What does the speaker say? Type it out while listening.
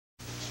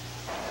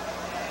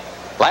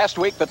Last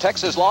week, the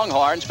Texas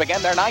Longhorns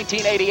began their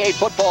 1988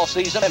 football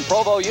season in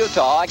Provo,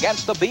 Utah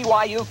against the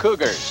BYU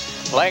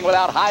Cougars. Playing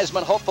without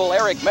Heisman hopeful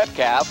Eric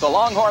Metcalf, the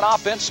Longhorn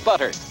offense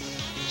sputtered.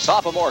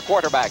 Sophomore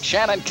quarterback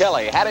Shannon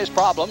Kelly had his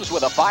problems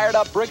with a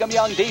fired-up Brigham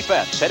Young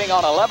defense, hitting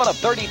on 11 of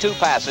 32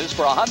 passes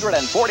for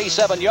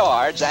 147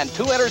 yards and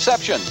 2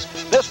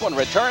 interceptions. This one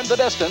returned the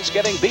distance,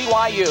 giving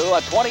BYU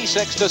a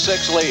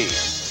 26-6 lead.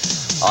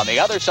 On the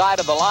other side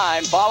of the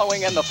line,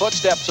 following in the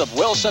footsteps of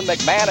Wilson,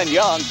 McMahon, and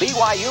Young,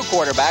 BYU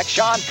quarterback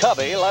Sean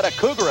Covey led a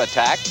Cougar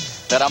attack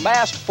that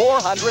amassed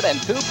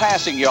 402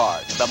 passing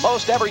yards, the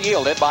most ever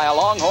yielded by a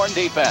Longhorn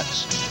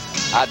defense.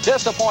 A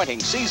disappointing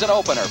season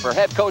opener for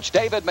head coach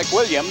David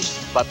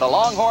McWilliams, but the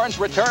Longhorns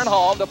return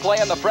home to play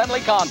in the friendly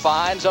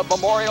confines of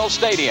Memorial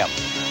Stadium.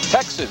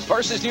 Texas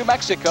versus New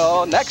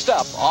Mexico next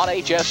up on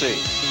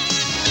HSE.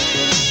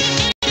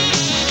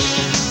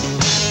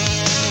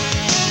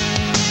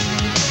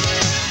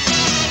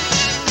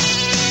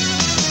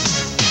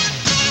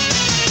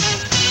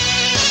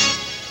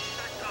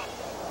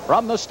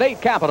 From the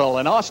state capitol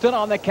in Austin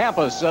on the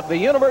campus of the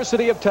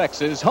University of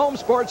Texas, Home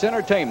Sports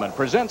Entertainment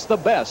presents the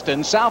best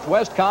in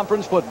Southwest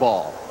Conference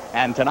football.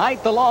 And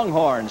tonight, the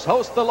Longhorns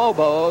host the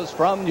Lobos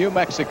from New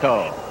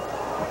Mexico.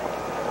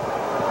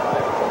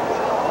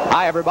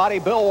 Hi, everybody.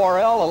 Bill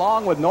Worrell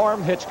along with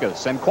Norm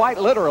Hitchkus. And quite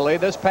literally,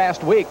 this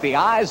past week, the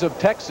eyes of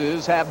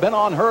Texas have been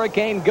on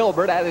Hurricane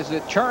Gilbert as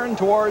it churned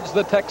towards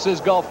the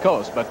Texas Gulf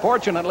Coast. But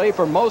fortunately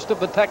for most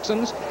of the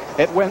Texans,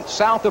 it went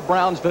south of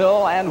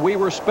Brownsville, and we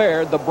were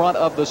spared the brunt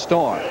of the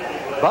storm.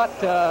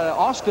 But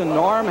Austin,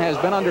 Norm, has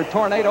been under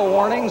tornado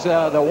warnings.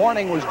 The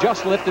warning was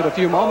just lifted a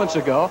few moments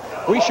ago.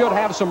 We should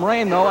have some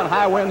rain, though, and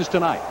high winds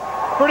tonight.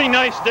 Pretty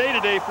nice day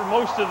today for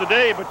most of the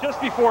day, but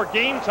just before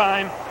game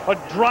time, a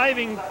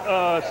driving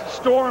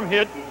storm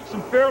hit,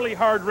 some fairly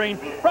hard rain.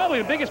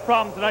 Probably the biggest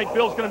problem tonight,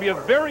 Bill, is going to be a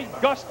very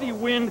gusty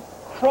wind,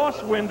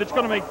 crosswind that's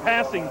going to make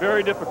passing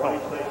very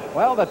difficult.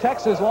 Well, the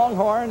Texas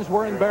Longhorns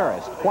were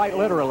embarrassed, quite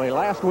literally,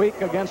 last week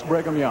against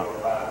Brigham Young.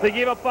 They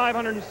gave up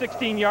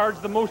 516 yards,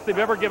 the most they've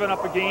ever given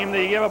up a game.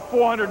 They gave up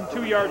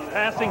 402 yards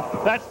passing.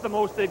 That's the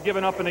most they've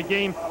given up in a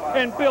game.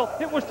 And, Bill,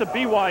 it was to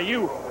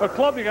BYU, a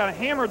club that got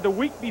hammered the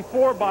week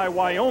before by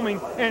Wyoming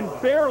and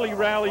barely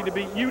rallied to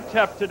beat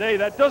UTEP today.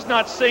 That does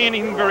not say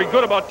anything very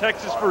good about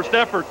Texas' first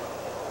effort.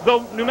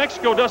 Though New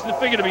Mexico doesn't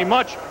figure to be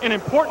much, an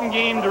important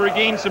game to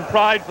regain some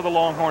pride for the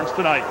Longhorns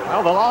tonight.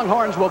 Well, the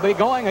Longhorns will be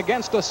going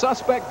against a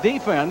suspect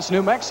defense.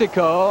 New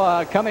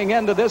Mexico, coming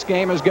into this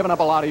game, has given up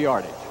a lot of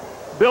yardage.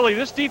 Billy,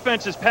 this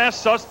defense is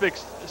past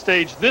suspect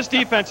stage. This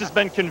defense has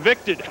been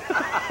convicted.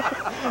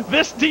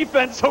 This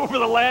defense over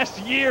the last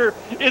year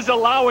is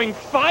allowing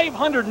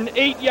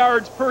 508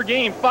 yards per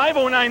game.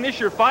 509 this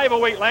year,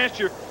 508 last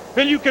year.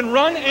 Then you can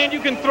run and you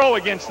can throw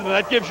against them.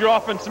 That gives your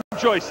offense some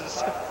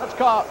choices. Let's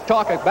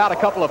talk about a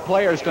couple of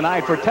players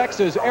tonight. For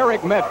Texas,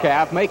 Eric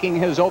Metcalf making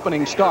his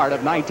opening start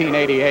of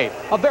 1988.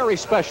 A very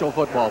special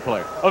football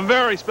player. A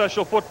very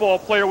special football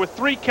player with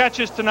 3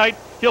 catches tonight.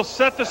 He'll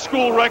set the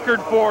school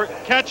record for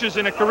catches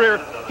in a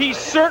career. He's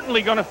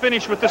certainly going to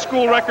finish with the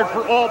school record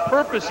for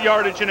all-purpose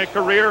yardage in a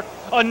career.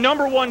 A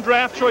 #1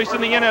 draft choice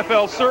in the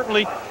NFL,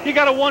 certainly. You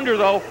got to wonder,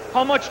 though,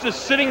 how much does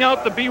sitting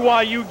out the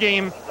BYU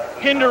game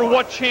hinder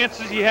what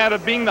chances he had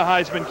of being the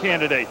Heisman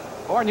candidate?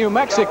 For New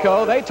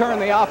Mexico, they turn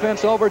the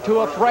offense over to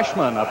a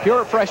freshman, a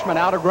pure freshman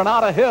out of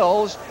Granada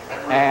Hills,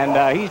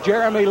 and he's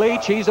Jeremy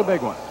Leach. He's a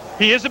big one.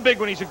 He is a big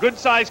one. He's a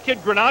good-sized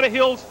kid. Granada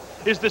Hills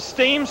is the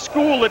same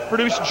school that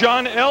produced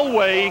John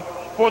Elway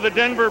for the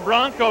Denver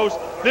Broncos.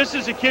 This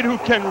is a kid who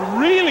can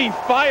really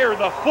fire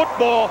the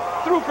football,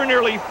 threw for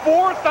nearly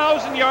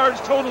 4,000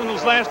 yards total in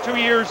his last 2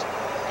 years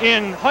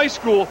in high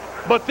school,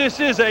 but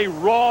this is a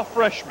raw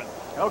freshman.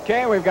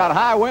 Okay, we've got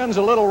high winds,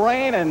 a little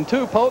rain, and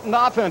 2 potent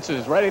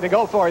offenses ready to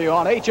go for you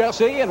on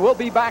HSE, and we'll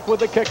be back with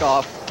the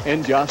kickoff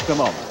in just a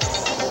moment.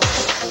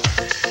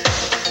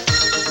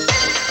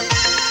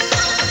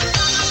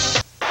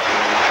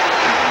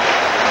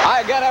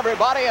 Hi again,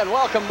 everybody, and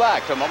welcome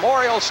back to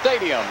Memorial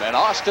Stadium in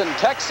Austin,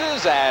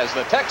 Texas, as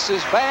the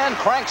Texas Band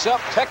cranks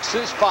up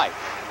Texas Fight.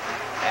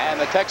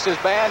 And the Texas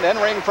Band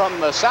entering from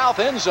the south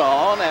end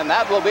zone, and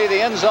that will be the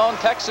end zone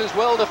Texas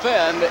will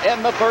defend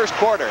in the first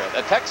quarter.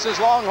 The Texas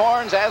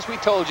Longhorns, as we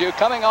told you,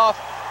 coming off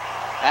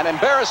an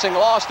embarrassing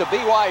loss to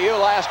BYU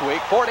last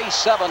week,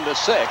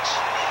 47-6,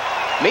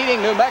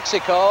 meeting New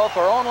Mexico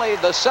for only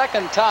the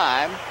second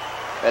time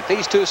that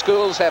these two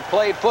schools have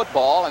played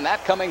football, and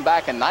that coming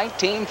back in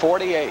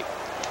 1948.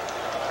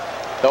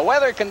 The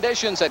weather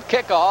conditions at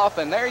kickoff,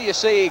 and there you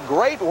see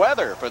great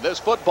weather for this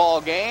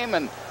football game,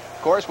 and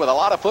of course, with a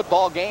lot of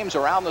football games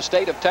around the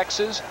state of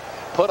Texas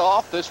put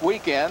off this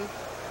weekend,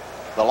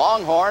 the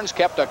Longhorns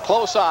kept a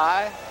close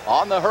eye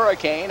on the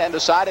hurricane and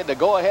decided to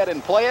go ahead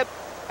and play it.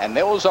 And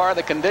those are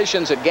the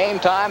conditions at game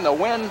time. The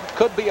wind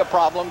could be a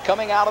problem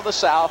coming out of the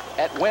south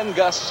at wind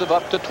gusts of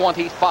up to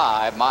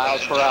 25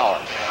 miles per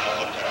hour.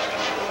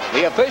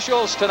 The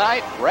officials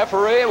tonight,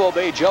 referee will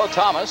be Joe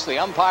Thomas, the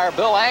umpire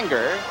Bill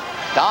Anger,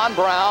 Don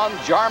Brown,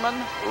 Jarman,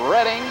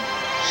 Redding,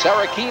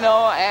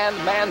 Saracino, and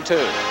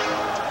Mantu.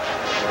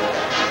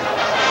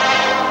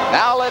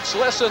 let's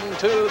listen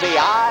to the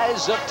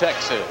eyes of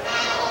Texas.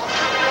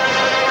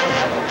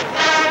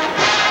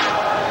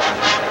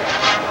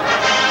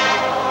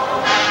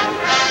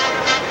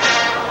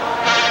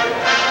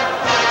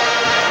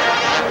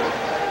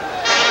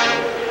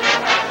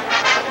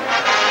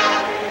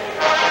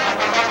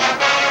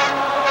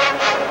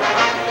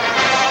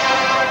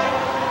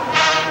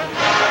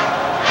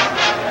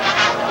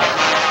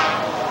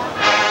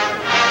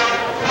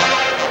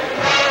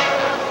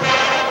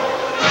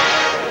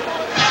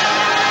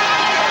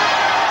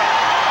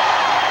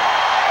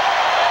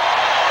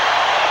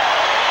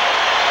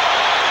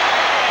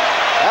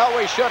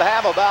 Should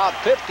have about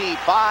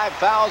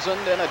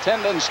 55,000 in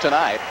attendance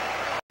tonight.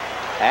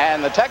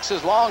 And the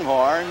Texas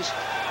Longhorns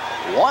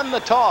won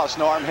the toss,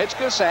 Norm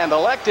Hitchcock, and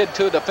elected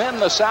to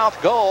defend the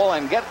south goal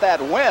and get that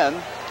win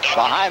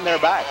behind their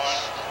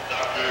backs.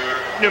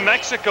 New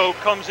Mexico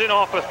comes in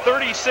off a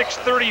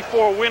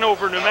 36-34 win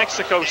over New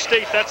Mexico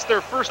State. That's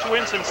their first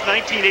win since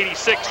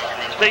 1986.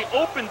 They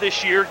opened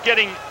this year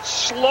getting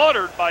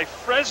slaughtered by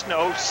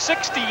Fresno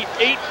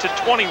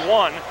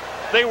 68-21.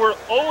 They were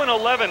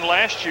 0-11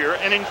 last year,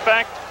 and in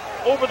fact,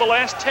 over the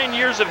last 10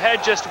 years have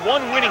had just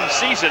one winning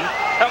season.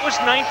 That was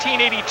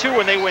 1982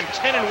 when they went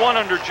 10-1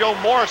 under Joe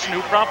Morrison,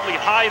 who promptly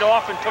hied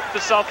off and took the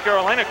South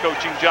Carolina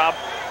coaching job.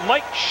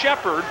 Mike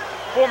Shepard,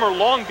 former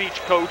Long Beach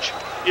coach,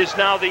 is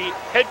now the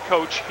head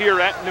coach here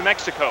at New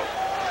Mexico.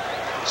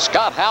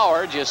 Scott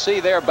Howard, you see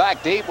there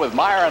back deep with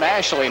Myron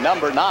Ashley,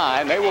 number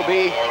 9. They will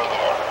be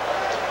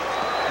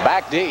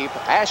back deep.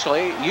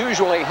 Ashley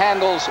usually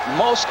handles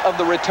most of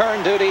the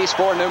return duties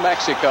for New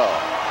Mexico.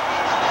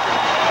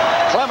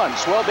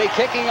 Clements will be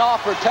kicking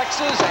off for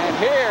Texas, and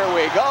here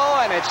we go,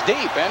 and it's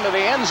deep into the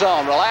end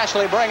zone. Will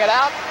Ashley bring it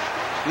out?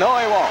 No,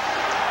 he won't.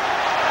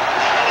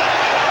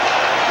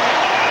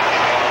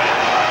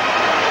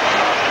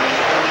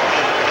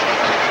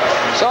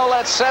 So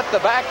let's set the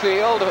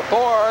backfield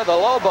for the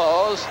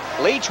Lobos.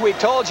 Leach, we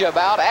told you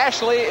about.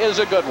 Ashley is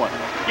a good one.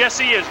 Yes,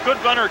 he is.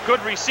 Good runner,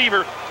 good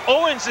receiver.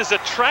 Owens is a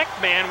track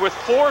man with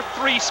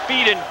 4.3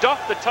 speed, and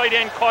Duff, the tight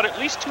end, caught at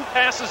least 2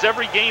 passes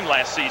every game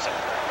last season.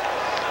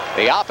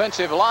 The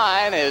offensive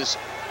line is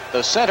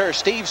the center.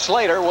 Steve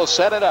Slater will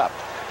set it up.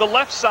 The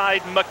left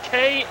side,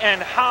 McKay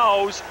and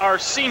Howes are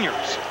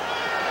seniors.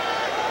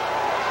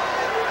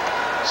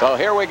 So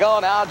here we go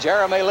now.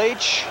 Jeremy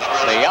Leach,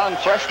 the young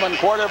freshman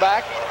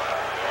quarterback,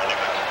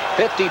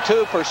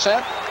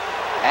 52%.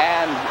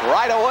 And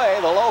right away,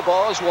 the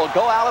Lobos will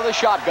go out of the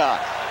shotgun.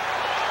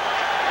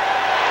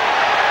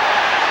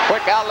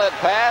 Quick outlet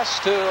pass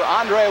to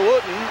Andre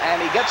Wooten, and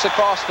he gets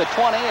across the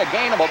 20, a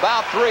gain of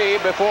about 3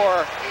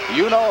 before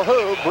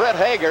you-know-who, Britt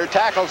Hager,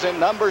 tackles in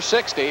number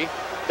 60.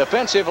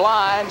 Defensive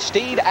line,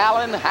 Steed,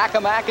 Allen,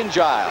 Hackenmack, and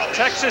Giles.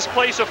 Texas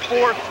plays a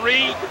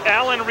 4-3.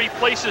 Allen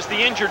replaces the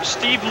injured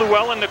Steve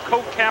Llewellyn, the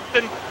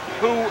co-captain,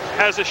 who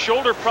has a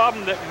shoulder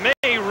problem that may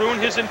ruin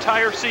his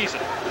entire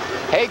season.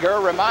 Hager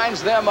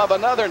reminds them of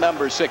another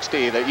number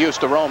 60 that used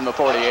to roam the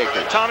 40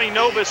 acres. Tommy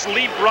Novus,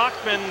 Lee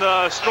Brockman,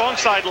 the strong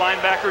side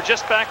linebacker,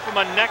 just back from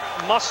a neck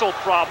muscle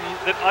problem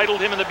that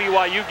idled him in the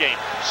BYU game.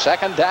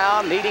 Second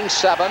down, needing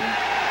 7.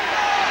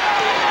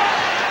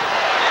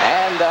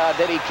 And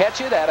did he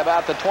catch it at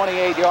about the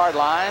 28-yard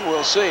line?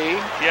 We'll see.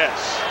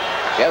 Yes.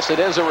 Yes, it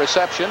is a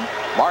reception.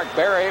 Mark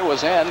Berry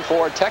was in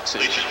for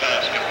Texas.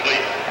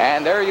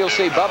 And there you'll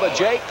see Bubba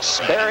Jakes,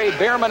 Barry,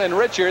 Bierman, and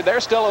Richard.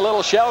 They're still a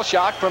little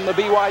shell-shocked from the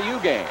BYU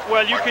game.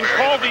 Well, you can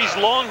call these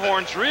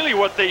Longhorns, really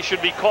what they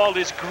should be called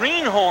is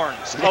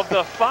greenhorns. Of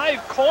the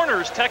 5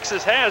 corners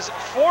Texas has,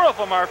 4 of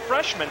them are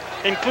freshmen,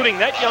 including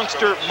that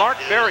youngster, Mark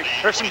Berry.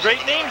 There's some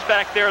great names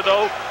back there,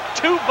 though.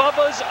 2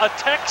 Bubbas, a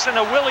Tex, and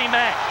a Willie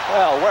Mack.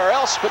 Well, where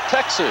else but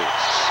Texas?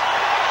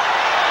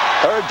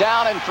 Third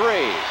down and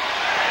 3.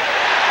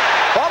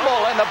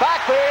 Fumble in the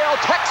backfield.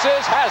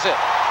 Texas has it.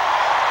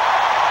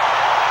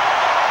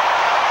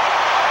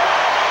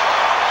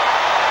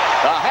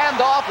 The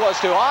handoff was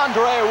to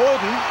Andre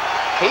Wooden.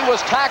 He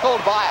was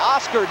tackled by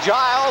Oscar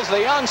Giles,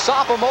 the young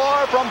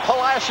sophomore from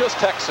Palacios,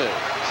 Texas.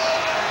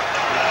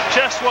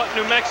 Just what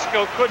New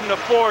Mexico couldn't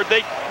afford.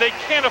 They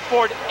can't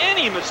afford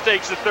any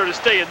mistakes if they're to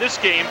stay in this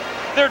game.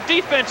 Their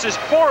defense is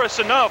porous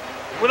enough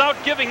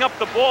without giving up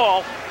the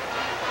ball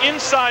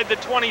inside the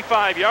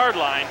 25-yard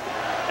line,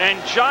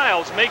 and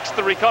Giles makes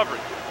the recovery.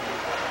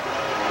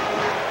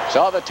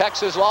 So the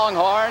Texas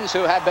Longhorns,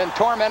 who have been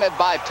tormented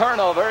by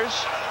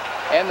turnovers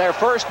in their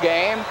first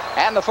game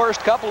and the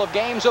first couple of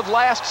games of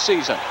last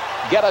season,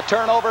 get a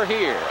turnover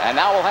here. And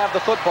now we'll have the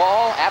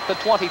football at the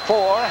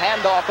 24,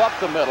 handoff up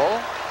the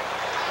middle.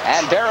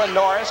 And Darren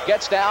Norris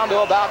gets down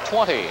to about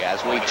 20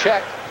 as we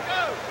check.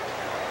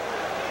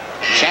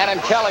 Shannon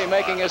Kelly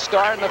making his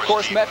start, and of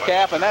course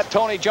Metcalf, and that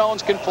Tony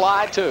Jones can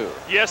fly too.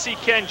 Yes, he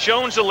can.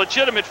 Jones a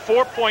legitimate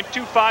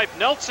 4.25.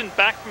 Nelson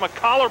back from a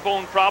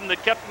collarbone problem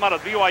that kept him out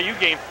of the BYU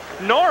game.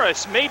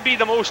 Norris may be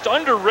the most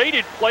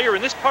underrated player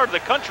in this part of the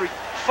country.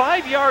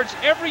 5 yards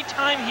every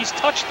time he's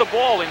touched the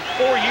ball in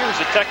 4 years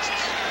at Texas.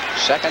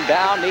 Second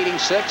down, needing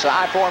 6,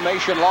 I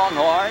formation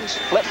Longhorns.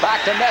 Flip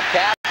back to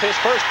Metcalf, his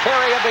first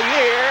carry of the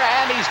year,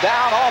 and he's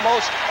down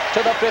almost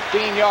to the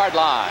 15-yard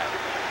line.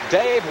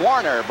 Dave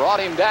Warner brought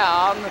him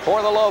down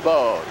for the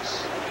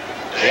Lobos.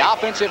 The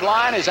offensive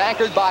line is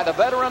anchored by the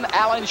veteran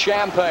Alan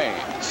Champagne.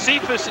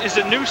 Cephas is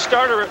a new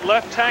starter at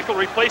left tackle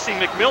replacing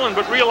McMillan,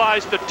 but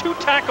realized the 2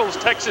 tackles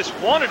Texas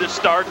wanted to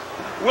start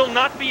will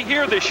not be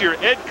here this year.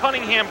 Ed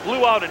Cunningham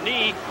blew out a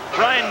knee.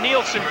 Brian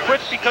Nielsen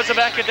quit because of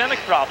academic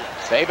problems.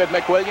 David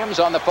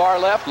McWilliams on the far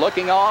left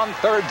looking on.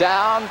 3rd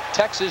down.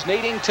 Texas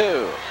needing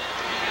 2.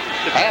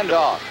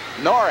 Handoff.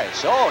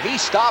 Norris. Oh, he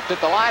stopped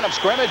at the line of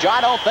scrimmage.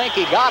 I don't think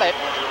he got it.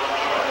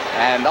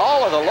 And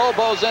all of the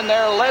Lobos in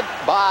there led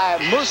by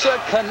Musa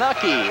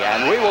Kanucky.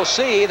 And we will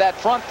see that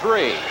front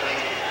 3.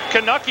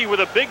 Kanucky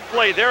with a big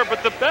play there,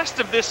 but the best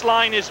of this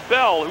line is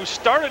Bell, who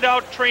started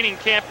out training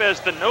camp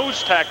as the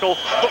nose tackle,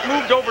 but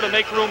moved over to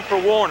make room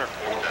for Warner.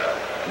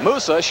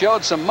 Musa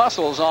showed some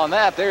muscles on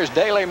that. There's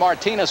Daly,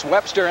 Martinez,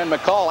 Webster, and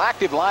McCall,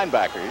 active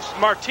linebackers.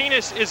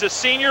 Martinez is a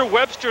senior.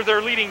 Webster,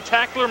 their leading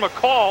tackler.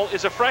 McCall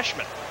is a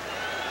freshman.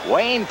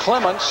 Wayne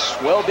Clements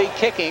will be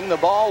kicking. The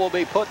ball will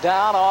be put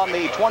down on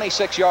the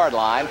 26-yard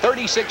line.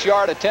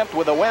 36-yard attempt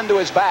with the wind to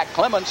his back.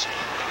 Clements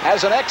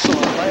has an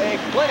excellent leg,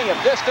 plenty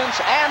of distance,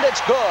 and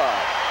it's good.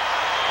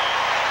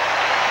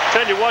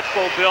 Tell you what,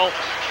 Bill,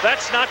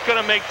 that's not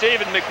going to make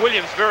David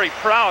McWilliams very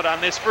proud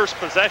on this first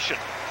possession.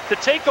 To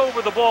take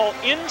over the ball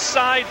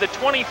inside the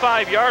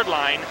 25-yard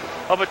line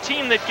of a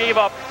team that gave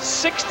up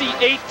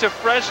 68 to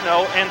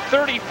Fresno and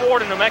 34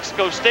 to New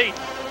Mexico State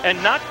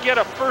and not get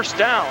a first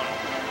down,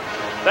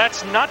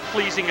 that's not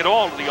pleasing at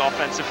all to the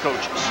offensive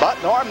coaches.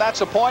 But, Norm, that's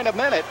a point a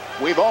minute.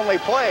 We've only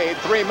played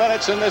 3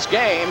 minutes in this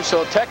game,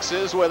 so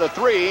Texas with a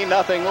 3-0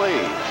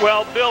 lead.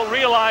 Well, Bill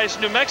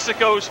realized New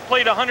Mexico's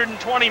played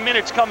 120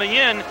 minutes coming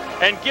in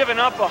and given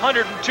up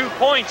 102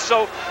 points,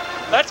 so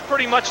that's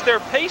pretty much their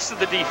pace of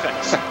the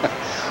defense.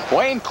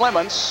 Wayne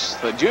Clements,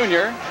 the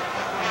junior.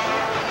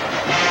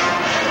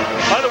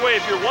 By the way,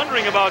 if you're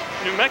wondering about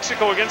New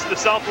Mexico against the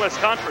Southwest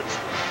Conference,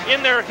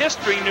 in their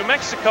history, New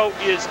Mexico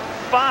is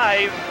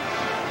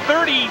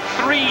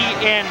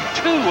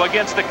 33-2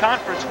 against the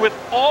conference, with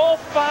all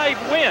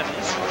 5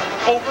 wins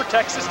over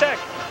Texas Tech.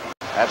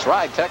 That's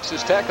right.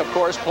 Texas Tech, of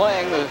course,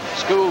 playing the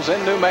schools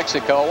in New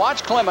Mexico.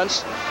 Watch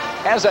Clements.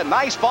 Has a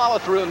nice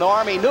follow-through,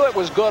 Norm. He knew it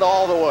was good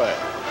all the way.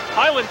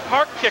 Highland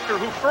Park kicker,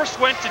 who first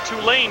went to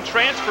Tulane,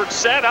 transferred,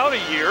 sat out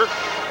a year,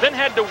 then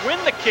had to win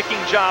the kicking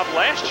job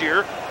last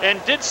year,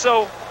 and did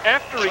so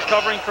after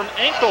recovering from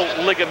ankle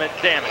ligament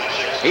damage.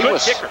 He Good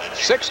was kicker.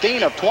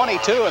 16 of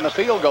 22 in the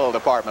field goal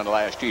department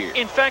last year.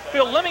 In fact,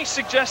 Bill, let me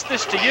suggest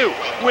this to you.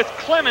 With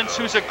Clements,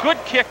 who's a good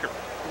kicker,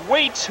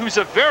 Waits, who's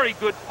a very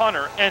good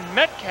punter, and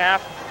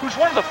Metcalf, who's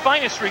one of the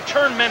finest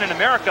return men in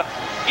America,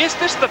 is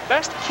this the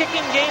best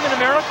kicking game in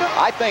America?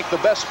 I think the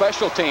best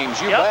special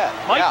teams, you bet.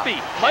 Might be.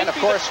 And of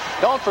course,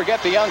 don't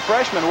forget the young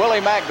freshman,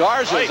 Willie Mack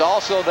Garza, is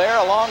also there,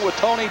 along with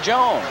Tony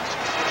Jones.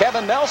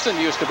 Kevin Nelson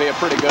used to be a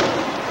pretty good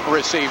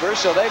receiver,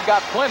 so they've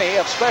got plenty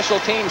of special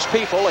teams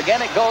people.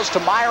 Again, it goes to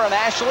Myron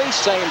Ashley,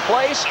 same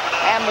place,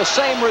 and the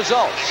same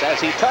results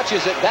as he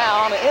touches it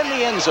down in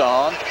the end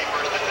zone.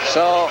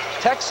 So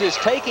Texas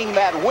taking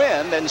that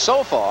win, and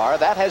so far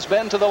that has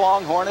been to the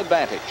Longhorn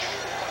advantage.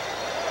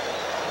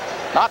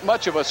 Not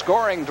much of a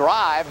scoring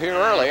drive here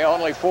early,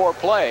 only 4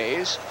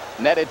 plays,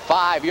 netted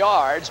 5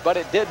 yards, but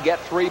it did get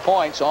 3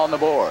 points on the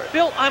board.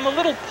 Bill, I'm a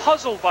little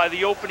puzzled by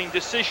the opening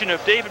decision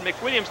of David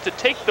McWilliams to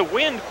take the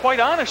wind.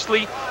 Quite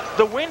honestly,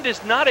 the wind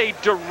is not a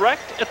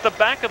direct at the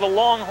back of the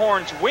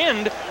Longhorns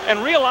wind,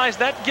 and realize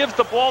that gives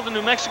the ball to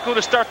New Mexico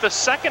to start the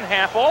second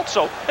half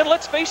also. And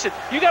let's face it,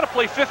 you got to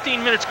play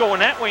 15 minutes going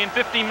that way and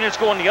 15 minutes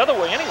going the other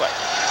way anyway.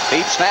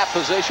 Deep snap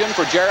position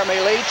for Jeremy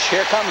Leach.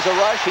 Here comes the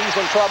rush. He's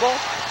in trouble.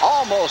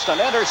 Almost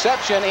an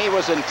interception. He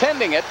was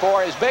intending it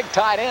for his big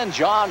tight end,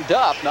 John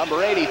Duff,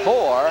 number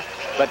 84.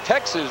 But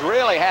Texas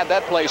really had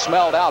that play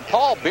smelled out.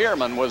 Paul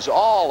Bierman was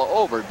all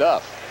over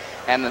Duff.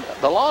 And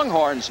the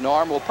Longhorns,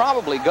 Norm, will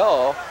probably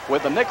go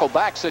with the nickel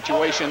back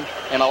situation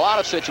in a lot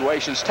of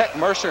situations. Tech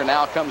Mercer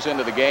now comes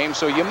into the game.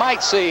 So you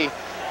might see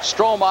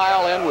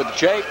Strohmeyer in with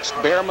Jakes,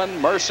 Bierman,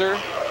 Mercer,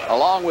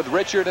 along with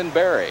Richard and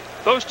Berry.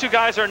 Those 2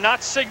 guys are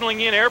not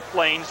signaling in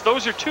airplanes.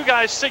 Those are 2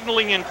 guys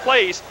signaling in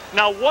plays.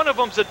 Now, one of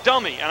them's a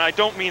dummy, and I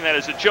don't mean that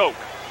as a joke.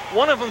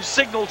 One of them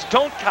signals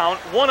don't count.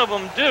 One of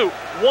them do.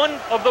 One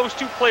of those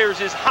 2 players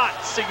is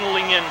hot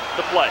signaling in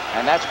the play.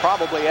 And that's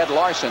probably Ed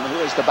Larson, who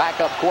is the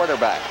backup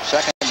quarterback.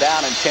 2nd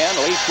down and 10.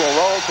 Leach will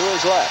roll to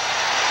his left.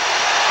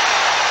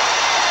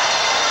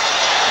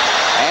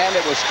 And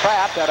it was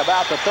trapped at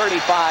about the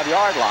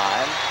 35-yard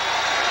line.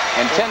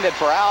 Intended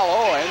for Al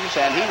Owens,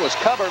 and he was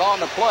covered on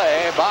the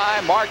play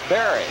by Mark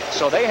Berry.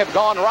 So they have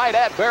gone right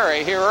at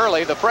Berry here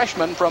early, the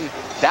freshman from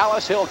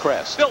Dallas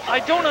Hillcrest. Bill,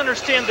 I don't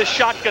understand the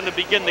shotgun to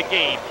begin the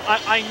game.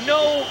 I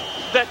know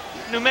that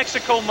New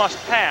Mexico must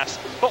pass,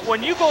 but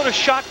when you go to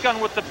shotgun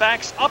with the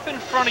backs up in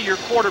front of your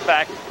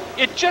quarterback,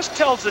 it just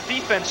tells the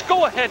defense,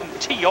 go ahead and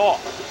tee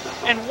off.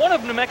 And one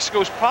of New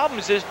Mexico's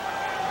problems is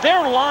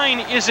their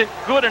line isn't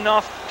good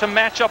enough to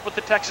match up with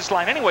the Texas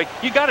line. Anyway,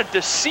 you got to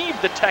deceive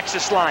the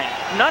Texas line,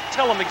 not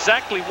tell them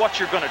exactly what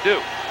you're going to do.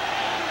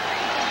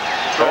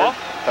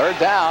 Third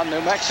down,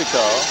 New Mexico.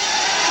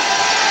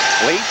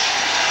 Leach.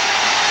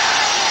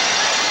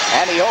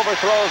 And he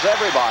overthrows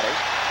everybody.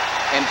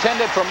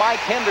 Intended for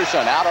Mike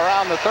Henderson out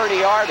around the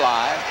 30-yard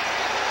line.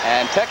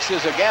 And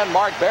Texas again,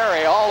 Mark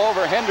Berry all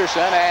over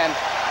Henderson. And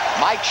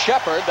Mike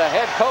Shepard, the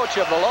head coach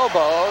of the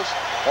Lobos,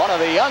 one of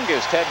the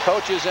youngest head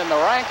coaches in the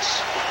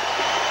ranks.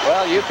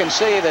 Well, you can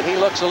see that he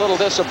looks a little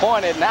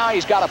disappointed. Now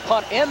he's got to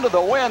punt into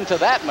the wind to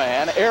that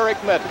man,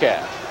 Eric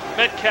Metcalf.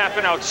 Metcalf,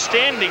 an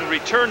outstanding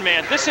return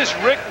man. This is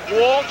Rick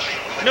Walsh.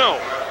 No.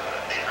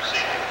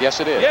 Yes,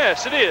 it is.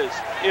 Yes, it is.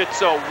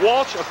 It's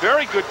Walsh, a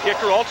very good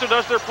kicker, also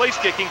does their place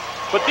kicking.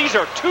 But these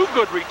are two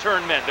good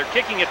return men. They're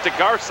kicking it to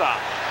Garza.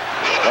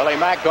 Willie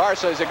Mack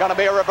Garza, is it going to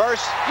be a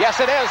reverse? Yes,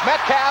 it is.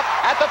 Metcalf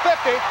at the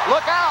 50.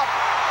 Look out.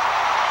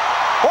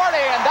 40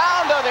 and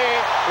down to the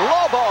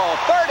Lobo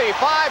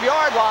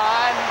 35-yard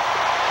line.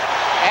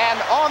 And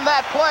on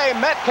that play,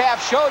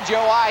 Metcalf showed you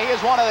why he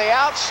is one of the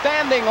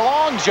outstanding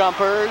long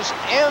jumpers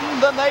in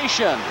the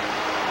nation.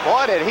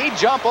 Boy, did he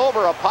jump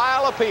over a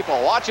pile of people.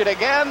 Watch it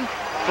again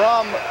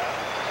from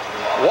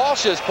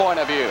Walsh's point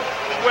of view.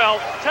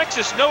 Well,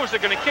 Texas knows they're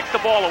going to kick the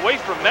ball away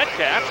from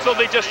Metcalf, so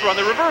they just run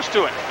the reverse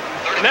to it.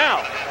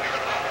 Now,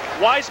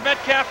 why is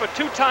Metcalf a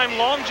two-time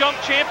long jump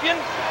champion?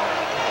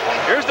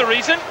 Here's the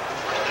reason.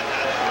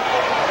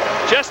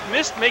 Just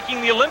missed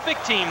making the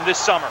Olympic team this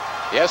summer.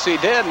 Yes, he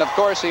did. And, of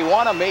course, he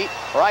won a meet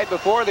right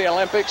before the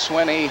Olympics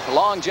when he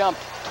long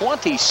jumped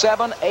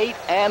 27, 8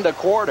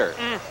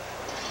 1/4.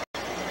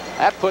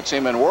 That puts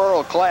him in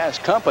world-class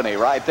company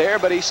right there.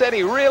 But he said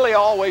he really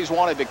always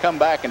wanted to come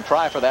back and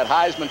try for that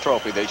Heisman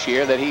Trophy this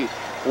year, that he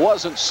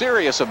wasn't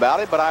serious about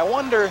it. But I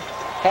wonder,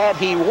 had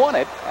he won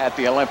it at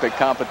the Olympic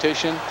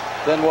competition,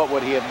 then what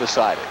would he have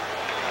decided?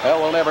 Well,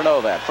 we'll never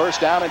know that.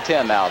 First down and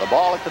 10 now. The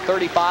ball at the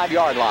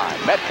 35-yard line.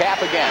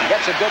 Metcalf again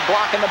gets a good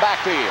block in the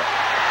backfield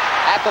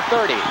at the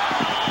 30.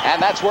 And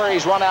that's where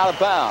he's run out of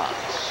bounds.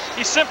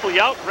 He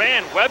simply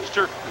outran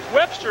Webster.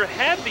 Webster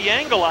had the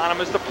angle on him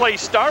as the play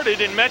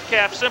started, and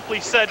Metcalf simply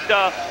said,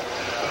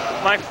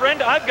 my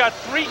friend, I've got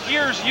 3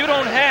 gears you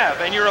don't have,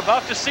 and you're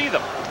about to see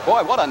them.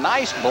 Boy, what a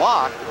nice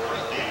block.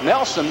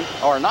 Nelson,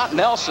 or not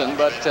Nelson,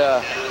 but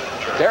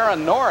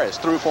Darren Norris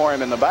threw for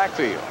him in the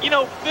backfield. You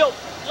know, Bill,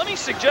 let me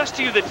suggest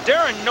to you that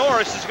Darren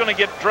Norris is going to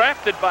get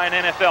drafted by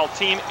an NFL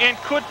team and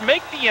could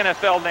make the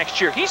NFL next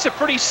year. He's a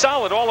pretty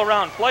solid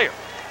all-around player.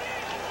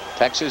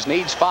 Texas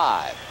needs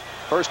 5.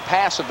 First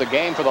pass of the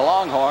game for the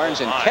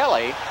Longhorns, and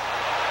Kelly,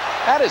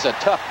 that is a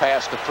tough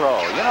pass to throw.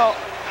 You know,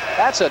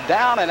 that's a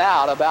down and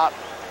out about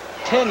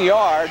 10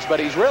 yards, but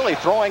he's really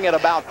throwing it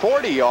about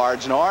 40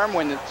 yards, Norm,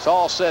 when it's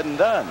all said and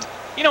done.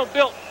 You know,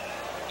 Bill,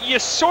 you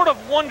sort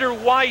of wonder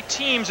why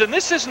teams, and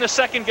this isn't a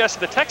second guess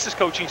of the Texas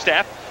coaching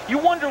staff, you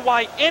wonder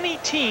why any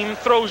team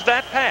throws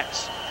that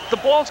pass. The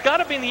ball's got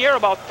to be in the air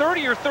about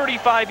 30 or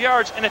 35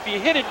 yards, and if you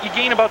hit it, you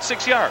gain about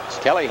 6 yards.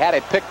 Kelly had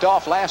it picked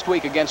off last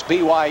week against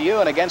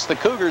BYU, and against the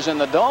Cougars in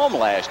the Dome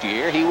last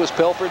year, he was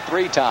pilfered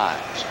 3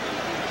 times.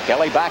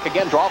 Kelly back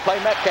again, draw play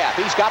Metcalf.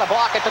 He's got a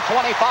block at the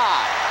 25,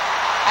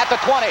 at the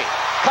 20.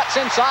 Cuts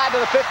inside to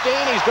the 15.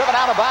 He's driven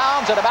out of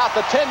bounds at about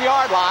the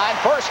 10-yard line.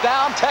 First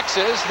down,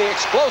 Texas. The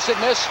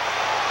explosiveness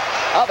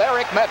of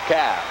Eric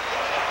Metcalf.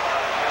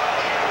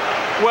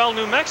 Well,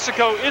 New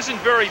Mexico isn't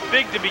very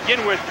big to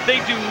begin with. They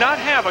do not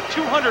have a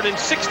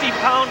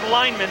 260-pound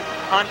lineman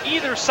on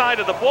either side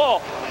of the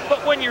ball.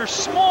 But when you're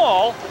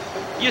small,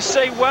 you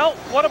say, well,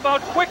 what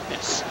about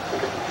quickness?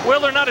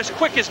 Well, they're not as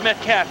quick as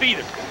Metcalf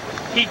either.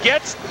 He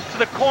gets to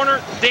the corner,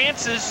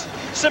 dances,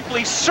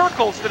 simply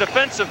circles the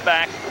defensive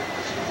back.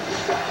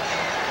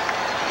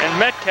 And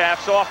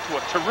Metcalf's off to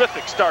a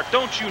terrific start.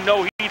 Don't you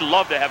know he'd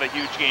love to have a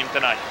huge game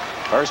tonight?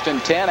 First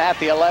and 10 at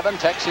the 11.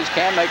 Texas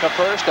can make a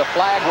first. A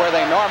flag where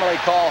they normally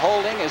call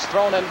holding is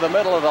thrown into the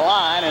middle of the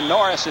line, and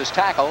Norris is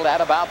tackled at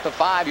about the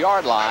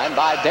 5-yard line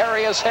by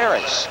Darius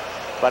Harris.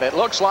 But it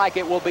looks like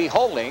it will be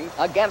holding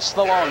against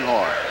the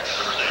Longhorns.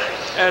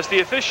 As the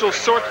officials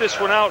sort this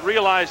one out,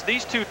 realize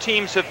these two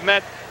teams have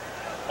met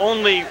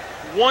only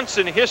once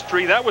in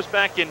history. That was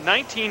back in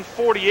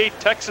 1948.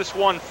 Texas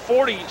won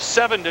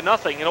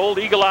 47-0, and old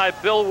eagle-eye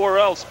Bill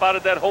Worrell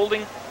spotted that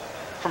holding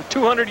from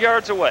 200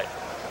 yards away.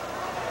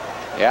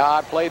 Yeah,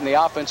 I played in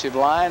the offensive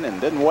line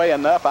and didn't weigh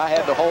enough. I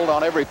had to hold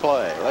on every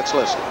play. Let's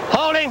listen.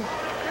 Holding.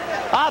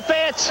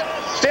 Offense.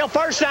 Still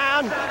first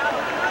down.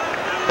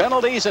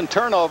 Penalties and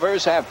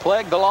turnovers have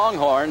plagued the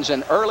Longhorns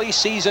in early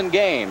season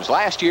games.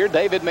 Last year,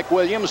 David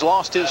McWilliams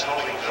lost his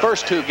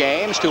first 2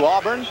 games to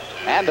Auburn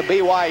and to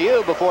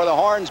BYU before the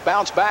Horns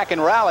bounced back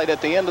and rallied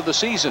at the end of the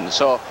season.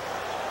 So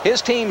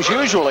his teams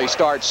usually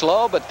start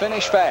slow but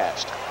finish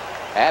fast.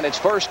 And it's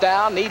first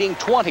down, needing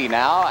 20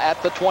 now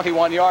at the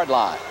 21-yard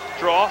line.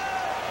 Draw.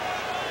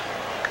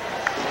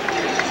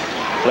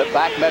 Flip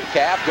back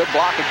Metcalf. Good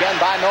block again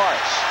by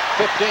Norris.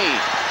 15.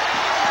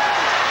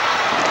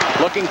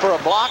 Looking for a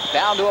block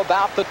down to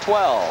about the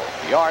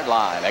 12-yard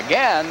line.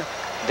 Again,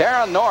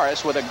 Darren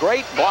Norris with a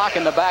great block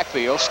in the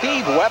backfield.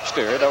 Steve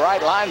Webster, the right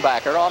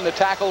linebacker, on the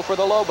tackle for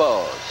the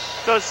Lobos.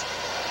 Does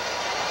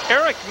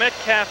Eric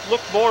Metcalf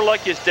looked more like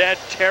his dad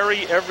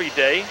Terry every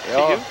day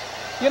to you?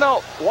 You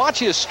know, watch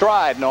his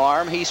stride,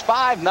 Norm. He's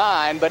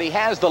 5'9", but he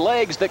has the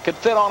legs that could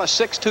fit on a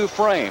 6'2"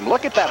 frame.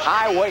 Look at that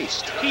high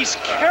waist. He's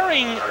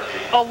carrying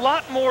a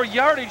lot more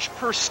yardage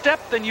per step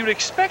than you'd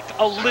expect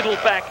a little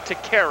back to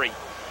carry.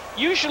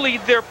 Usually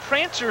they're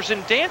prancers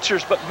and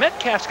dancers, but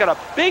Metcalf's got a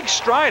big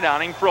stride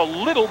on him for a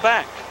little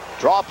back.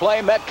 Draw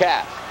play,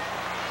 Metcalf.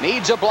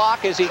 Needs a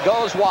block as he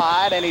goes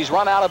wide, and he's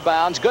run out of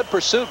bounds. Good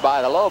pursuit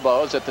by the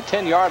Lobos at the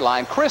 10-yard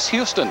line. Chris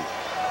Houston,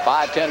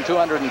 5'10",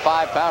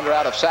 205-pounder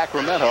out of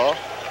Sacramento,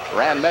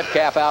 ran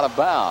Metcalf out of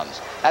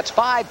bounds. That's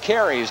 5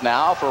 carries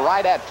now for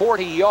right at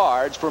 40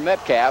 yards for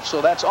Metcalf,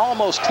 so that's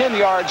almost 10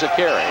 yards a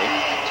carry.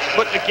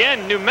 But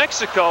again, New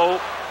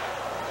Mexico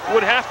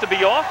would have to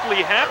be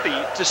awfully happy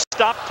to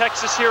stop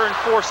Texas here and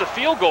force a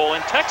field goal,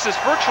 and Texas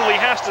virtually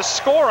has to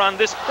score on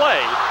this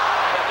play.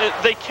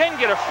 They can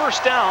get a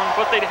first down,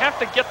 but they'd have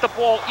to get the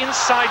ball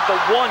inside the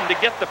 1 to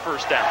get the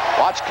first down.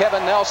 Watch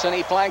Kevin Nelson.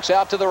 He flanks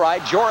out to the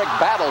right. Jorick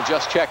Battle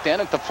just checked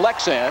in at the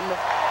flex end.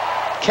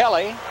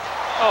 Kelly.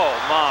 Oh,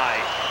 my.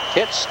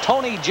 Hits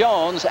Tony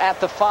Jones at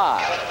the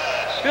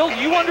 5. Bill,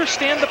 you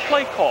understand the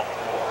play call.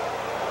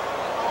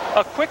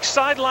 A quick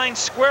sideline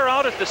square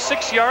out at the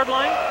 6-yard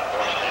line.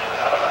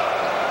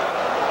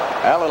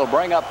 Well, it'll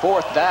bring up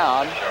 4th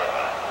down.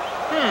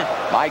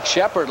 Mike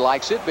Shepard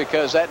likes it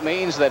because that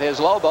means that his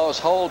Lobos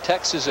hold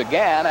Texas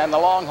again, and the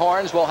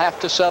Longhorns will have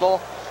to settle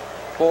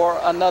for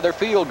another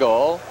field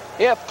goal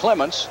if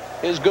Clements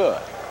is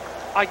good.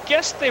 I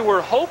guess they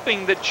were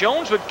hoping that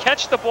Jones would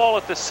catch the ball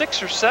at the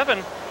 6 or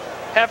 7,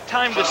 have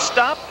time to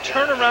stop,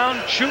 turn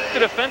around, juke the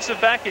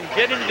defensive back, and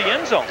get into the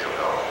end zone.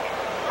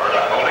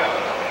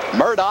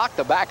 Murdoch,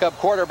 the backup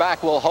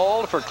quarterback, will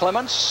hold for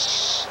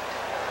Clements.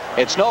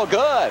 It's no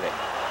good.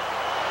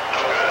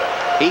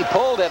 He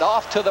pulled it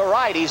off to the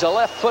right. He's a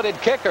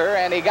left-footed kicker,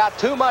 and he got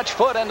too much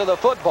foot into the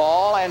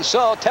football, and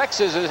so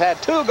Texas has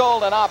had 2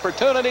 golden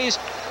opportunities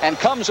and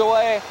comes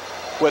away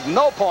with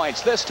no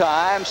points this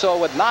time. So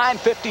with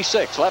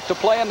 9:56 left to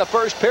play in the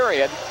first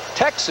period,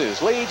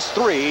 Texas leads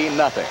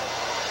 3-0.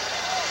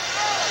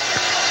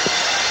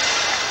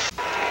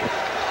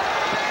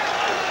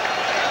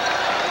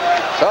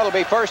 So it'll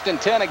be 1st and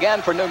 10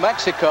 again for New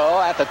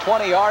Mexico at the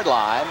 20-yard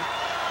line.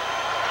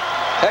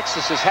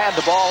 Texas has had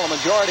the ball the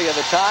majority of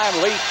the time.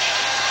 Leach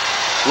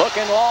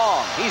looking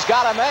long. He's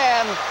got a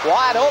man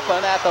wide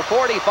open at the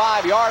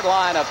 45-yard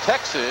line of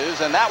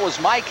Texas, and that was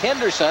Mike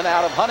Henderson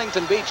out of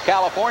Huntington Beach,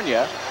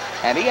 California.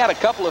 And he had a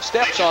couple of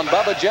steps on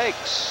Bubba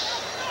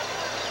Jakes.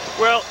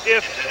 Well,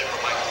 if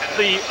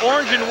the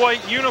orange and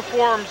white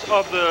uniforms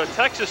of the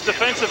Texas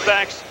defensive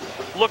backs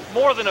look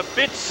more than a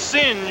bit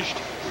singed,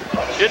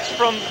 it's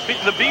from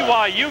the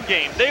BYU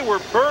game. They were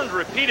burned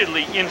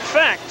repeatedly. In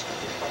fact,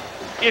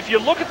 if you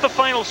look at the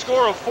final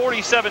score of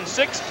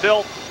 47-6,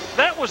 Bill,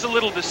 that was a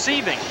little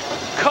deceiving.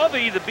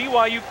 Covey, the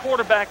BYU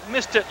quarterback,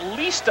 missed at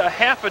least a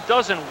half a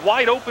dozen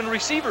wide open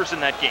receivers in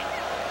that game.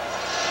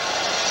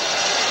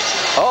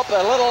 Oh,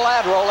 a little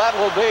lateral. That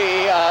will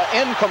be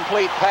an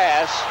incomplete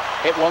pass.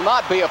 It will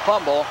not be a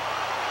fumble.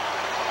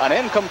 An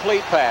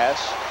incomplete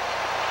pass.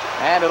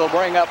 And it'll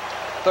bring up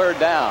 3rd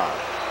down.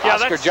 Yeah,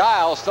 Oscar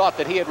Giles thought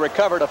that he had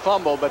recovered a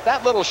fumble, but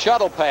that little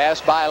shuttle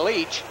pass by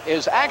Leach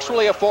is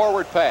actually a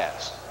forward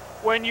pass.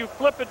 When you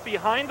flip it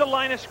behind the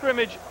line of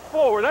scrimmage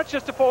forward, that's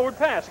just a forward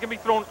pass. It can be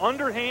thrown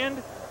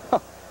underhand.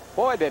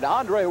 Boy, did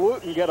Andre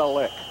Wooten get a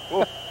lick.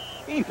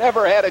 He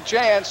never had a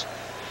chance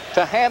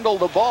to handle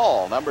the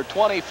ball. Number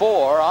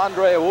 24,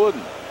 Andre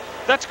Wooten.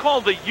 That's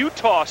called the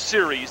Utah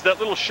series, that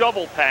little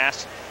shovel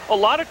pass. A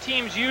lot of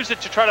teams use it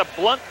to try to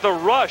blunt the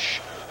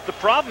rush. The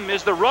problem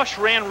is the rush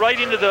ran right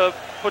into the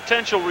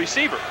potential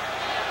receiver.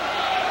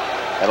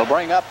 It'll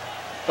bring up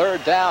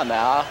 3rd down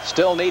now,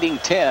 still needing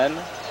 10.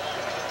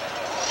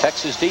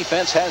 Texas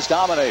defense has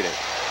dominated.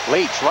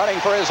 Leach running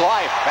for his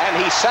life,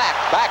 and he's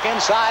sacked back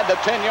inside the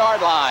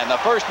 10-yard line. The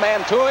first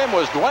man to him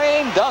was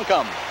Dwayne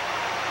Duncombe,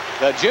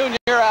 the junior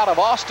out of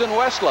Austin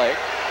Westlake.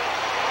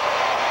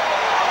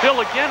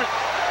 Bill, again,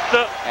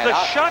 the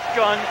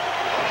shotgun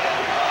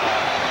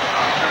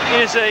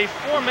is a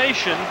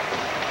formation.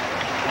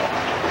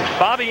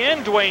 Bobby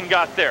and Dwayne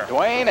got there.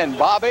 Dwayne and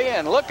Bobby,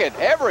 and look at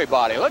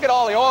everybody. Look at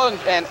all the oil,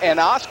 and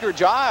Oscar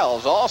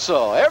Giles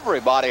also.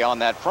 Everybody on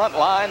that front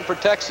line for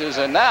Texas.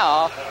 And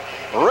now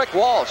Rick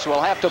Walsh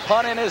will have to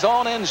punt in his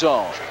own end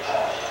zone.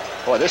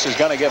 Boy, this is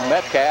going to give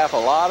Metcalf a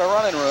lot of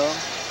running room.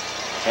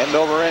 End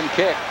over end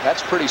kick.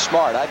 That's pretty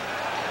smart. I'd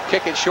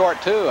kick it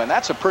short too, and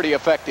that's a pretty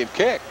effective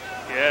kick.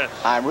 Yes.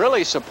 I'm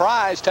really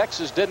surprised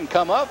Texas didn't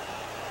come up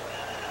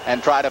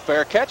and try to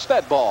fair catch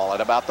that ball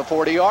at about the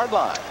 40-yard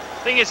line.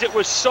 Thing is, it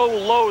was so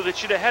low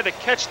that you'd have had to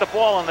catch the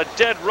ball on the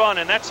dead run,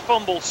 and that's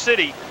fumble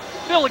city.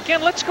 Bill,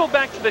 again, let's go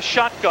back to the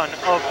shotgun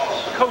of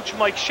Coach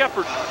Mike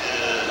Shepard.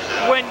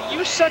 When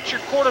you set your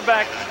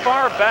quarterback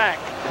far back,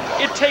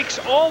 it takes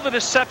all the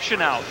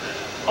deception out.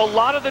 A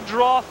lot of the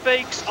draw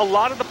fakes, a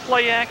lot of the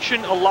play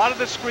action, a lot of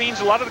the screens,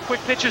 a lot of the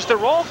quick pitches,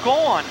 they're all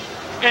gone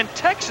And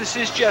Texas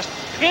is just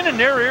pinning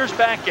their ears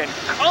back and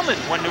coming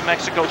when New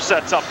Mexico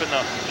sets up in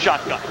the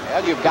shotgun.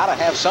 Well, you've got to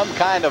have some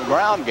kind of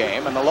ground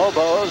game, and the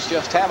Lobos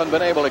just haven't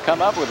been able to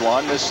come up with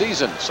one this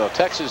season. So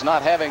Texas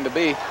not having to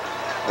be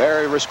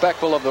very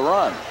respectful of the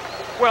run.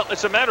 Well,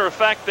 as a matter of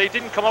fact, they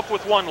didn't come up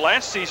with one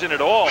last season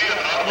at all.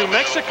 New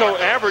Mexico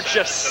averaged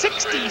just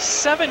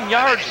 67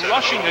 yards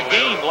rushing a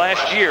game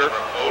last year.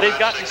 They've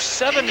gotten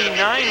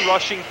 79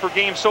 rushing per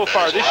game so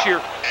far this year.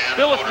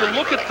 Bill, if you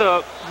look at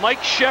the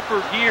Mike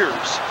Shepard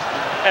years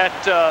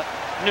at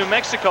New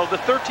Mexico, the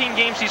 13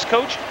 games he's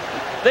coached,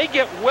 they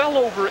get well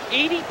over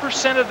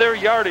 80% of their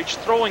yardage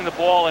throwing the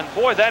ball, and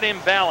boy, that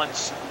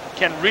imbalance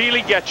can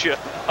really get you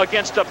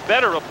against a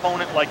better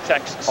opponent like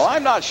Texas. Well,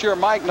 I'm not sure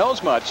Mike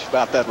knows much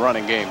about that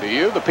running game, do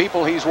you? The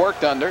people he's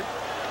worked under.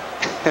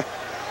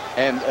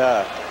 And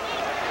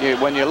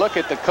when you look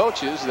at the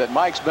coaches that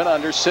Mike's been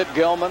under, Sid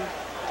Gilman,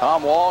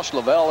 Tom Walsh,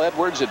 Lavelle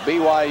Edwards at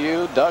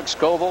BYU, Doug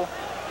Scoville,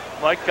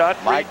 Mike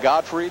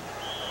Gottfried,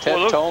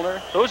 Ted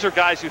Tollner. Those are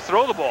guys who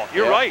throw the ball.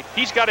 You're right.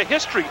 He's got a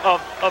history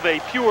of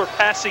a pure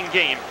passing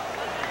game.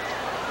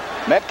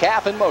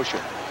 Metcalf in motion.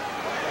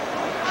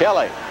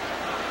 Kelly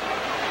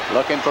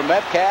looking for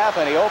Metcalf,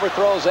 and he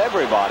overthrows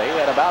everybody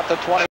at about the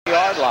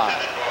 20-yard line.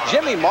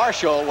 Jimmy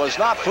Marshall was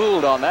not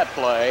fooled on that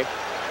play.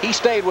 He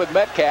stayed with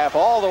Metcalf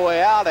all the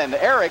way out, and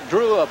Eric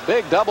drew a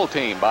big double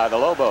team by the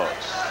Lobos.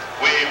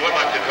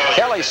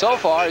 Kelly so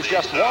far is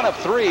just 1 of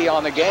 3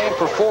 on the game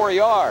for 4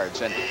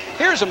 yards. And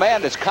here's a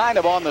man that's kind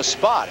of on the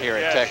spot here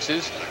at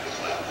Texas.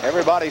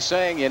 Everybody's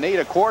saying you need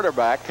a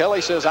quarterback.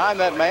 Kelly says, I'm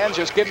that man,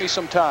 just give me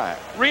some time.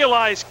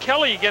 Realize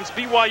Kelly against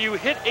BYU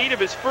hit 8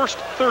 of his first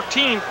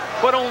 13,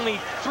 but only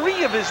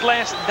 3 of his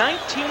last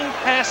 19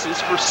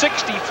 passes for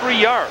 63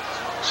 yards.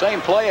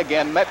 Same play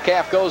again.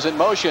 Metcalf goes in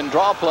motion.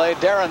 Draw play,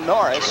 Darren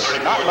Norris.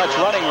 Not much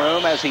running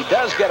room as he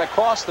does get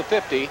across the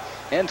 50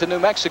 into New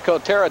Mexico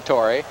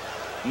territory.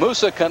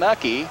 Musa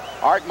Kanucky,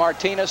 Art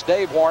Martinez,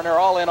 Dave Warner,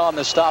 all in on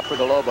the stop for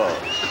the Lobos.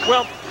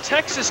 Well,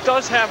 Texas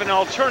does have an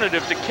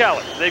alternative to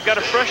Kelly. They've got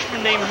a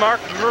freshman named Mark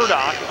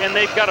Murdoch, and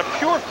they've got a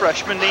pure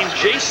freshman named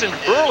Jason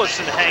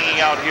Burleson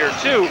hanging out here,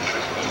 too.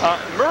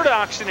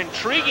 Murdoch's an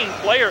intriguing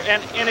player,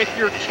 and if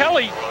you're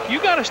Kelly, you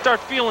got to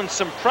start feeling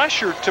some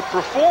pressure to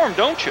perform,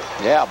 don't you?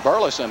 Yeah,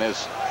 Burleson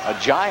is a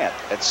giant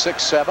at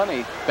 6'7".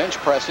 He bench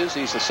presses.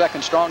 He's the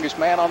second strongest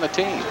man on the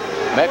team.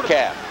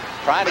 Metcalf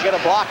trying to get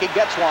a block. He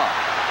gets one.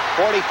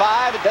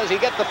 45. Does he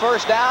get the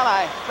first down?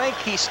 I think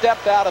he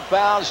stepped out of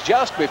bounds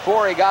just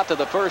before he got to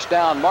the first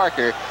down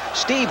marker.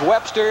 Steve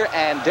Webster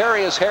and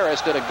Darius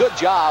Harris did a good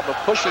job of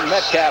pushing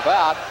Metcalf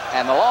out,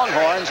 and the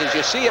Longhorns, as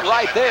you see it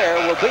right there,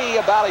 will be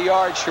about a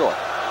yard short.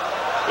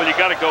 Well, you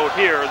got to go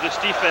here. This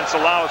defense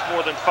allows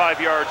more than 5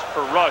 yards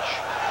per rush.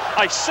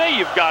 I say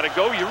you've got to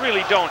go. You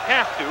really don't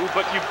have to,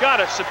 but you've got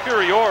a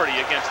superiority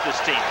against this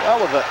team.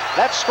 Well, with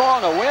that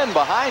strong a wind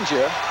behind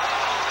you,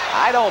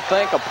 I don't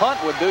think a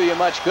punt would do you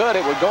much good.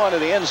 It would go into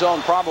the end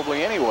zone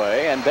probably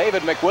anyway, and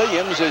David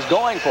McWilliams is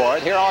going for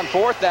it here on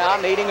 4th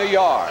down, needing a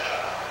yard.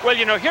 Well,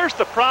 you know, here's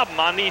the problem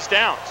on these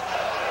downs.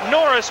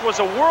 Norris was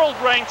a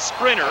world-ranked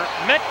sprinter.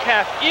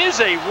 Metcalf is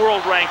a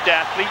world-ranked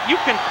athlete. You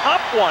can pop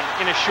one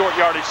in a short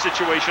yardage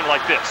situation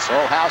like this.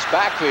 Full house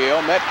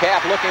backfield.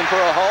 Metcalf looking for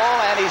a hole,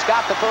 and he's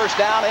got the first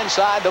down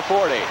inside the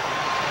 40.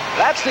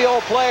 That's the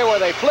old play where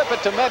they flip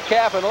it to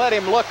Metcalf and let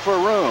him look for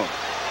room.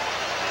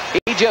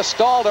 He just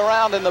stalled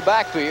around in the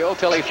backfield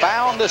till he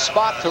found the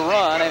spot to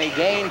run, and he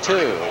gained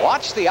 2.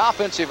 Watch the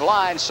offensive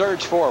line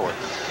surge forward.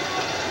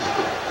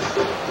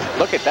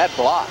 Look at that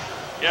block.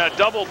 Yeah,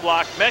 double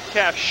block.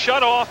 Metcalf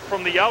shut off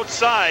from the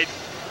outside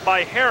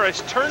by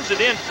Harris, turns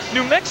it in.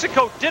 New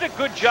Mexico did a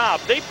good job.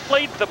 They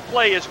played the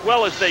play as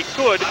well as they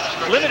could,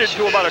 limited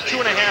to about a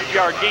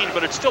 2.5-yard gain,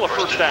 but it's still a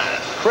first down.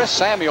 Chris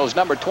Samuels,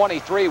 number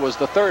 23, was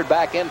the third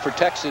back in for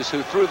Texas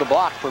who threw the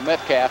block for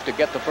Metcalf to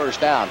get the first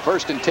down.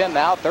 1st and 10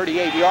 now,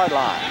 38-yard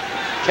line.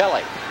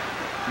 Kelly,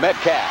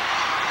 Metcalf,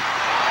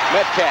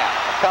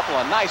 a couple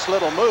of nice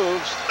little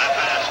moves.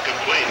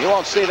 You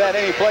won't see that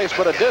any place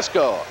but a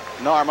disco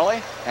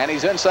normally, and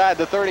he's inside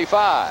the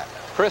 35.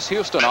 Chris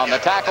Houston on the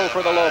tackle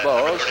for the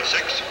Lobos.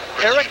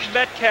 Eric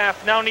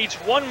Metcalf now needs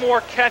 1 more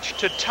catch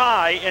to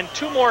tie and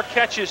 2 more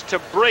catches to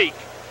break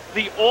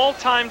the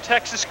all-time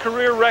Texas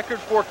career record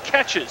for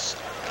catches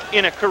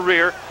in a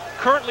career,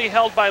 currently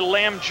held by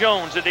Lamb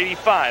Jones at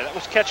 85. That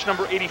was catch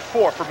number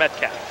 84 for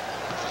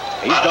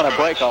Metcalf. He's going to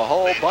break a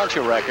whole bunch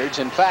of records.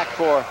 In fact,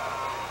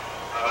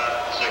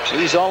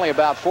 he's only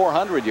about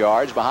 400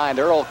 yards behind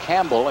Earl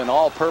Campbell in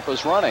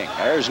all-purpose running.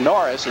 There's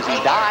Norris as he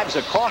dives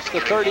across the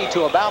 30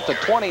 to about the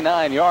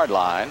 29-yard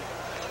line.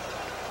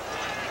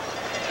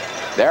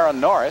 Darren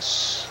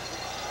Norris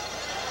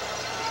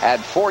had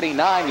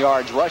 49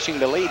 yards rushing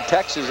to lead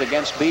Texas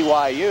against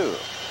BYU.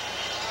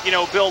 You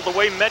know, Bill, the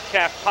way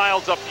Metcalf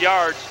piles up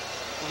yards,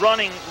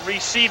 running,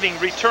 receiving,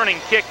 returning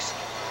kicks,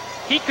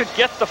 he could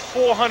get the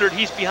 400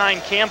 he's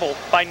behind Campbell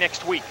by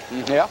next week.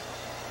 Yeah.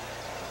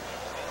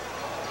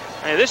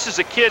 And this is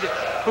a kid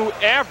who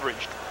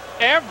averaged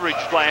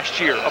averaged last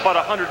year about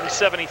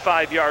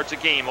 175 yards a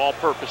game,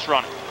 all-purpose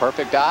running.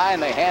 Perfect eye,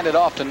 and they hand it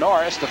off to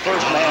Norris, the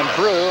first man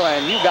through,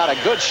 and you got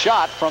a good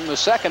shot from the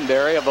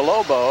secondary of the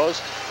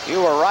Lobos.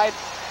 You were right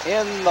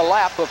in the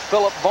lap of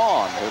Philip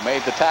Vaughn, who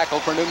made the tackle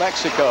for New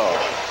Mexico.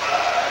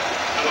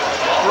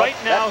 Right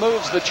now, that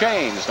moves the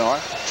chains,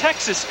 Norris.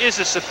 Texas is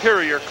a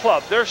superior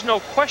club. There's no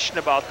question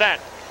about that.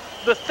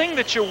 The thing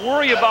that you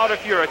worry about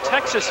if you're a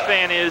Texas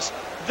fan is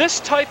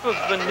this type of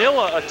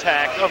vanilla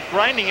attack of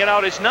grinding it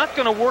out is not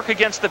going to work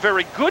against the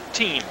very good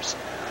teams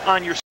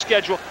on your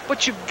schedule,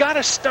 but you've got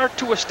to start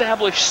to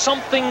establish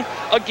something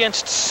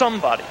against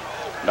somebody.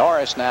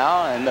 Norris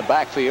now in the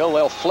backfield.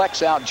 They'll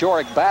flex out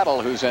Jorick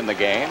Battle, who's in the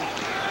game,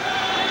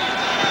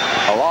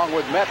 along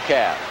with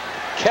Metcalf.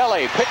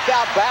 Kelly picked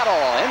out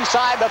Battle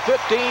inside the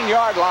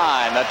 15-yard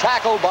line. The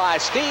tackle by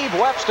Steve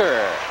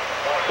Webster.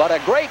 But a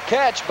great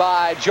catch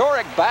by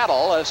Jorick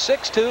Battle, a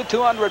 6'2",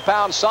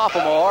 200-pound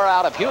sophomore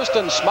out of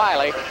Houston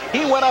Smiley. He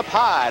went up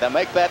high to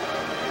make that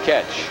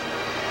catch.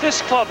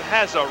 This club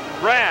has a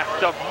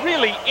raft of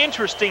really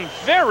interesting,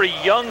 very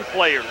young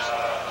players.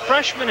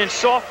 Freshmen and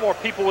sophomore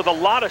people with a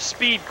lot of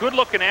speed,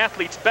 good-looking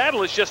athletes.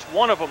 Battle is just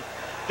one of them.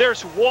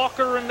 There's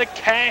Walker and the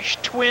Cash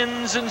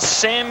twins and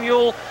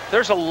Samuel.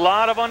 There's a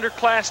lot of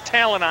underclass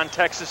talent on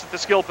Texas at the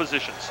skill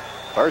positions.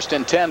 1st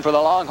and 10 for the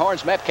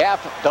Longhorns.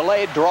 Metcalf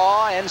delayed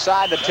draw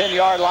inside the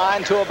 10-yard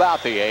line to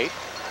about the 8.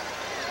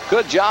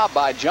 Good job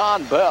by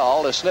John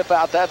Bell to snip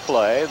out that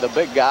play. The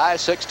big guy,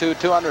 6'2",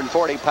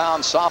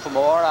 240-pound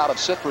sophomore out of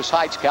Citrus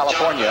Heights,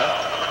 California.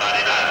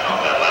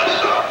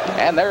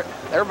 And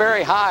they're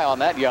very high on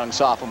that young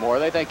sophomore.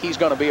 They think he's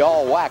going to be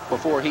all whack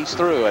before he's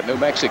through at New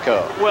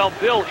Mexico. Well,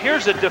 Bill,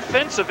 here's a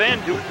defensive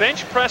end who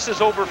bench presses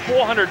over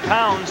 400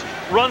 pounds,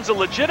 runs a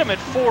legitimate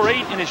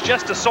 4'8", and is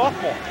just a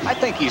sophomore. I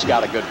think he's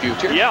got a good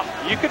future. Yeah,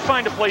 you could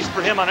find a place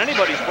for him on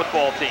anybody's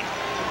football team.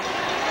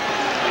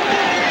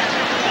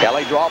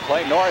 Kelly draw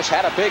play. Norris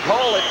had a big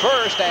hole at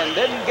first and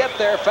didn't get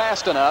there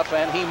fast enough,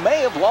 and he may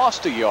have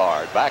lost a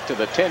yard back to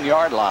the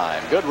 10-yard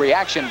line. Good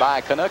reaction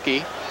by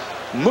Kanuki.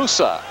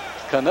 Musa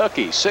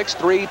Kanuki,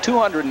 6'3",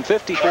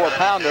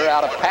 254-pounder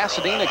out of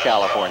Pasadena,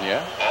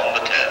 California.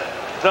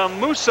 The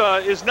Musa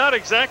is not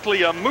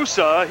exactly a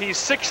Musa. He's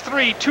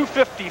 6'3",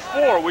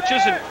 254, which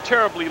isn't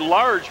terribly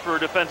large for a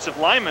defensive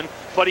lineman,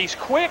 but he's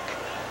quick.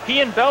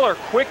 He and Bell are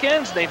quick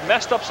ends. They've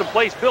messed up some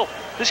plays. Bill,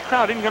 this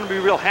crowd isn't going to be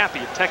real happy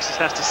if Texas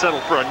has to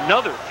settle for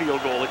another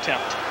field goal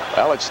attempt.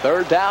 Well, it's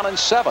 3rd down and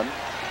 7.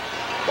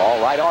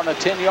 Ball right on the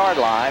 10-yard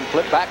line.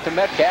 Flip back to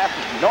Metcalf.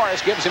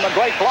 Norris gives him a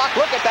great block.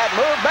 Look at that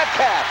move.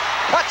 Metcalf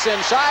cuts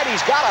inside.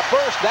 He's got a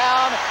 1st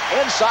down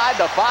inside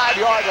the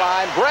 5-yard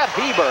line. Brett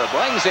Heber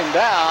brings him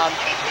down.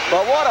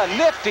 But what a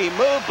nifty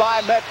move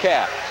by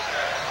Metcalf.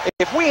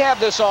 If we have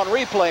this on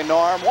replay,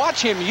 Norm,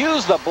 watch him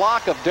use the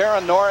block of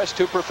Darren Norris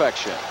to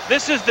perfection.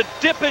 This is the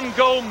dip and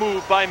go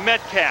move by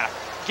Metcalf.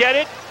 Get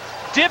it?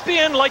 Dip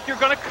in like you're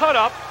going to cut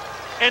up,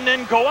 and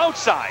then go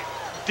outside.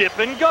 Dip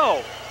and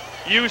go.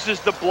 Uses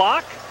the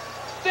block,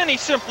 then he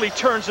simply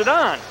turns it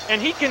on,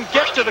 and he can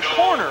get to the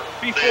corner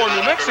before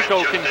New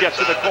Mexico can get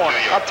to the corner.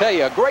 I'll tell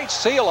you, a great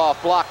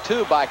seal-off block,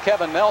 too, by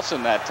Kevin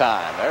Nelson that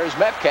time. There's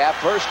Metcalf,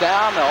 1st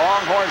down. The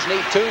Longhorns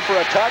need 2 for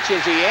a touch.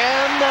 Is he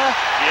in?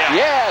 Yeah.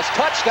 Yes,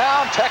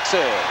 touchdown,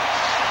 Texas.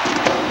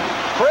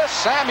 Chris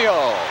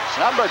Samuels,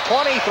 number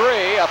 23,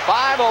 a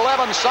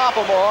 5'11"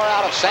 sophomore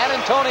out of San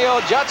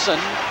Antonio Judson,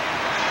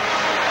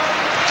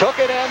 took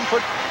it in for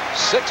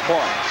 6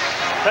 points.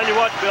 Tell you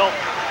what, Bill,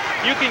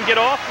 you can get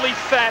awfully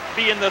fat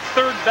being the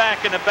 3rd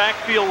back in the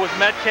backfield with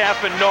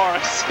Metcalf and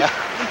Norris.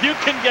 You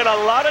can get a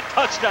lot of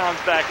touchdowns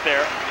back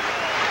there.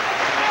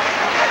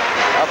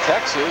 Well,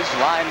 Texas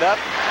lined up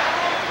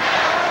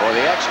for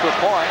the extra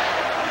point.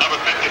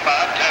 Number 55,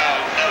 Cal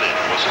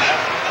Elliott was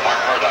snapped. Mark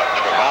Murdoch,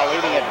 number 5. Now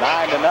leading at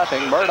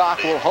 9-0.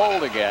 Murdoch will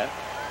hold again.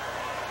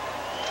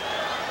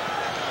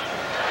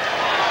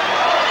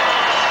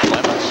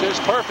 Clemens is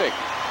perfect.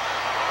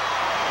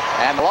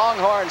 And the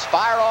Longhorns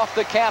fire off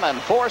the cannon.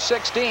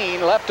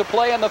 4:16 left to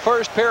play in the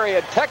 1st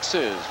period.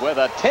 Texas with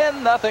a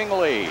 10-0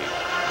 lead.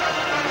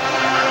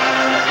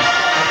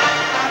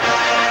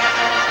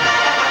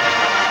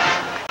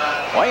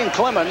 Wayne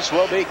Clemens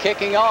will be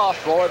kicking off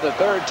for the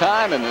 3rd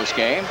time in this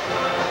game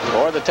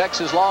for the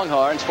Texas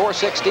Longhorns.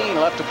 4:16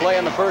 left to play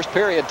in the 1st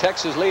period.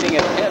 Texas leading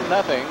at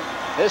 10-0.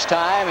 This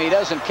time he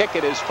doesn't kick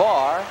it as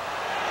far,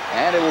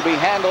 and it will be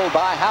handled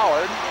by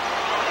Howard.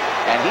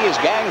 And he is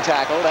gang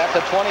tackled at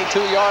the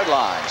 22-yard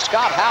line.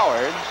 Scott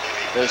Howard,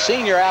 the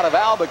senior out of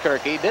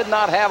Albuquerque, did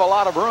not have a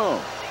lot of room.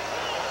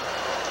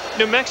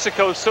 New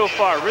Mexico so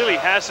far really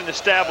hasn't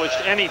established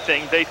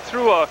anything. They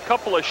threw a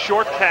couple of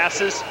short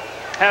passes,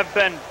 have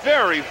been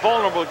very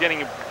vulnerable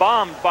getting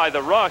bombed by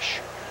the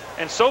rush.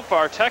 And so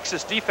far,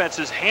 Texas defense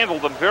has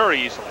handled them very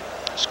easily.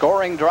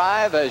 Scoring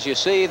drive, as you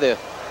see the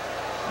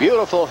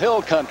beautiful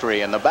hill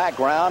country in the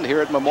background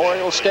here at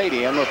Memorial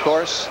Stadium, of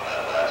course.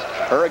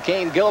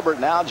 Hurricane Gilbert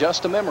now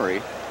just a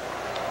memory.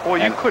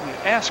 Boy, you couldn't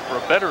ask for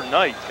a better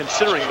night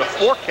considering the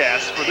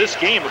forecast for this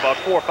game about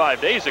 4 or 5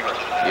 days ago.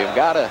 You've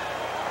got to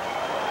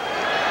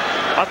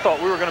I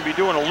thought we were going to be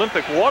doing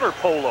Olympic water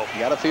polo. You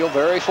got to feel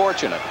very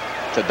fortunate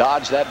to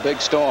dodge that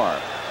big storm.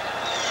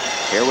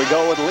 Here we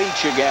go with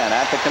Leach again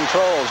at the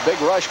controls.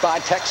 Big rush by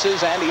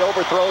Texas, and he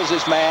overthrows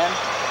his man.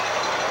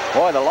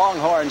 Boy, the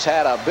Longhorns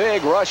had a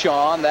big rush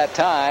on that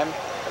time.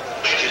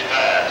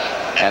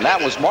 And that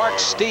was Mark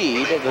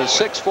Steed, the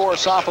 6'4"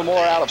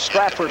 sophomore out of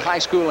Stratford High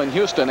School in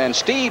Houston. And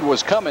Steed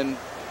was coming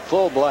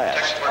full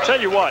blast.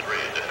 Tell you what,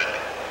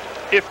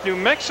 if New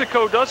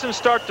Mexico doesn't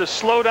start to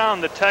slow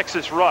down the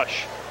Texas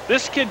rush,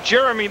 this kid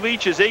Jeremy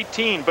Leach is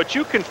 18, but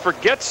you can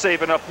forget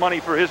saving up money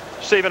for his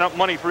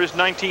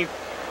 19th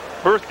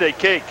birthday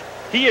cake.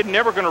 He is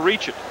never going to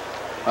reach it.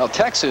 Well,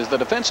 Texas, the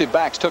defensive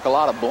backs took a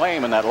lot of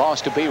blame in that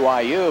loss to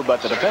BYU,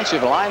 but the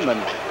defensive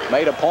linemen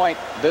made a point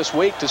this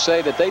week to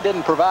say that they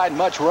didn't provide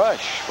much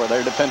rush for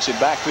their defensive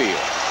backfield.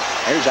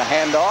 Here's a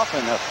handoff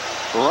and a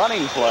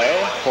running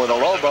play for the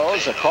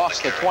Lobos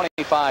across the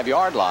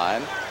 25-yard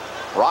line.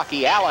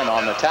 Rocky Allen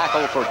on the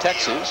tackle for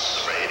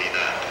Texas.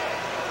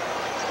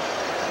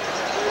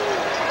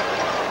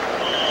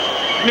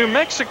 New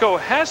Mexico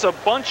has a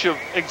bunch of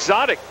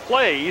exotic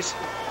plays,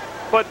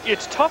 but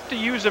it's tough to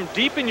use them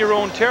deep in your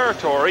own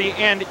territory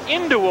and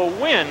into a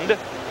wind.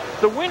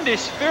 The wind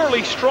is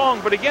fairly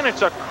strong, but again,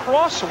 it's a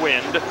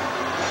crosswind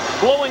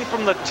blowing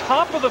from the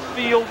top of the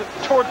field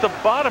toward the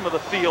bottom of the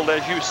field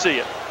as you see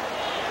it.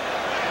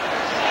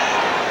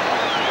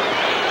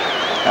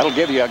 That'll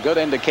give you a good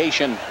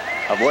indication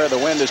of where the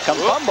wind is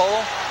coming.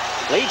 Fumble.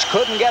 Leach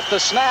couldn't get the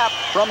snap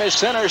from his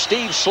center,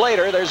 Steve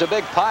Slater. There's a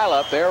big pile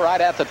up there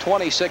right at the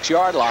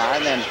 26-yard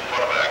line, and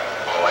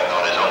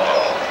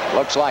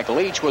looks like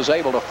Leach was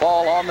able to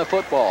fall on the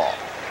football.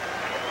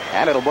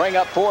 And it'll bring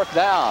up 4th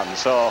down.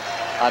 So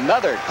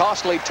another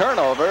costly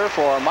turnover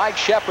for Mike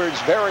Shepard's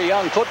very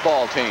young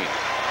football team.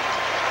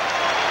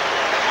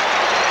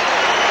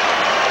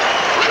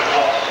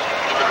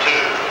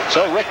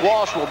 So Rick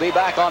Walsh will be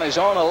back on his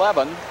own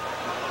 11.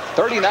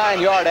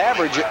 39-yard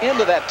average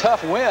into that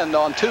tough wind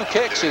on 2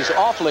 kicks is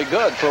awfully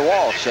good for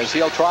Walsh, as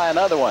he'll try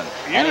another one.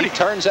 And he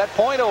turns that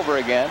point over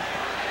again.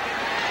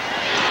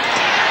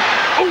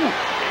 Ooh.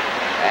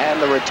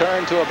 And the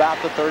return to about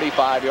the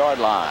 35-yard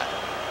line.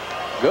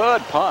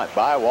 Good punt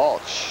by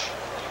Walsh.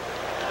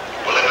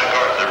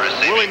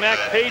 Willie Mack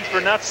paid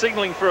for not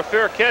signaling for a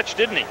fair catch,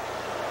 didn't he?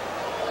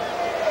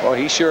 Well,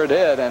 he sure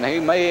did, and he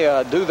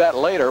may do that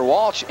later.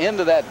 Walsh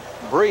into that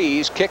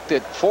breeze, kicked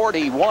it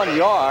 41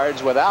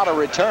 yards without a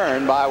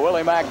return by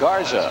Willie Mack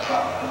Garza.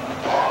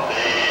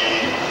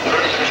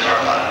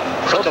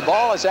 So the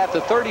ball is at the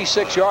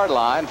 36-yard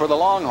line for the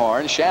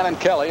Longhorns. Shannon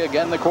Kelly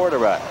again the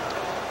quarterback.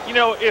 You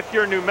know, if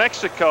you're New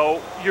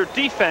Mexico, your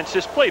defense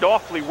has played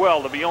awfully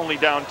well to be only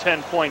down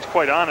 10 points,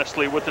 quite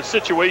honestly, with the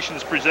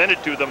situations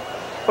presented to them.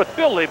 But,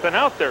 Bill, they've been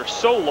out there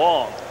so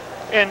long.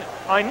 And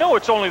I know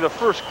it's only the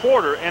first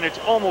quarter, and it's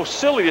almost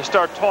silly to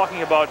start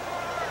talking about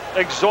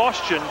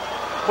exhaustion,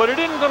 but it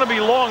isn't going to be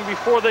long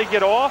before they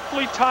get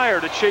awfully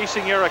tired of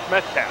chasing Eric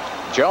Metcalf.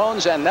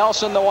 Jones and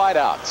Nelson, the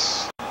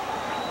wideouts.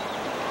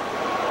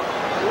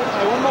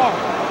 One more.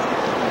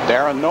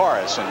 Darren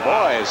Norris, and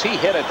boy, as he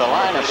hit at the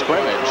line of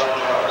scrimmage.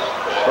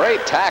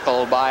 Great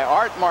tackle by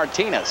Art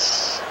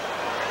Martinez,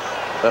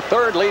 the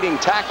 3rd leading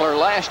tackler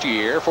last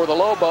year for the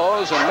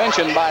Lobos, and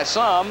mentioned by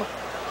some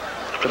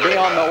to be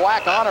on the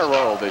WAC honor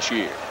roll this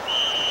year.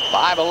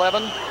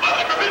 5'11",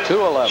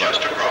 211.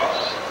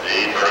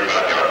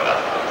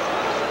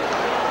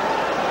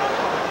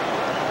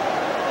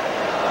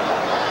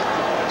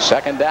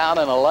 Second down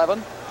and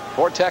 11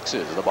 for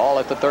Texas. The ball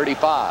at the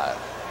 35.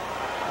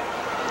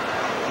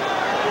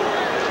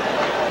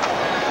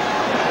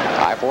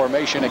 High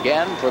formation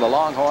again for the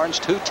Longhorns.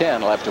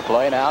 2:10 left to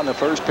play now in the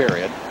first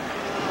period.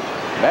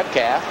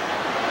 Metcalf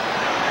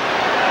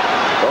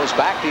goes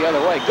back the other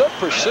way. Good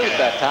pursuit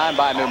that time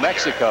by New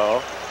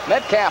Mexico.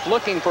 Metcalf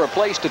looking for a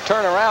place to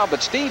turn around,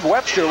 but Steve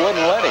Webster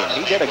wouldn't let him.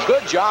 He did a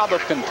good job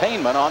of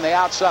containment on the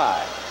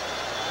outside.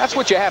 That's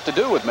what you have to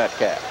do with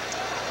Metcalf.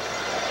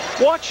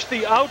 Watch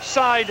the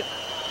outside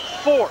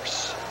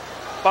force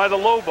by the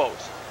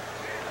Lobos.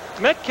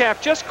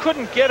 Metcalf just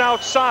couldn't get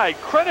outside.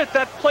 Credit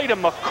that play to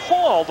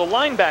McCall, the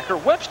linebacker.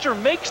 Webster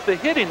makes the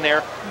hit in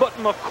there, but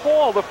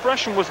McCall, the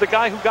freshman, was the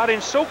guy who got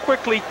in so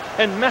quickly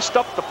and messed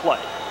up the play.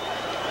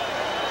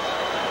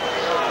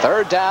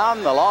 3rd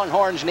down. The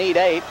Longhorns need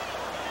 8.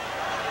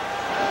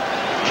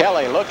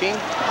 Kelly looking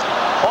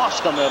across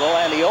the middle,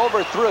 and he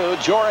overthrew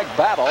Jorick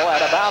Battle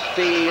at about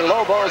the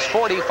Lobos'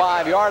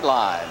 45-yard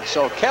line.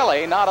 So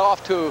Kelly not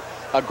off to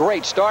a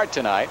great start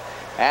tonight,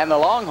 and the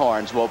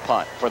Longhorns will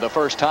punt for the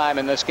first time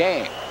in this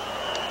game.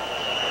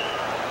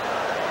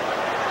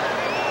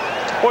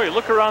 Boy,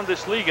 look around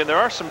this league, and there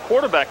are some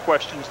quarterback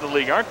questions in the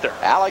league, aren't there?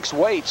 Alex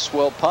Waits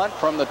will punt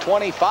from the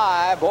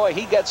 25. Boy,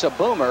 he gets a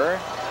boomer.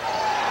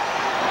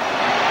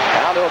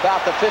 Down to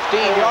about the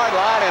 15-yard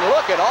line, and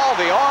look at all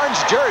the orange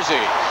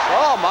jerseys.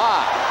 Oh,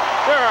 my.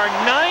 There are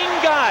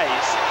 9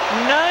 guys.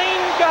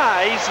 9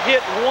 guys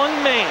hit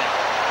 1 man.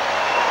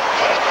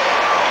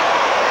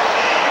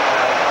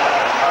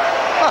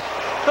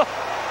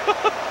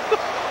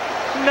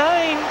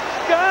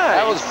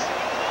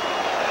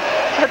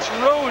 That's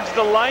Rhodes,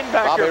 the linebacker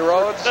Bobby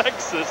Rhodes. for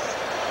Texas.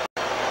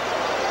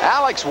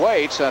 Alex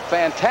Waits, a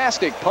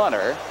fantastic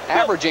punter,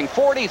 averaging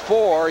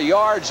 44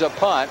 yards a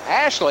punt.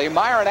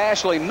 Myron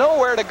Ashley,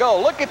 nowhere to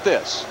go. Look at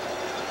this.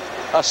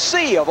 A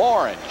sea of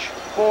orange.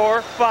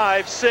 4,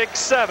 5, 6,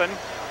 7,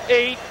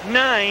 8,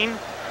 9.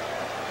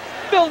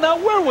 Bill, now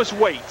where was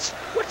Waits?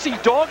 What's he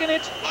dogging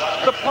it?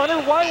 The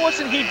punter, why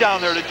wasn't he down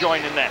there to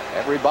join in that?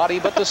 Everybody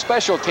but the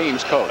special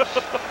teams coach.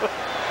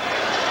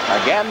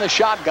 Again, the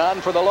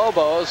shotgun for the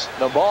Lobos.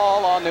 The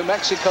ball on New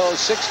Mexico's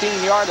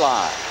 16-yard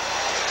line.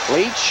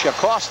 Leach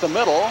across the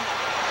middle.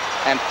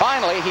 And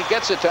finally, he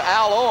gets it to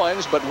Al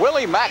Owens. But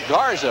Willie Mac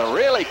Garza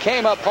really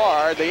came up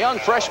hard. The young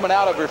freshman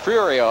out of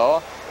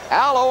Refugio.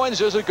 Al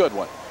Owens is a good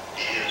one.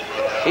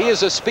 He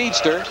is a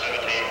speedster.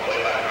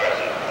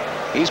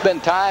 He's been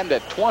timed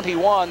at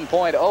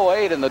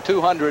 21.08 in the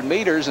 200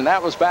 meters, and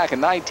that was back in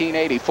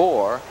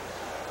 1984.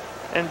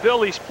 And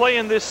Bill, he's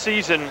playing this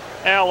season,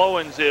 Al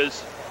Owens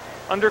is,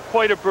 under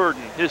quite a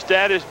burden. His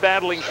dad is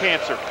battling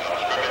cancer,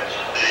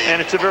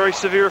 and it's a very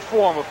severe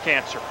form of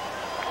cancer.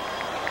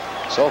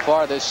 So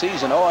far this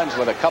season, Owens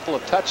with a couple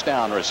of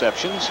touchdown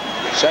receptions.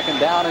 2nd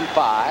down and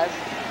 5.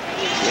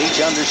 Leach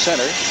under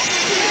center.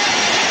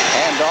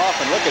 Hand off,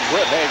 and look at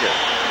Britt Hager.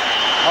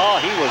 Oh,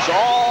 he was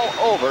all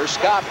over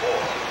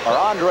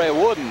Andre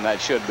Wooden, that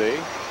should be.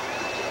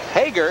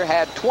 Hager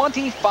had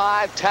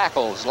 25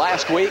 tackles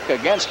last week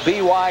against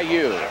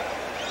BYU.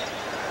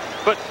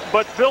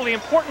 But Bill, the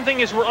important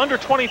thing is we're under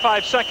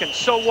 25 seconds.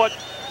 So what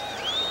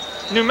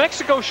New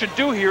Mexico should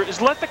do here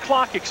is let the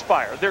clock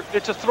expire.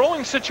 It's a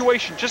throwing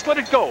situation. Just let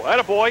it go.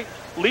 Attaboy.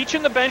 Leach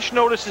in the bench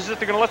notices that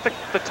they're going to let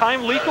the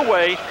time leak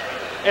away,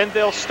 and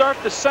they'll start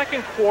the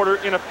second quarter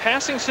in a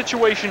passing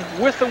situation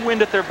with the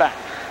wind at their back.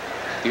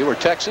 If you were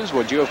Texas,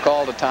 would you have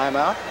called a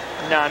timeout?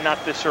 Nah,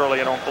 not this early,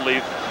 I don't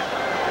believe.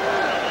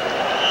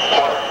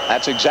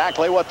 That's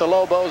exactly what the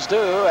Lobos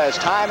do as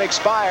time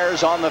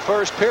expires on the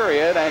first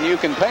period, and you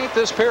can paint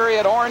this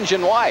period orange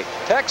and white.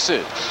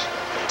 Texas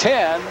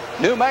 10,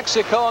 New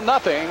Mexico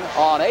nothing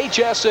on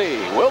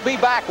HSE. We'll be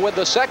back with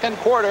the second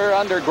quarter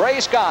under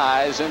gray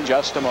skies in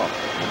just a moment.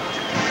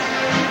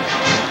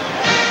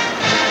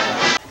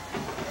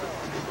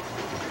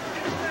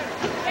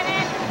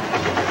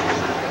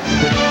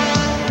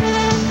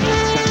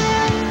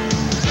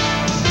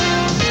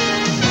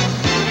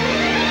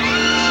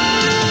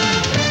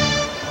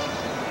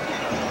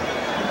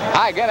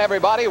 Hi again,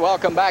 everybody.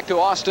 Welcome back to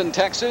Austin,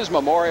 Texas,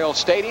 Memorial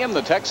Stadium.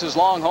 The Texas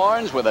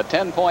Longhorns with a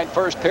 10-point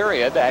first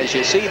period as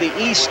you see the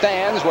east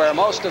stands where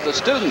most of the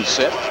students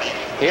sit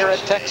here at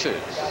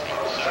Texas.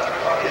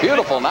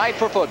 Beautiful night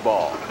for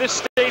football.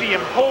 This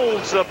stadium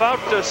holds about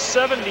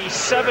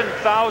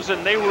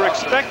 77,000. They were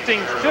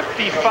expecting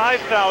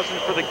 55,000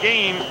 for the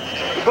game,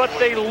 but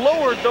they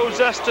lowered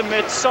those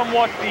estimates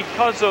somewhat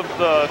because of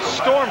the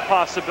storm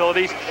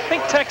possibilities. I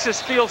think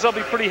Texas feels they'll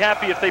be pretty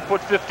happy if they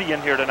put 50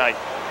 in here tonight.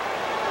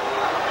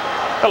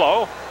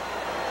 Hello.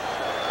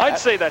 I'd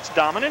say that's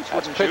dominant.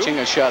 That's pitching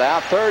a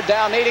shutout. 3rd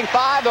down, needing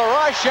 5. The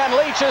rush, and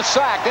Leach is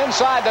sacked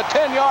inside the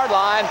 10-yard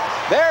line.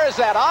 There's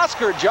that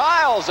Oscar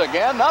Giles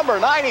again, number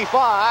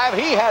 95.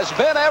 He has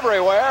been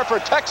everywhere for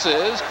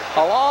Texas,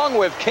 along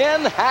with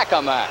Ken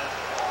Hackamat.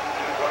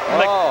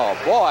 Oh,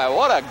 boy,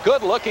 what a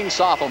good-looking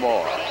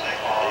sophomore.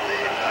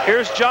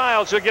 Here's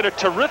Giles. You'll get a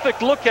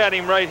terrific look at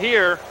him right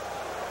here.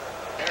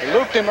 They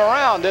looped him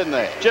around, didn't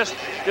they? Just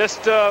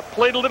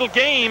played a little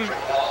game,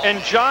 and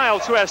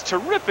Giles, who has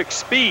terrific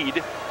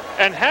speed,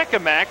 and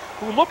Hackamak,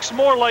 who looks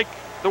more like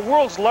the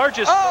world's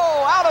largest.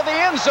 Oh, out of the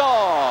end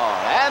zone,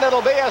 and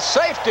it'll be a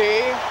safety.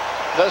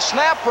 The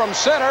snap from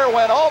center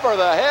went over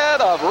the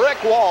head of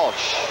Rick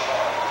Walsh.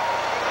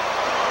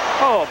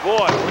 Oh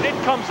boy, when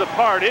it comes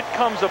apart,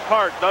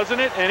 doesn't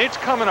it? And it's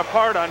coming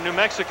apart on New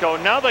Mexico.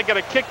 Now they got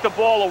to kick the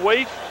ball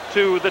away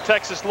to the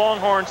Texas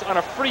Longhorns on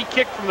a free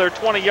kick from their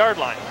 20-yard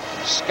line.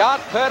 Scott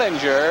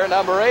Pettinger,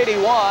 number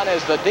 81,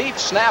 is the deep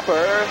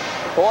snapper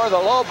for the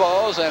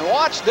Lobos. And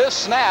watch this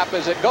snap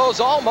as it goes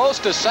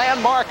almost to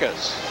San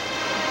Marcos.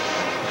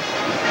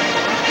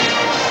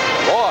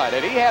 Boy,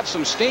 did he have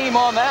some steam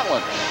on that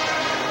one.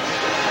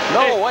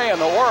 No way in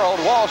the world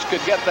Walsh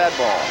could get that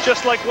ball.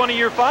 Just like one of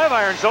your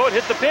 5-irons, though, it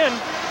hit the pin.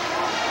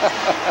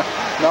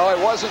 No,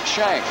 it wasn't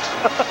shanked.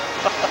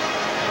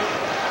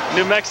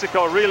 New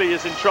Mexico really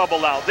is in trouble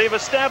now. They've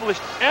established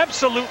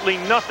absolutely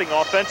nothing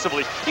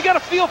offensively. You got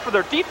a feel for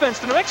their defense.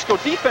 The New Mexico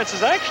defense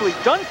has actually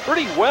done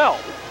pretty well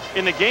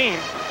in the game.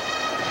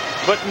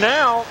 But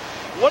now,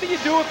 what do you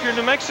do if you're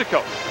New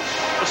Mexico?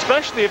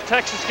 Especially if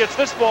Texas gets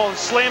this ball and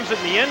slams it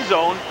in the end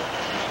zone.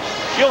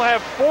 You'll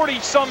have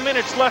 40-some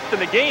minutes left in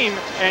the game,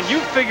 and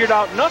you've figured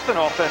out nothing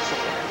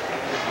offensively.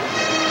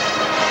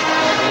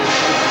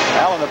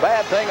 Well, and the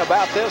bad thing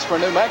about this for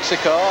New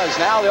Mexico is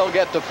now they'll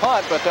get to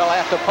punt, but they'll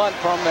have to punt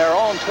from their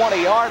own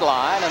 20-yard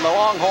line, and the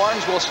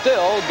Longhorns will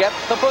still get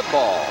the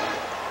football.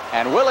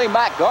 And Willie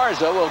Mac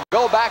Garza will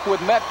go back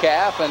with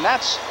Metcalf, and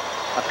that's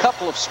a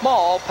couple of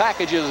small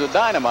packages of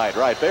dynamite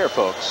right there,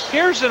 folks.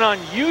 Here's an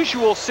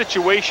unusual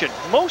situation.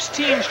 Most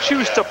teams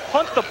choose to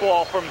punt the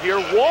ball from here.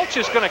 Walsh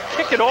is going to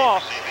kick it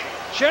off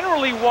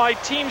generally why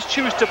teams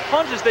choose to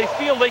punt is they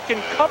feel they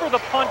can cover the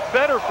punt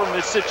better from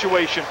this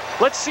situation.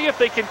 Let's see if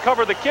they can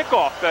cover the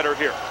kickoff better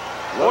here.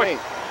 Willie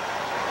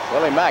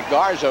Mac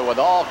Garza with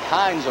all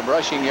kinds of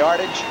rushing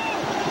yardage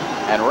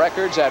and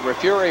records at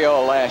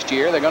Refugio last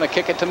year. They're going to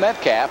kick it to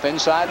Metcalf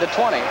inside the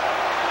 20.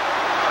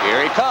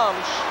 Here he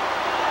comes.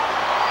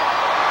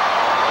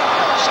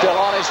 Still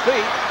on his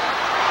feet.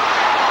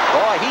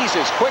 Boy, he's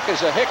as quick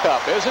as a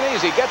hiccup, isn't he?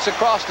 As he gets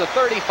across the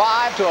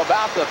 35 to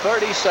about the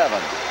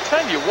 37.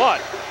 Tell you what,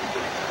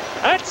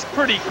 that's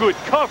pretty good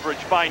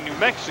coverage by New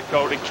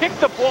Mexico. To kick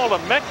the ball to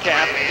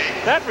Metcalf,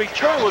 that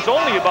return was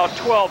only about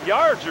 12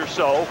 yards or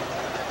so.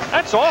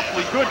 That's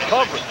awfully good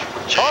coverage.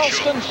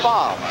 Charleston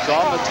Fobbs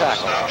on the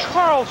tackle.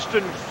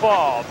 Charleston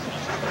Fobbs.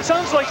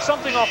 Sounds like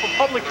something off of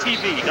public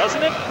TV,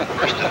 doesn't it?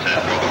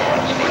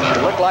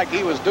 It looked like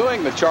he was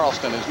doing the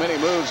Charleston as many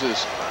moves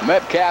as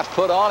Metcalf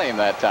put on him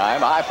that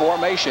time. I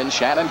formation.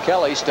 Shannon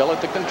Kelly still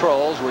at the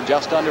controls. We're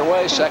just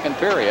underway, second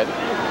period.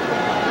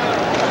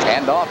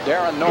 Hand off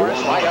Darren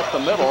Norris right up the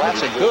middle.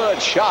 That's a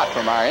good shot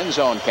from our end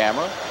zone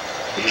camera.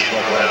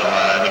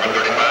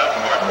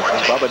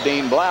 Bubba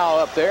Dean Blau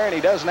up there, and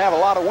he doesn't have a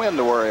lot of wind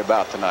to worry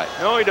about tonight.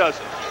 No, he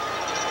doesn't.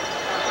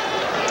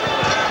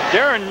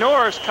 Darren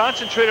Norris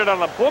concentrated on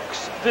the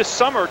books this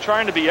summer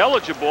trying to be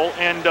eligible,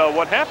 and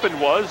what happened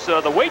was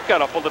the weight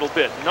got up a little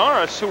bit.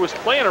 Norris, who was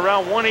playing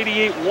around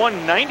 188,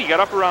 190, got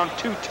up around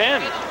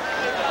 210.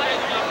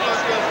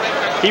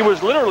 He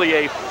was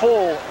literally a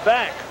full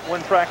back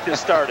when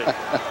practice started.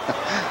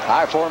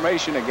 High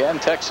formation again,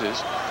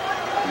 Texas.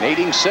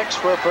 Needing 6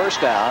 for a first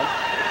down.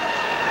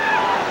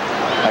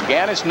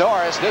 Again, it's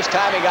Norris. This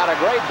time he got a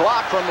great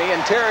block from the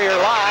interior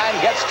line.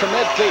 Gets to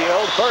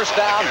midfield. First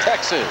down,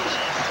 Texas.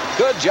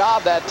 Good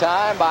job that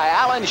time by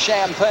Alan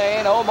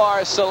Champagne,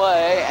 Omar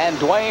Saleh, and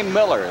Dwayne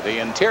Miller, the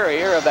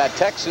interior of that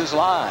Texas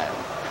line.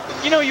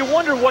 You know, you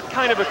wonder what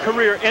kind of a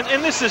career,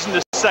 and this isn't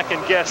a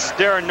second guess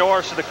Darren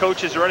Norris or the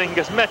coaches or anything,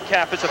 because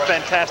Metcalf is a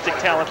fantastic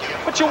talent.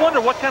 But you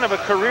wonder what kind of a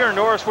career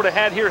Norris would have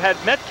had here had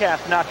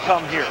Metcalf not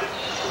come here.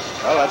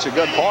 Well, that's a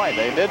good point.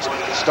 They did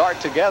start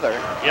together.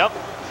 Yep.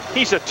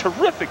 He's a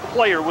terrific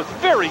player with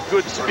very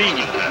good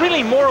speed.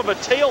 Really more of a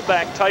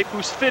tailback type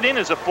who's fit in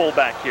as a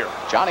fullback here.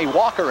 Johnny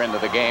Walker into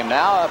the game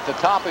now at the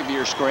top of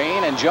your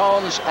screen, and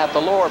Jones at the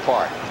lower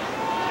part.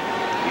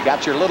 You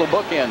got your little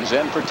bookends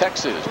in for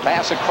Texas.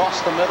 Pass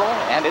across the middle,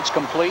 and it's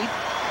complete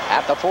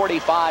at the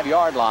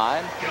 45-yard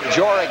line.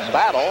 Jorik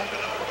Battle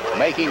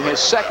making his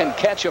second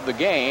catch of the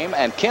game,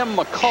 and Kim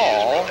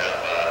McCall,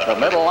 the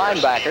middle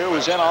linebacker,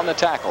 was in on the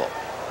tackle.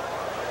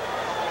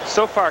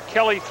 So far,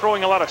 Kelly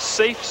throwing a lot of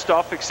safe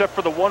stuff, except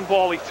for the one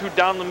ball he threw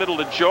down the middle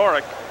to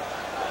Jorik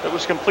that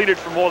was completed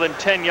for more than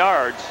 10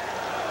 yards.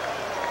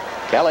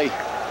 Kelly,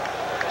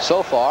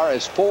 so far,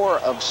 is 4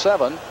 of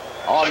 7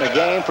 on the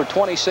game for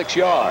 26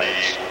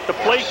 yards. The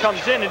play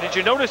comes in, and did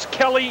you notice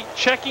Kelly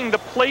checking the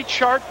play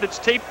chart that's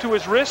taped to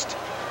his wrist?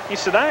 He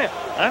said,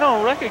 I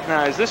don't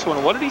recognize this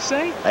one. What did he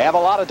say? They have a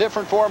lot of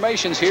different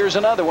formations. Here's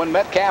another one.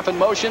 Metcalf in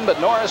motion, but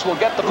Norris will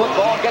get the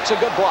football, gets a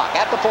good block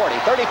at the 40,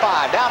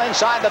 35, down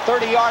inside the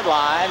 30-yard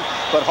line,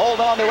 but hold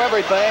on to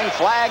everything.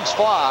 Flags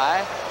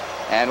fly,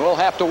 and we'll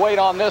have to wait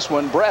on this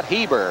one. Brett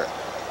Heber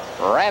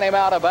ran him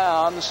out of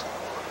bounds,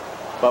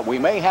 but we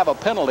may have a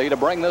penalty to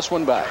bring this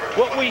one back.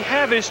 What we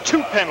have is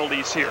 2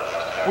 penalties here.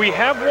 We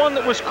have one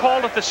that was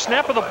called at the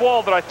snap of the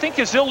ball that I think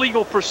is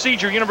illegal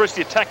procedure,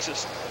 University of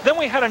Texas. Then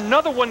we had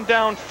another one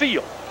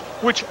downfield,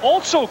 which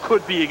also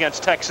could be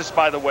against Texas,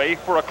 by the way,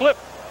 for a clip.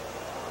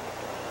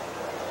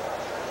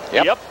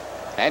 Yep.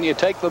 And you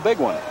take the big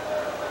one.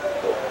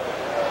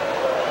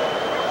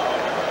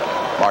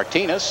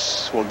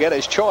 Martinez will get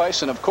his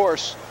choice, and of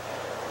course,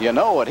 you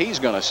know what he's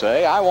going to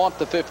say. I want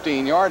the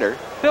 15-yarder.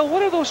 Bill,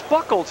 what are those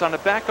buckles on the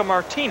back of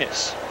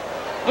Martinez?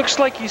 Looks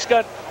like he's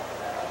got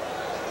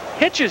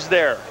hitches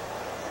there.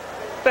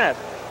 Bad.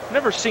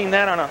 Never seen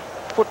that on a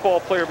football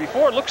player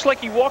before. It looks like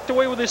he walked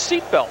away with his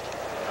seatbelt.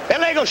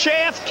 Illegal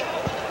shift.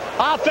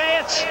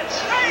 Offense.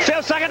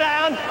 Still second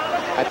down.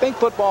 I think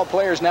football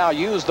players now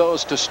use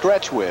those to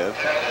stretch with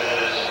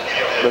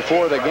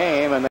before the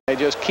game, and they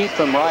just keep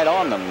them right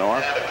on them,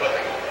 North.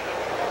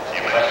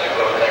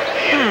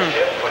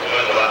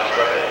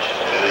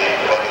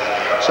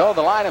 So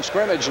the line of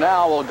scrimmage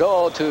now will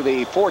go to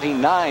the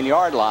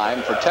 49-yard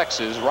line for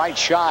Texas, right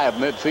shy of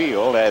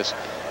midfield, as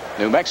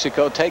New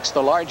Mexico takes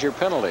the larger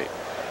penalty.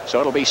 So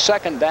it'll be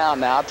second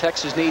down now.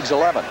 Texas needs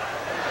 11.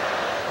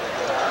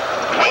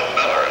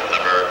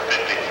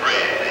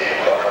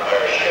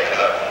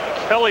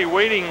 Kelly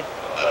waiting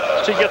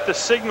to get the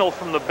signal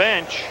from the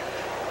bench.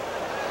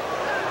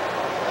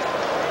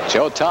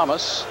 Joe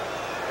Thomas,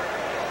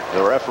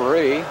 the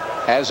referee,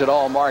 has it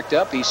all marked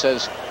up. He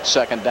says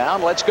second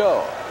down, let's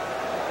go.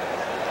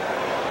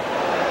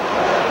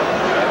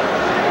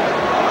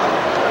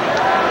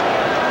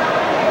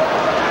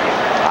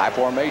 High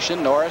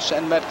formation, Norris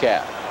and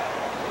Metcalf.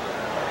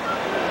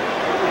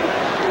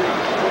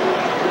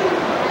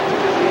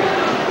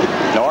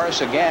 Norris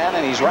course, again,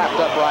 and he's wrapped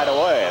up right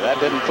away. That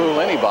didn't fool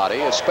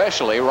anybody,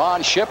 especially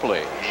Ron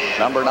Shipley,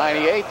 number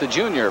 98, the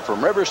junior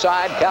from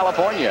Riverside,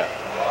 California.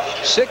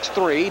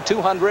 6'3",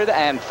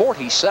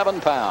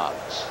 247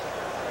 pounds.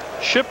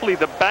 Shipley,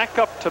 the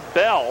backup to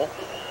Bell.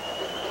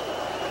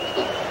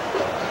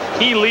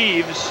 He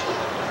leaves,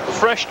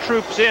 fresh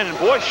troops in, and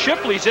boy,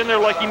 Shipley's in there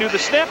like he knew the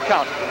snap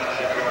count.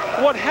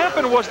 What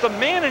happened was the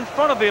man in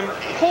front of him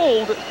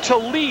pulled to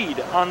lead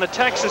on the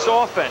Texas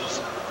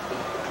offense.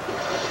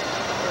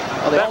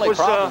 Well, that was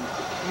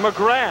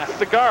McGrath,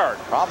 the guard.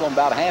 Problem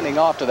about handing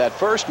off to that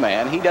first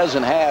man, he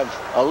doesn't have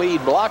a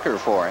lead blocker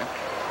for him.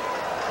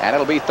 And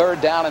it'll be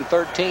 3rd down and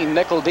 13.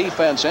 Nickel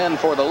defense in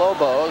for the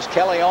Lobos.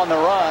 Kelly on the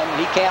run.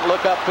 He can't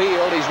look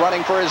upfield. He's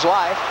running for his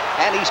life.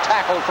 And he's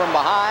tackled from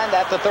behind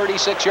at the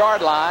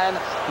 36-yard line.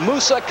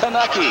 Musa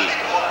Kanucky,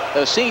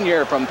 the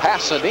senior from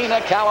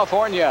Pasadena,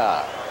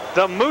 California.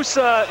 The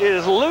Musa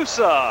is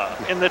loosa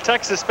in the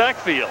Texas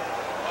backfield.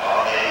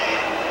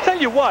 Tell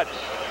you what,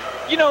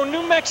 you know,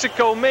 New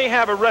Mexico may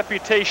have a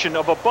reputation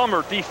of a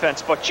bummer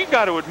defense, but you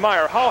got to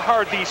admire how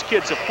hard these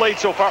kids have played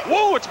so far.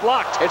 Whoa, it's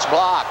blocked. It's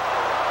blocked.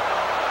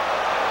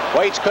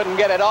 Waits couldn't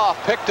get it off.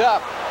 Picked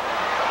up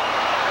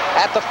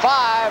at the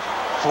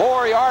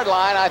 4-yard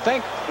line. I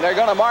think they're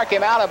going to mark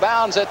him out of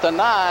bounds at the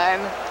 9.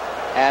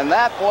 And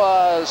that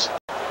was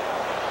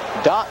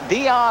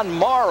Dion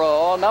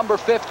Morrow, number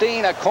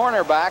 15, a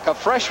cornerback, a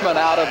freshman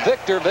out of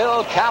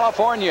Victorville,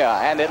 California.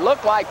 And it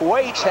looked like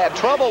Waits had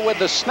trouble with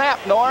the snap,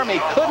 Norm. He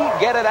couldn't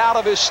get it out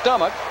of his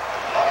stomach.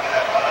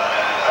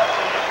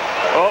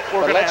 Oh,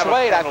 but let's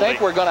wait. I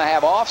think we're going to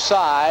have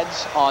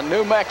offsides on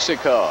New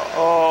Mexico.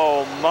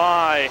 Oh,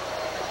 my.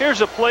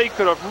 Here's a play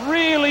could have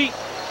really...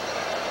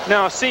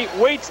 Now, see,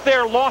 Waits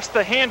there lost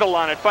the handle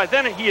on it. By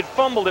then, he had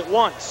fumbled it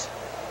once.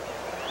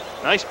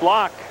 Nice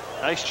block.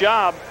 Nice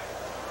job.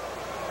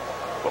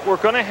 But we're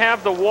going to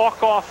have the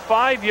walk-off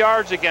 5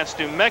 yards against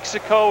New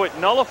Mexico. It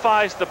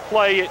nullifies the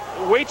play.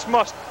 Waits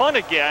must punt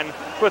again,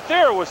 but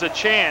there was a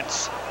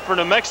chance for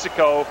New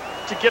Mexico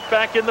to get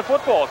back in the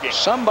football game.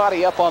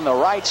 Somebody up on the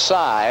right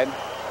side,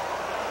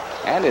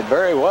 and it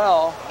very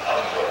well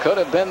could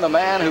have been the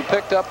man who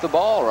picked up the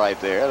ball right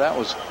there. That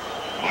was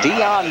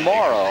Dion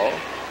Morrow.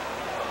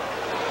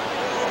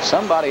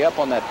 Somebody up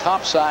on that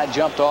top side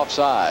jumped off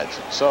sides.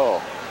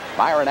 So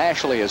Myron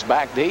Ashley is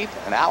back deep,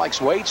 and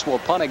Alex Waits will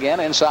punt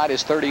again inside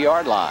his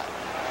 30-yard line.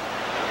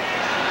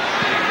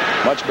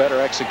 Much better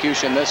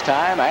execution this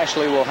time.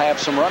 Ashley will have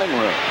some running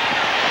room.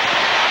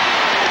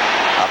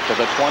 Up to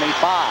the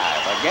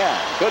 25.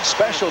 Again, good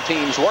special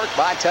teams work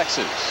by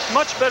Texas.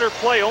 Much better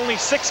play. Only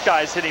 6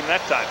 guys hit him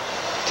that time.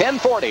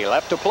 10:40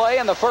 left to play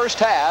in the first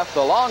half.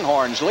 The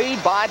Longhorns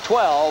lead by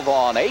 12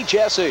 on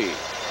HSE.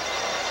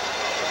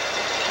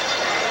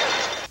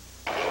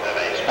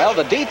 Well,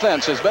 the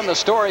defense has been the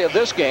story of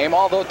this game.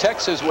 Although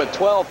Texas with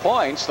 12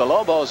 points, the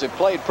Lobos have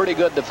played pretty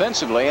good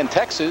defensively, and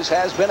Texas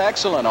has been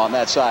excellent on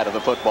that side of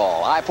the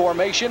football. I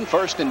formation,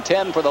 1st and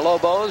 10 for the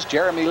Lobos.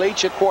 Jeremy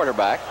Leach at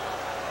quarterback.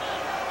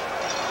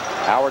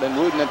 Howard and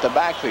Wooden at the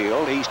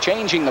backfield. He's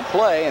changing the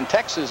play, and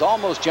Texas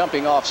almost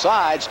jumping off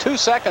sides. 2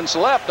 seconds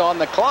left on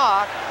the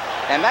clock,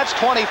 and that's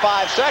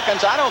 25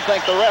 seconds. I don't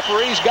think the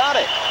referees got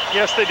it.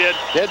 Yes, they did.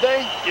 Did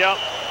they? Yep.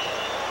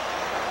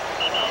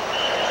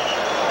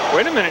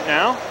 Wait a minute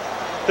now.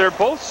 They're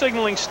both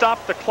signaling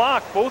stop the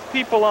clock. Both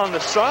people on the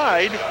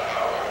side.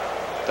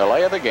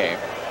 Delay of the game.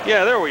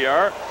 Yeah, there we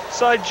are.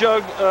 Side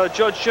Judge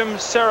Jim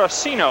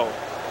Saraceno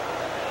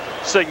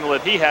signaled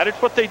it. He had it,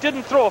 but they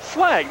didn't throw a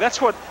flag. That's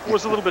what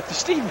was a little bit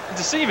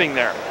deceiving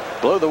there.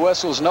 Blew the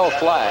whistles, no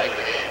flag.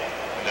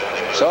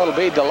 So it'll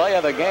be delay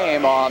of the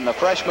game on the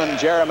freshman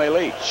Jeremy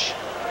Leach.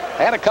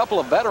 Had a couple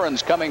of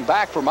veterans coming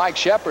back for Mike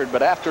Shepard,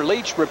 but after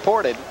Leach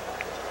reported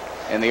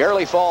in the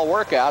early fall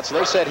workouts,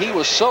 they said he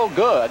was so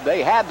good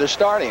they had to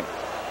start him.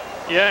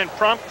 Yeah, and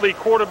promptly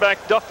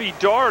quarterback Duffy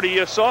Daugherty,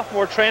 a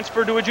sophomore,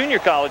 transferred to a junior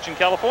college in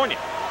California.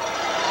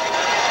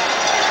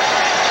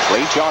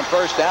 Leach on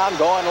first down,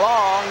 going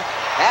long,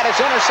 and it's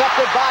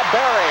intercepted by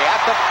Berry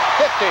at the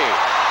 50.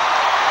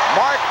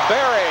 Mark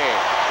Berry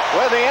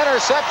with the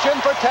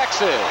interception for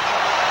Texas.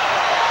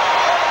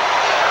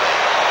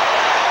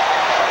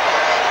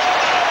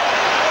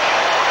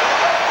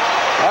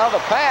 Well, the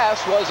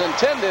pass was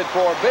intended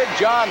for Big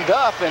John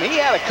Duff, and he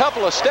had a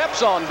couple of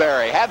steps on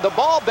Berry. Had the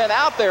ball been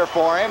out there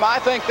for him, I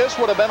think this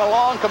would have been a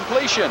long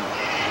completion.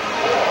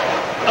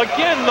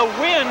 Again, the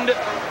wind,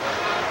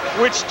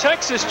 which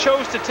Texas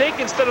chose to take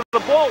instead of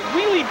the ball,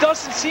 really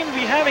doesn't seem to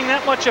be having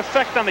that much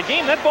effect on the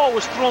game. That ball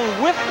was thrown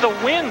with the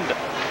wind,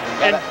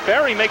 and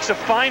Berry makes a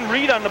fine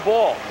read on the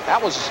ball.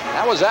 That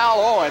was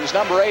Al Owens,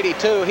 number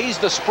 82. He's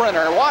the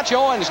sprinter. Watch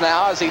Owens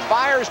now as he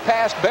fires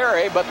past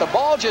Berry, but the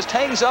ball just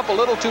hangs up a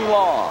little too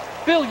long.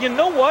 Bill, you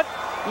know what?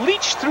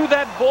 Leach threw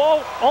that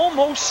ball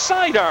almost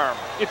sidearm,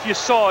 if you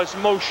saw his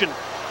motion.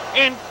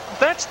 And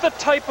that's the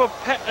type of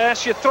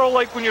pass you throw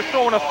like when you're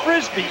throwing a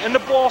Frisbee, and the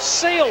ball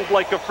sailed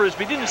like a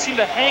Frisbee. Didn't seem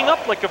to hang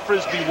up like a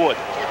Frisbee would.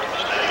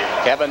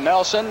 Kevin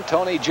Nelson,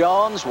 Tony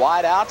Jones,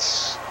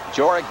 wideouts.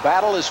 Jorick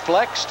Battle is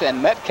flexed,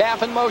 and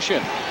Metcalf in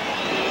motion.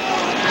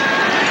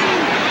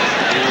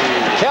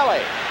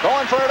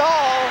 going for it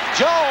all.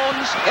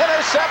 Jones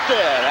intercepted,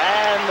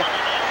 and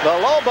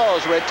the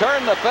Lobos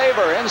return the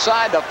favor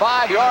inside the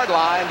 5-yard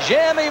line.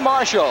 Jimmy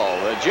Marshall,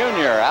 the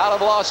junior out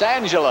of Los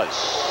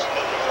Angeles.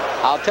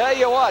 I'll tell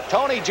you what,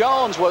 Tony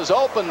Jones was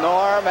open,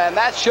 Norm, and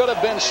that should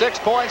have been 6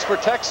 points for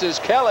Texas.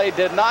 Kelly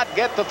did not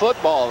get the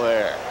football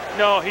there.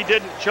 No, he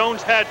didn't.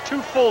 Jones had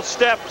 2 full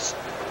steps.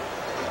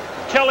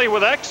 Kelly,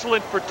 with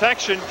excellent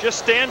protection, just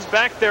stands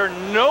back there.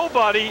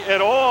 Nobody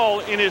at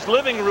all in his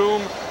living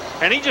room,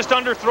 and he just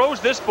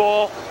underthrows this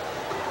ball.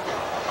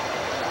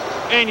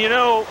 And, you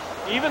know,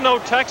 even though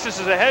Texas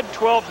is ahead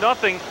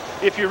 12-0,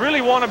 if you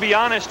really want to be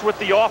honest with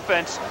the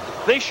offense,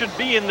 they should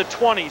be in the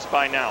 20s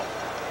by now.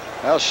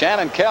 Well,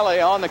 Shannon Kelly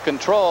on the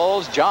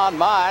controls. John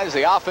Mize,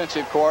 the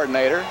offensive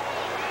coordinator,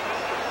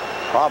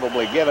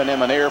 probably giving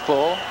him an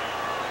earful.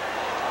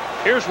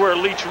 Here's where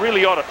Leach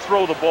really ought to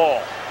throw the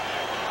ball.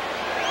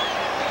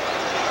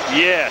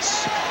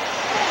 Yes.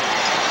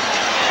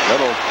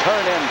 Little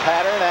turn-in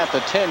pattern at the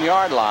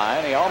 10-yard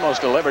line. He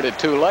almost delivered it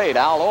too late.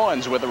 Al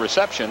Owens with the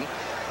reception.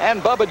 And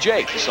Bubba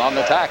Jakes on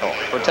the tackle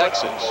for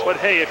Texas. But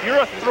hey, if you're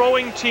a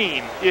throwing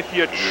team, if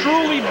you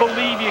truly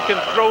believe you can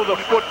throw the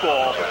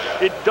football,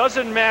 it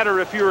doesn't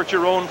matter if you're at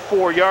your own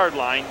 4-yard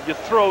line, you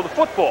throw the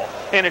football.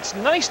 And it's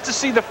nice to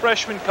see the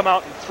freshman come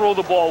out and throw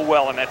the ball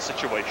well in that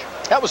situation.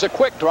 That was a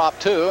quick drop,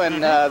 too,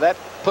 and that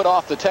put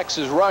off the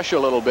Texas rush a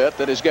little bit.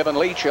 That has given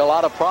Leach a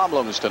lot of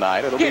problems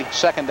tonight. It'll be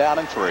 2nd down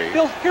and 3.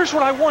 Bill, here's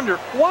what I wonder.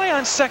 Why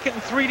on 2nd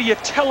and 3 do you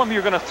tell him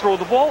you're going to throw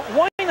the ball?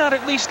 Why not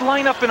at least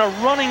line up in a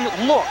running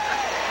look?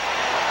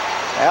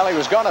 Well, he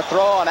was going to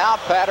throw an out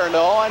pattern to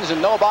Owens,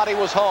 and nobody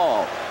was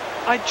home.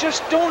 I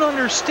just don't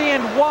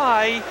understand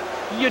why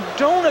you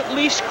don't at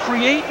least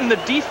create in the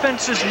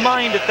defense's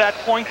mind at that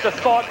point the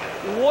thought,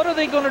 what are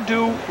they going to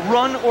do,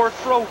 run or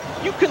throw?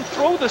 You can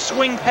throw the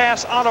swing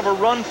pass out of a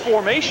run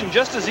formation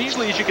just as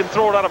easily as you can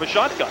throw it out of a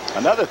shotgun.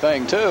 Another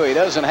thing, too, he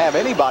doesn't have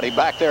anybody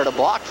back there to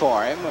block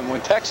for him. And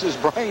when Texas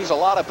brings a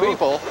lot of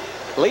people,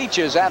 Leach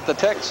is at the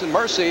Texan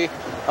mercy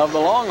of the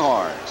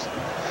Longhorns.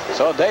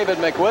 So David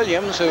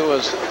McWilliams, who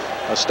was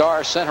a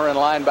star center and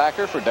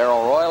linebacker for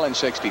Darrell Royal in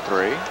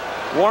 '63.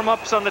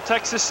 Warm-ups on the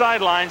Texas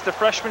sidelines. The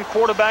freshman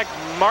quarterback,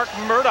 Mark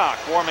Murdoch,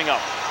 warming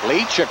up.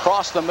 Leach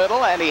across the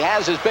middle, and he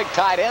has his big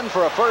tight end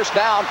for a 1st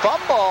down.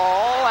 Fumble,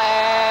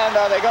 and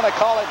are they going to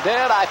call it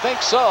dead? I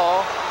think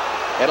so.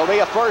 It'll be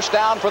a 1st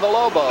down for the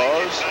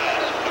Lobos.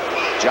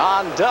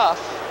 John Duff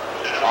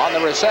on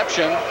the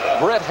reception.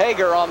 Britt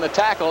Hager on the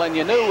tackle, and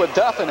you knew with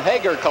Duff and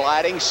Hager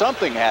colliding,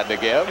 something had to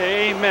give.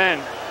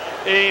 Amen.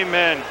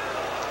 Amen.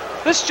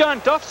 This John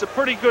Duff's a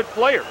pretty good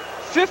player.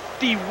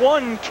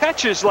 51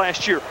 catches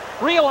last year.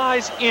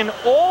 Realize in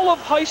all of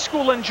high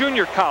school and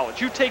junior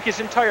college, you take his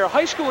entire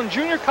high school and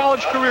junior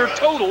college career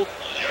total,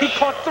 he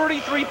caught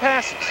 33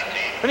 passes.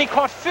 And he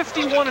caught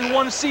 51 in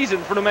one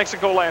season for New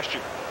Mexico last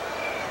year.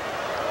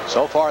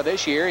 So far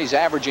this year, he's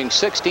averaging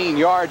 16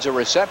 yards a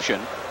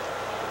reception.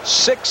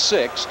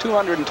 6'6",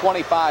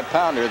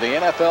 225-pounder. The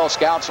NFL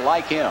scouts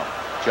like him.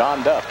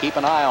 John Duff, keep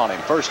an eye on him.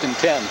 1st and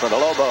 10 for the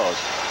Lobos.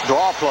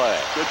 Draw play.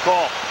 Good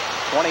call.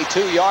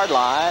 22-yard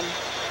line.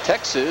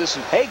 Texas.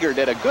 Hager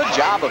did a good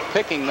job of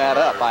picking that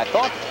up. I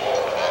thought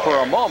for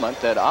a moment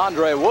that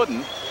Andre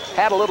Wooden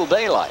had a little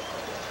daylight.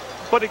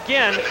 But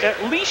again,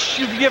 at least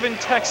you've given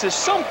Texas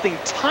something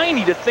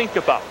tiny to think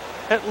about.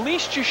 At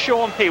least you show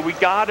them, hey, we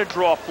got a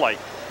draw play.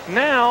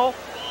 Now,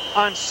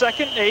 on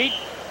 2nd and 8,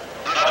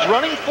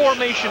 running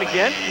formation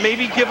again,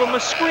 maybe give them a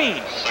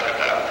screen.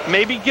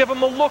 Maybe give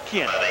them a look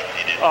in.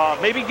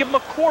 Maybe give them a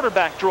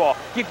quarterback draw.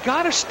 You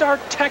got to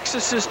start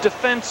Texas's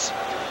defense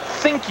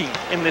thinking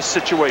in this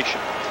situation.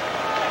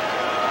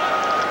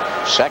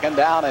 2nd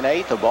down and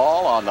 8. The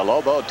ball on the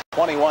Lobo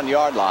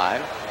 21-yard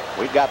line.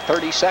 We've got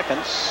 30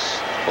 seconds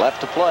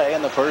left to play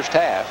in the 1st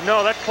half.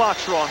 No, that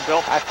clock's wrong,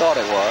 Bill. I thought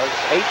it was.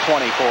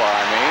 8:24,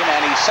 I mean.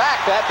 And he's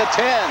sacked at the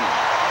 10.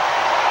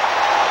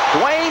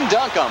 Dwayne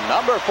Duncombe,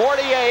 number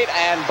 48,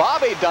 and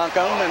Bobby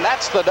Duncombe, and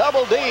that's the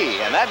double D.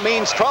 And that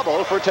means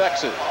trouble for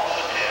Texas.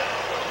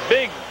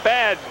 Big,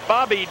 bad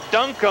Bobby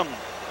Duncombe.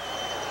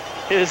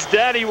 His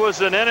daddy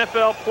was an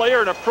NFL player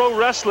and a pro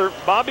wrestler.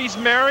 Bobby's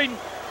married.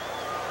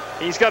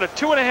 He's got a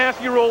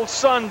 2.5-year-old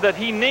son that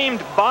he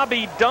named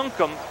Bobby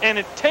Duncombe and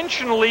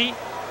intentionally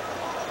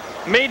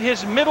made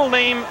his middle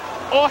name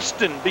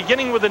Austin,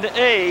 beginning with an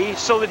A,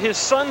 so that his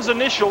son's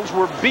initials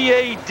were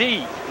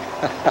B.A.D.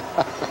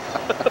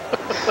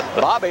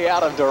 Bobby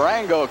out of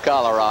Durango,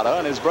 Colorado,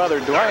 and his brother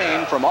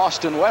Dwayne from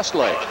Austin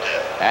Westlake.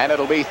 And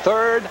it'll be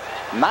 3rd,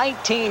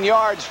 19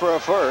 yards for a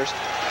 1st.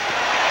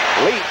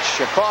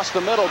 Leach across the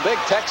middle, big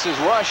Texas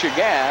rush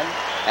again,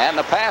 and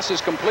the pass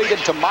is completed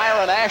to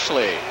Myron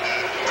Ashley.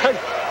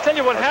 Tell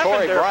you what happened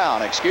Torrey there.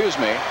 Brown, excuse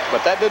me,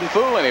 but that didn't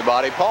fool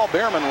anybody. Paul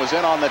Bierman was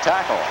in on the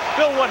tackle.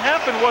 Bill, what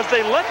happened was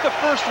they let the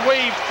first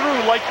wave through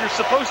like you're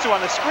supposed to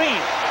on the screen.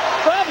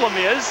 Problem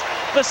is,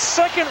 the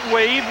second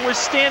wave was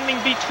standing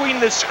between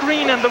the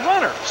screen and the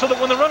runner, so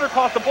that when the runner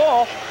caught the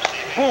ball,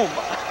 boom.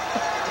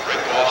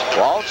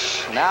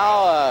 Walsh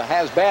now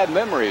has bad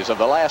memories of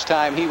the last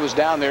time he was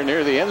down there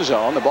near the end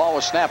zone. The ball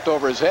was snapped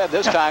over his head.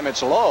 This time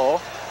it's low.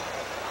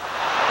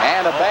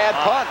 And a bad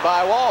punt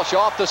by Walsh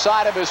off the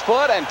side of his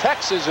foot, and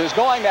Texas is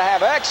going to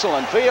have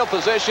excellent field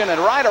position and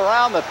right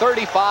around the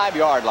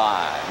 35-yard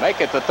line. Make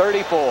it the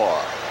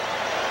 34.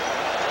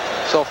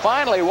 So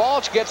finally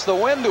Walsh gets the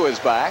wind to his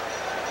back,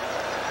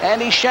 and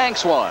he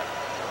shanks one.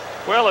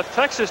 Well, if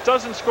Texas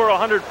doesn't score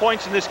 100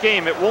 points in this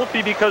game, it won't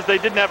be because they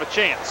didn't have a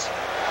chance.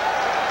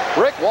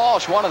 Rick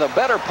Walsh, one of the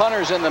better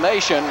punters in the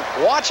nation.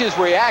 Watch his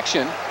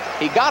reaction.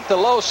 He got the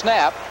low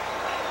snap,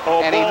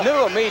 and he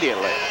knew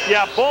immediately.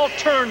 Yeah, ball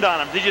turned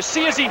on him. Did you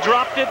see as he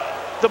dropped it?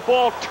 The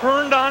ball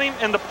turned on him,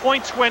 and the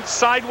points went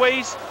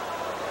sideways.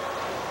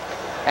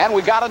 And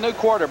we got a new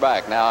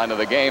quarterback now into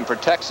the game for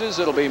Texas.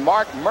 It'll be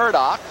Mark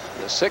Murdoch,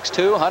 the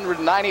 6'2",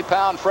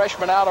 190-pound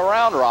freshman out of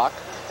Round Rock.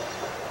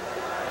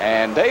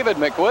 And David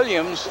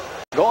McWilliams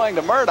going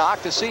to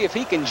Murdoch to see if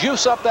he can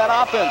juice up that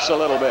offense a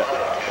little bit.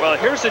 Well,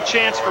 here's a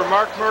chance for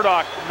Mark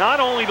Murdoch not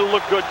only to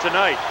look good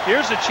tonight,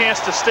 here's a chance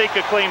to stake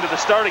a claim to the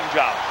starting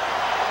job.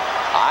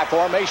 High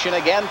formation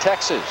again,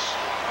 Texas.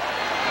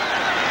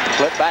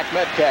 Flip back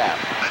Metcalf.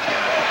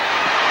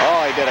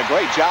 Oh, he did a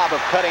great job of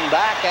cutting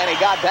back, and he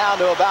got down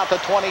to about the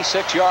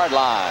 26-yard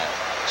line.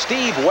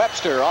 Steve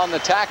Webster on the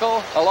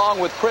tackle along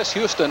with Chris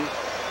Houston.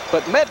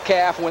 But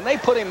Metcalf, when they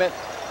put him in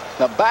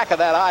the back of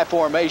that I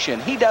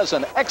formation, he does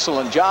an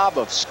excellent job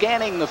of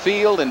scanning the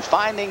field and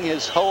finding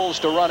his holes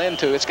to run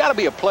into. It's got to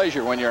be a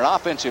pleasure when you're an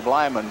offensive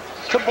lineman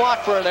to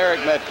block for an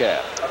Eric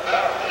Metcalf.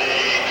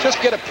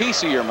 Just get a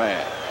piece of your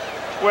man.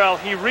 Well,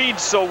 he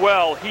reads so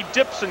well. He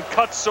dips and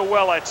cuts so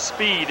well at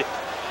speed.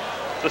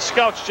 The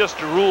scouts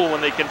just rule when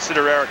they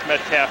consider Eric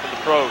Metcalf in the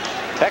pros.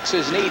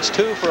 Texas needs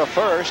 2 for a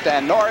first,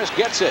 and Norris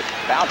gets it.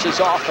 Bounces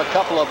off a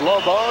couple of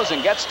Lobos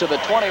and gets to the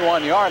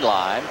 21-yard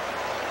line.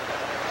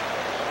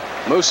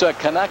 Musa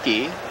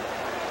Kaneki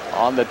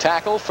on the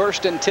tackle.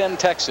 1st and 10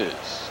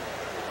 Texas.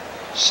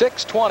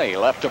 6:20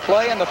 left to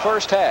play in the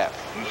first half.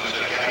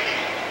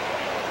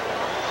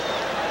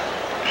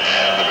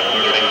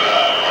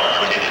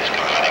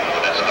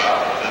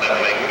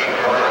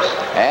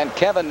 And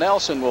Kevin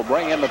Nelson will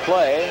bring in the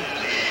play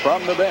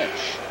from the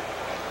bench.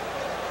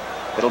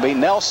 It'll be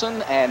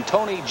Nelson and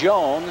Tony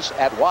Jones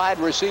at wide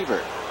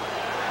receiver.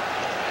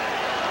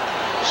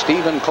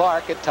 Stephen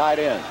Clark at tight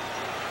end.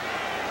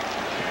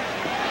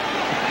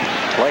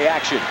 Play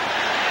action.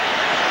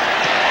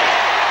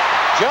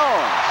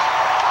 Jones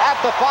at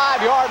the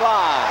 5-yard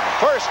line.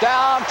 First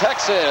down,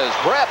 Texas.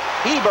 Brett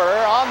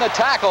Heber on the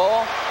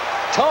tackle.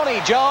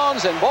 Tony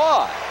Jones, and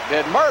boy,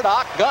 did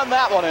Murdoch gun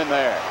that one in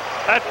there.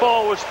 That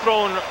ball was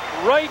thrown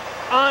right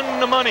on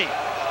the money.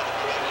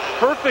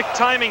 Perfect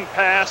timing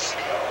pass.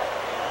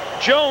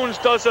 Jones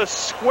does a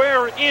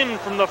square in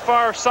from the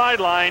far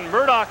sideline.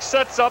 Murdoch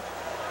sets up.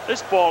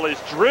 This ball is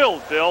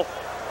drilled, Bill.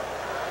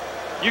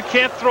 You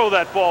can't throw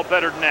that ball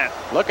better than that.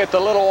 Look at the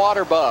little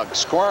water bug,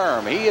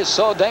 Squirm. He is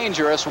so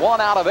dangerous. 1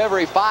 out of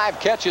every 5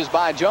 catches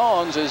by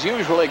Jones is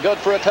usually good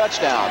for a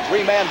touchdown.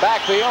 3-man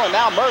backfield, and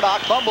now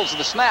Murdoch fumbles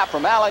the snap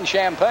from Alan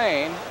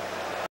Champagne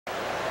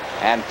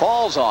and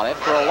falls on it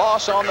for a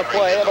loss on the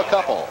play of a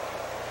couple.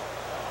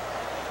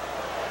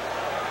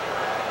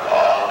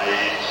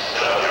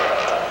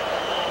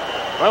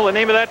 Well, the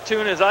name of that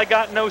tune is I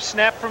Got No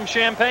Snap from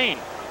Champagne.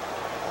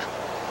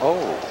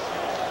 Oh.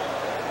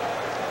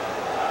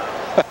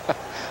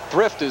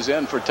 Thrift is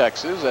in for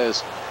Texas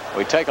as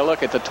we take a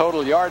look at the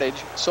total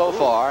yardage so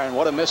far, and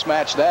what a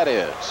mismatch that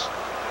is.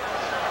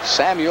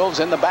 Samuels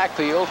in the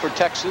backfield for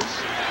Texas,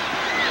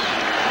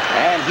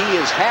 and he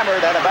is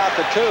hammered at about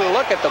the 2.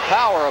 Look at the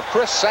power of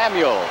Chris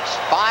Samuels.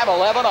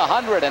 5'11",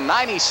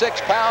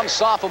 196-pound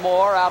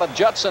sophomore out of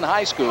Judson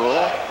High School.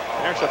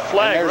 There's a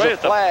flag, and there's a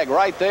flag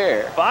right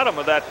there. Bottom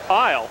of that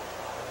pile.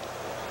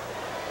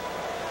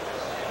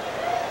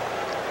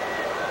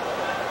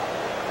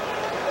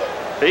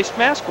 Face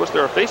mask? Was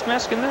there a face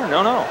mask in there?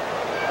 No.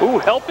 Ooh,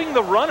 helping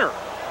the runner.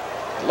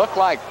 Looked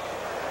like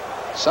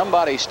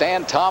somebody,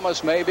 Stan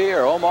Thomas maybe,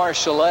 or Omar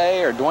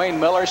Saleh, or Dwayne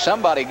Miller,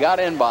 somebody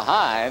got in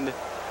behind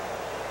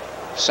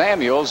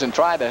Samuels and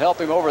tried to help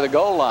him over the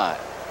goal line.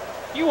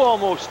 You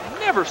almost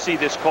never see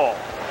this call.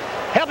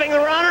 Helping the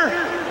runner.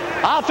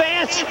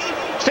 Offense.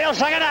 Still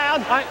second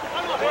down.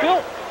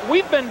 Bill,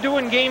 we've been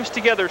doing games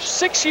together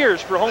 6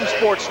 years for Home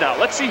Sports now.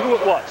 Let's see who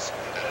it was.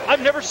 I've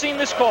never seen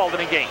this called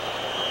in a game.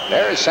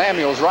 There's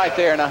Samuels right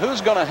there. Now,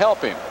 who's going to help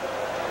him?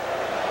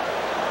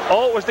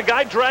 Oh, it was the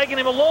guy dragging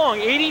him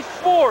along.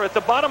 84 at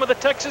the bottom of the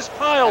Texas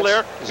pile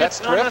there. Is that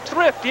Thrift?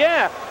 Thrift,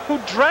 yeah. Who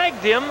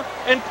dragged him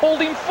and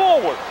pulled him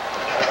forward.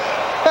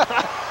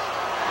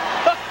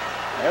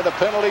 They're the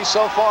penalties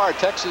so far.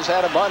 Texas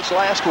had a bunch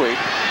last week.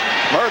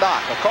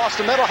 Murdoch across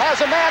the middle has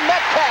a man.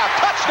 Metcalf.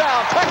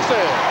 Touchdown,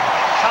 Texas.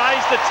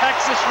 Ties the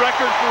Texas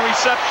record for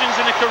receptions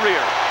in a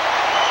career.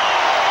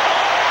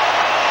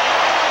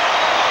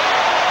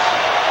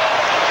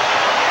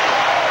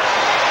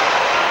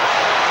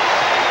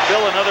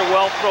 Bill, another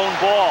well-thrown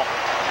ball.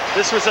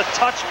 This was a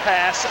touch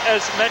pass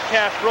as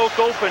Metcalf broke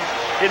open.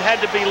 It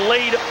had to be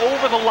laid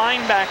over the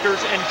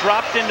linebackers and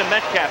dropped into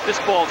Metcalf. This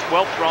ball is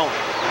well thrown.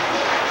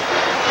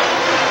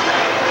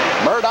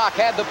 Murdoch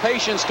had the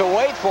patience to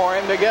wait for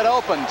him to get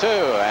open,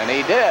 too, and he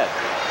did.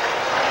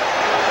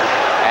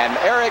 And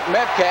Eric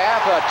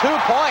Metcalf, a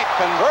two-point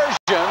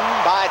conversion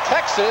by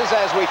Texas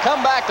as we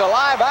come back to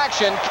live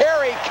action.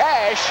 Kerry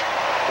Cash,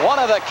 one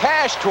of the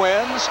Cash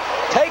twins,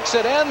 takes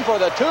it in for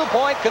the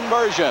two-point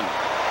conversion.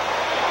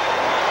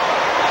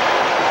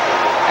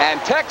 And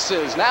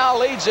Texas now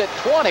leads it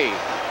 20-0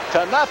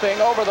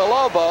 over the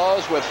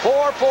Lobos with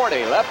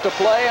 4:40 left to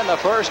play in the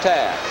first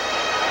half.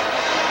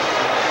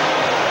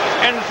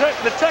 And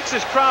the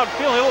Texas crowd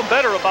feeling a little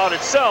better about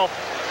itself.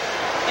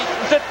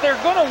 That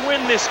they're going to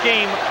win this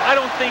game, I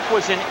don't think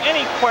was in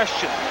any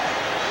question.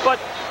 But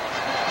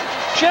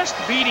just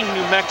beating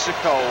New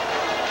Mexico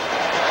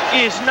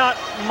is not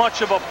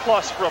much of a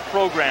plus for a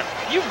program.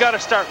 You've got to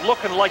start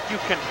looking like you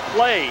can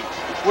play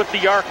with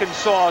the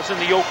Arkansas and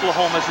the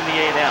Oklahomas and the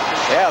A&M.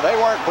 Yeah, they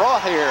weren't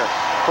brought here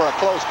for a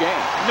close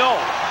game. No,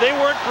 they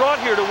weren't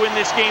brought here to win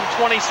this game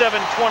 27-26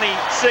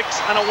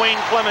 on a Wayne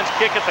Clemens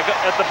kick at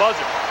the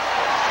buzzer.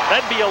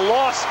 That'd be a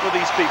loss for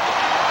these people.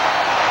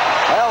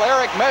 Well,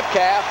 Eric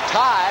Metcalf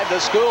tied the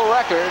school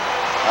record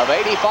of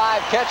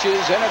 85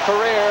 catches in a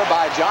career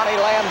by Johnny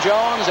Lamb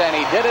Jones, and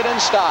he did it in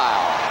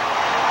style.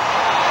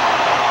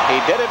 He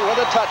did it with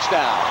a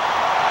touchdown.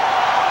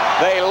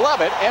 They love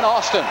it in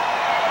Austin.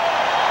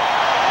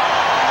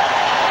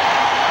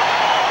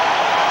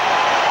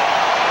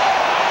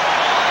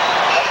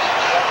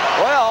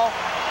 Well,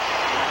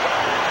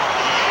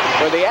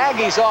 with the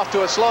Aggies off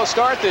to a slow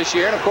start this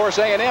year, and of course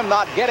A&M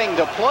not getting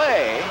to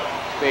play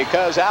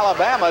because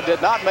Alabama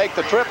did not make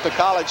the trip to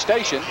College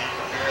Station.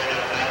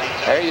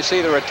 There you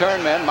see the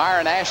return men,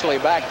 Myron Ashley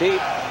back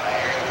deep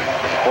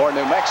for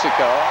New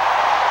Mexico.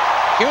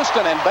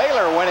 Houston and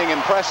Baylor winning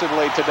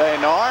impressively today,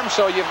 Norm,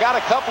 so you've got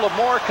a couple of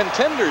more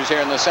contenders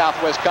here in the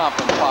Southwest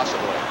Conference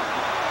possibly.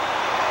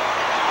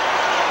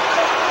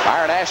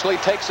 Myron Ashley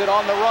takes it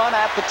on the run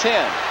at the 10.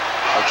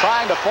 They're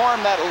trying to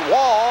form that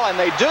wall, and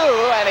they do,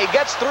 and he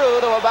gets through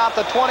to about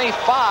the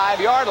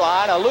 25-yard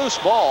line, a loose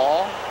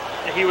ball.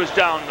 He was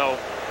down, though.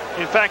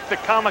 In fact, the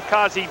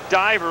kamikaze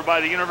diver by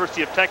the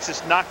University of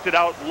Texas knocked it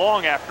out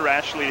long after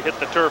Ashley hit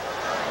the turf.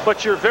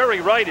 But you're very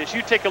right. As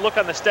you take a look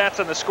on the stats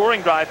on the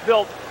scoring drive,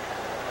 Bill,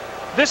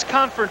 this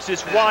conference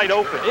is wide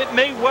open. It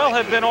may well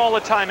have been all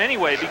the time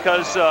anyway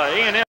because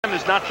A&M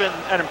has not been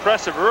an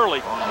impressive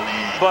early.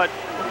 But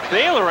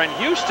Baylor and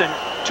Houston,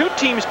 two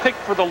teams picked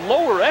for the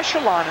lower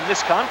echelon in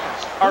this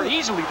conference, are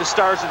easily the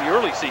stars of the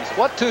early season.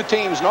 What two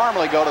teams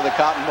normally go to the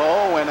Cotton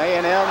Bowl when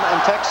A&M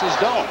and Texas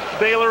don't?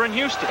 Baylor and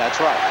Houston.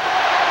 That's right.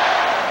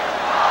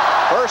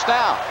 First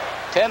down,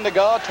 10 to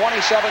go,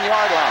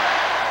 27-yard line.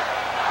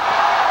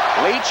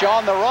 Leach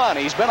on the run.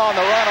 He's been on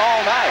the run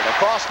all night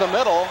across the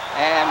middle,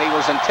 and he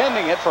was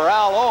intending it for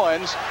Al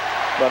Owens,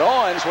 but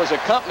Owens was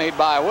accompanied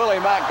by Willie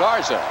Mack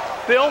Garza.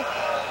 Bill,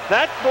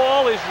 that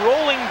ball is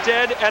rolling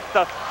dead at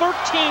the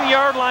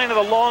 13-yard line of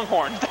the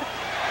Longhorns.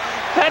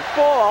 That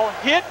ball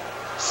hit,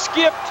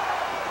 skipped,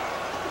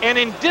 and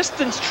in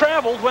distance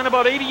traveled went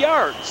about 80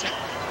 yards.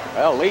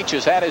 Well, Leach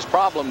has had his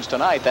problems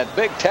tonight. That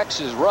big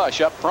Texas rush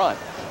up front.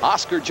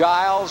 Oscar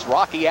Giles,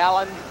 Rocky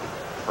Allen,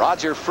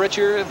 Roger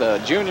Fritcher, the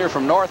junior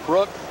from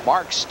Northbrook,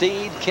 Mark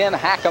Steed, Ken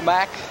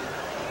Hackamack.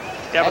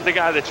 Yeah, but the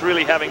guy that's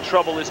really having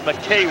trouble is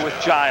McKay with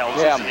Giles,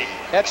 isn't he?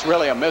 That's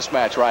really a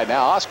mismatch right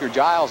now. Oscar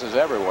Giles is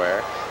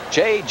everywhere.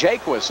 Jay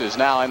Jaquez is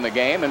now in the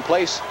game in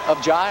place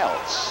of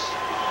Giles.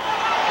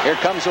 Here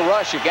comes the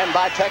rush again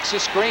by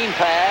Texas, screen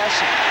pass.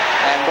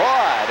 And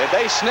boy, did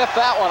they sniff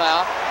that one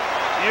out.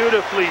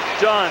 Beautifully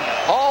done.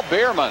 Paul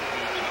Bierman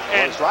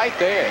was right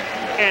there.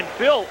 And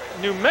Bill,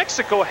 New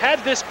Mexico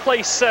had this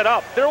play set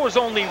up. There was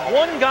only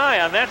one guy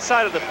on that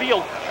side of the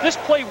field. This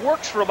play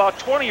works for about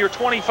 20 or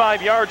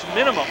 25 yards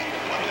minimum.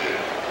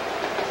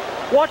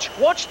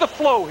 Watch the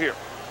flow here.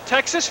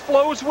 Texas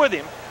flows with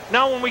him.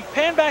 Now when we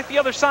pan back the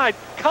other side,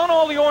 count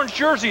all the orange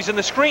jerseys in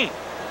the screen.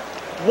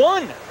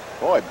 One.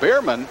 Boy,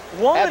 Bierman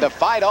had to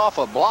fight off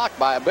a block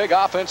by a big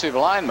offensive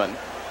lineman.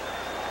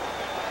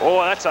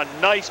 Oh, that's a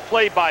nice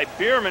play by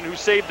Bierman, who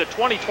saved the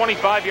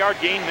 20-25-yard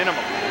gain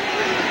minimum.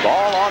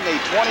 Ball on the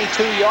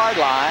 22-yard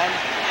line.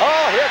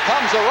 Oh, here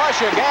comes the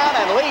rush again,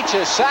 and Leach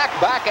is sacked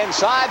back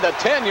inside the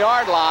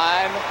 10-yard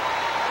line.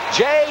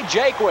 Jay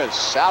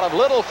Jaquez out of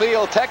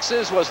Littlefield,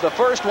 Texas, was the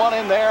first one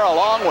in there,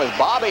 along with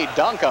Bobby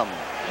Duncombe,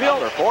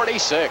 number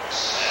 46.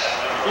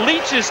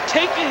 Leach is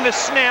taking the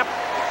snap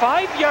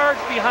 5 yards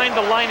behind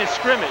the line of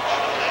scrimmage,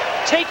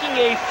 taking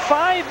a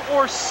 5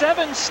 or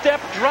 7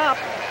 step drop,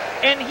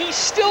 and he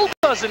still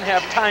doesn't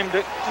have time to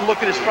look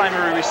at his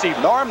primary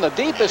receiver. Norm, the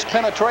deepest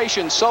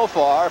penetration so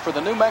far for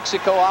the New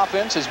Mexico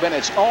offense has been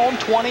its own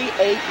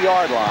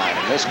 28-yard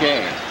line in this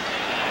game.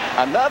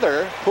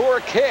 Another poor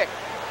kick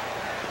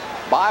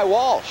by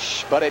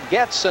Walsh, but it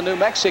gets a New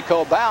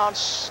Mexico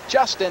bounce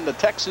just into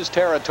Texas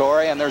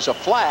territory, and there's a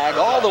flag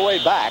all the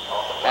way back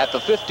at the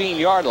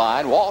 15-yard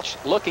line. Walsh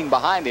looking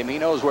behind him. He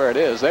knows where it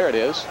is. There it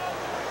is.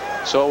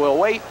 So we'll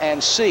wait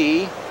and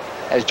see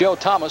as Joe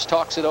Thomas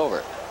talks it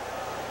over.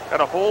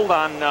 Got a hold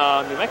on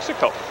New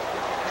Mexico.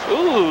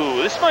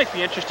 Ooh, this might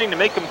be interesting to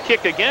make them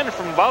kick again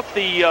from about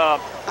the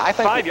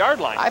 5-yard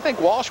line. I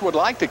think Walsh would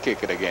like to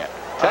kick it again.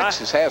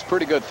 Texas has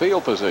pretty good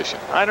field position.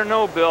 I don't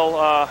know,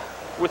 Bill.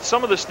 With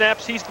some of the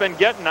snaps he's been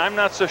getting, I'm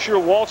not so sure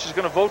Walsh is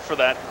going to vote for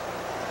that.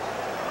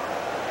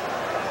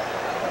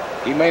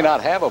 He may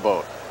not have a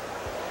vote.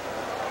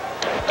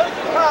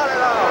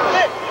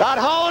 Not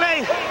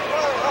holding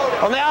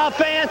on the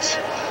offense,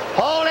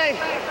 holding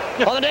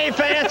on the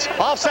defense,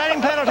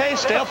 offsetting penalties,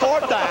 still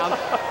 4th down.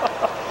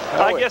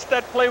 I guess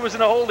that play was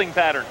in a holding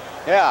pattern.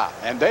 Yeah,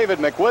 and David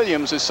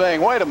McWilliams is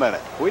saying, wait a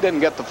minute, we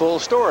didn't get the full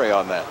story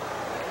on that.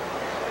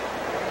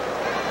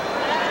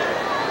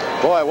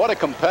 Boy, what a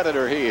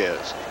competitor he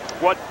is.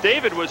 What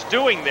David was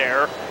doing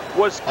there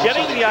was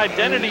getting the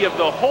identity of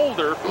the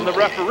holder from the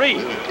referee.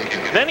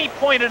 Then he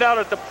pointed out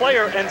at the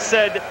player and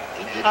said,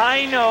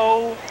 I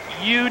know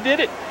you did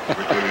it.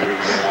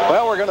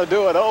 Well, we're going to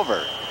do it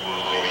over.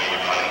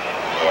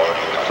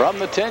 From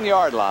the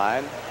 10-yard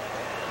line,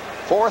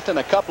 4th and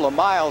a couple of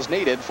miles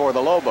needed for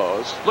the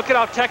Lobos. Look at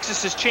how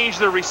Texas has changed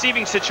their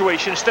receiving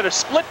situation. Instead of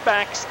split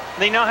backs,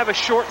 they now have a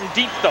short and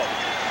deep, though.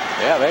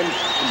 Yeah, they're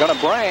going to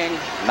bring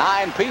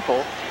 9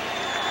 people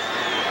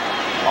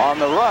on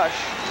the rush.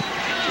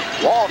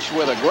 Walsh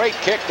with a great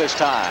kick this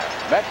time.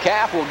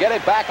 Metcalf will get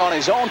it back on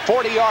his own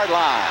 40-yard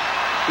line.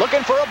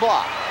 Looking for a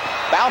block.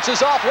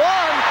 Bounces off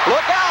one.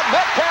 Look out,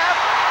 Metcalf.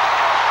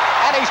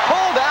 And he's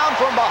pulled down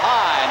from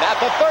behind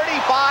at the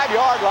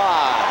 35-yard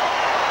line.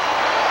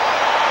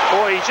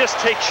 Boy, he just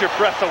takes your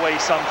breath away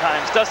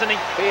sometimes, doesn't he?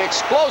 The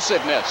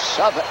explosiveness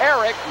of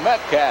Eric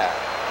Metcalf.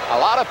 A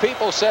lot of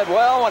people said,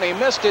 well, when he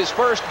missed his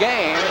first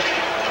game,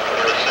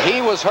 he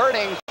was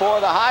hurting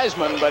for the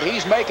Heisman, but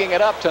he's making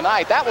it up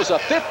tonight. That was a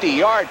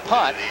 50-yard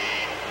punt.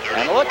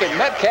 And look at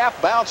Metcalf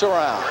bounce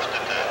around.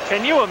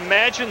 Can you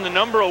imagine the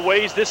number of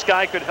ways this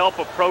guy could help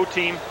a pro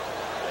team?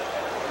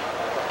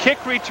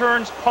 Kick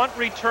returns, punt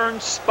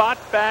returns, spot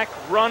back,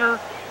 runner,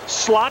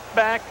 slot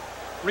back,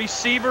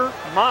 receiver.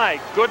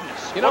 My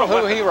goodness. You know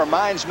who he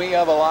reminds me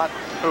of a lot?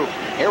 Who?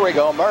 Here we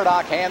go.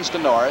 Murdoch hands to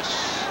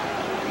Norris.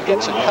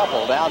 Gets a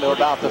couple down to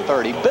about the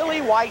 30.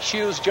 Billy White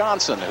Shoes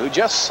Johnson, who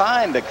just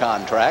signed a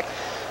contract.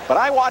 But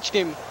I watched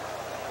him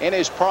in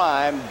his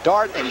prime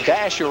dart and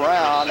dash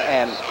around,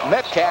 and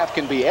Metcalf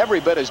can be every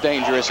bit as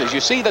dangerous as you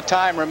see the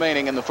time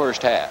remaining in the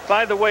first half.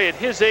 By the way, at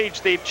his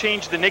age, they've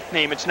changed the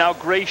nickname. It's now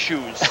Gray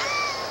Shoes.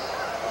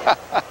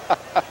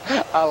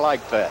 I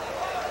like that.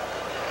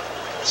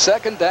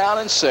 2nd down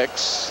and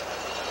 6.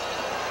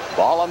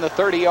 Ball on the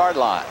 30-yard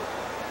line.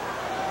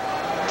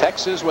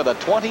 Texas with a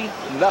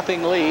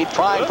 20-0 lead,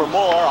 trying for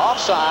more.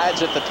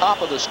 Offsides at the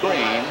top of the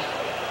screen.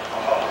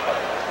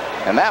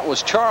 And that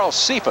was Charles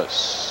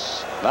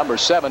Cephas, number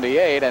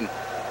 78. And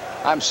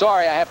I'm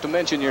sorry I have to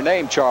mention your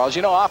name, Charles.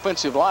 You know,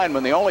 offensive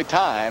linemen, the only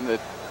time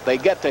that they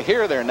get to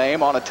hear their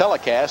name on a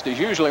telecast is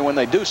usually when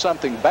they do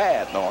something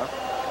bad, Norm.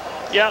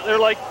 Yeah, they're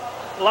like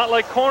a lot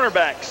like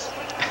cornerbacks.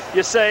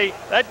 You say,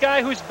 that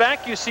guy who's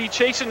back you see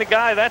chasing the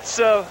guy, that's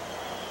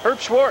Herb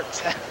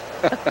Schwartz.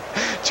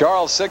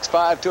 Charles,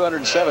 6'5",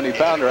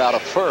 270-pounder out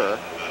of Fur.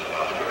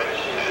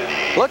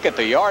 Look at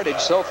the yardage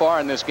so far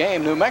in this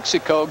game. New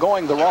Mexico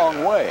going the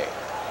wrong way.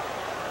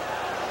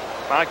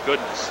 My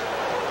goodness.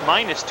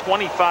 Minus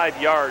 25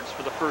 yards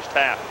for the first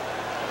half.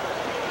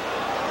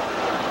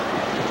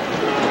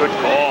 Good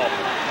call.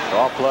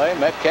 Draw play.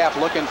 Metcalf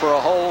looking for a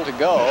hole to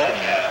go.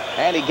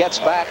 And he gets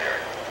back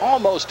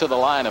almost to the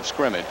line of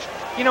scrimmage.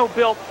 You know,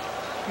 Bill,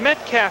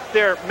 Metcalf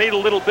there made a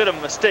little bit of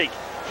a mistake.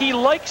 He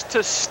likes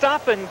to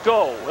stop and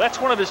go. That's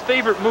one of his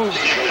favorite moves.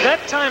 That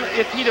time,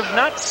 if he'd have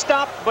not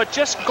stopped but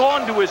just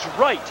gone to his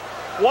right,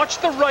 watch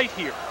the right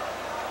here.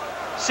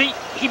 See,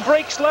 he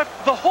breaks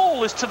left. The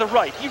hole is to the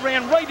right. He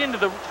ran right into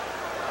the...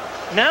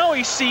 Now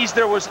he sees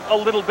there was a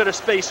little bit of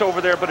space over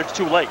there, but it's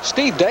too late.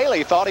 Steve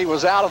Daly thought he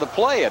was out of the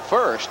play at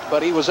first,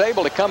 but he was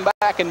able to come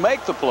back and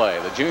make the play.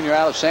 The junior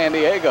out of San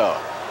Diego.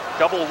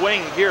 Double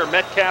wing here,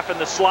 Metcalf in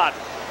the slot.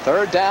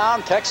 3rd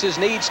down, Texas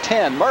needs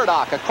 10.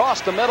 Murdoch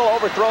across the middle,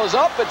 overthrows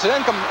up. It's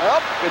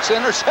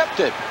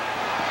intercepted.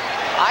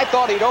 I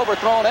thought he'd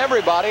overthrown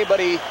everybody,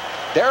 but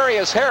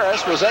Darius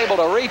Harris was able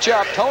to reach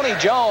up. Tony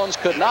Jones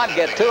could not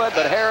get to it,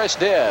 but Harris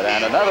did.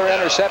 And another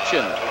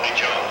interception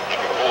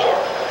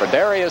for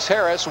Darius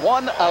Harris.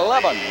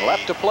 1:11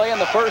 left to play in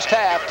the first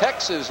half.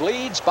 Texas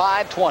leads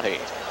by 20.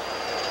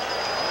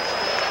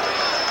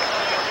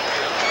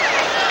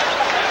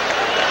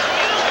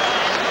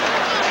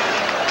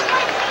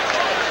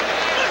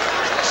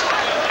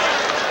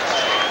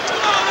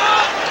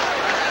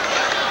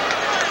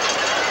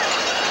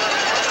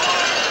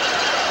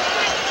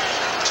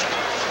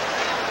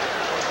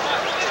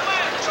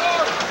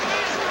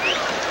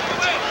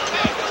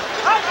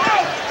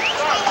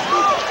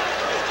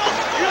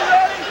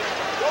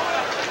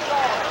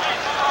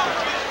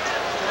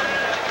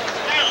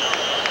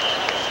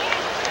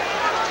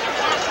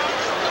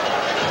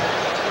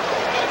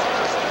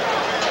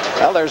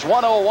 Well, there's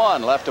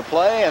 1:01 left to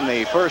play in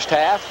the first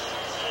half.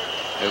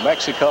 New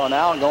Mexico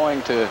now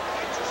going to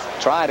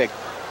try to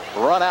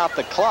run out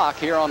the clock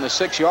here on the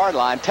 6-yard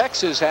line.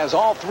 Texas has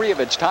all 3 of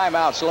its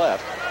timeouts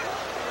left.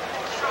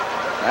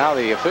 Now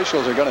the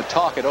officials are going to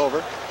talk it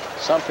over.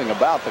 Something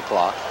about the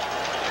clock.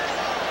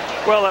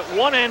 Well, at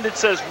one end it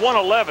says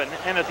 1:11,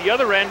 and at the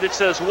other end it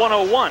says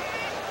 1:01.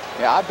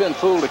 Yeah, I've been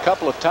fooled a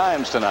couple of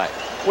times tonight.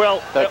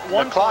 Well, the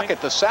clock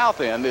at the south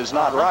end is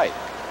not right.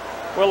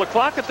 Well, the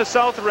clock at the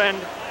south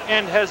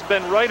end has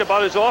been right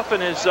about as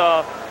often as,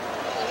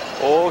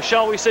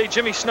 shall we say,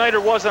 Jimmy Snyder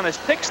was on his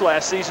picks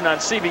last season on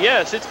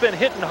CBS. It's been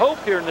hit and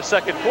hope here in the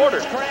second quarter.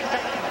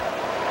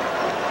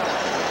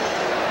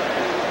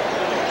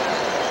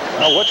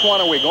 Now, which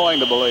one are we going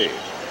to believe?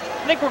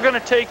 I think we're going to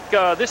take,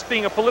 this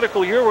being a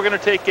political year, we're going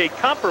to take a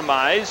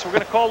compromise. We're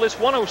going to call this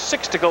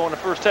 1:06 to go in the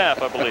first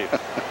half, I believe.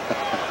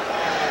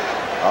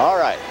 All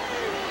right.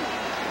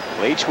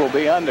 Leach will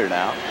be under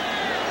now.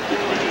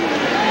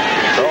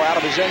 Throw out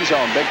of his end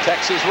zone. Big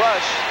Texas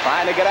rush.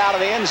 Trying to get out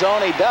of the end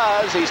zone. He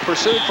does. He's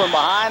pursued from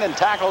behind and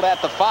tackled at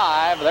the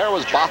 5. There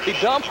was Bobby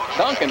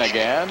Duncan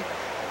again.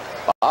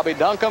 Bobby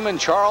Duncombe and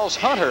Charles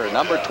Hunter,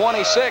 number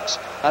 26.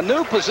 A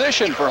new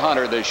position for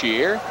Hunter this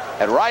year.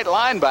 At right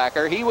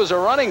linebacker, he was a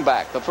running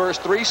back the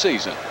first 3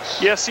 seasons.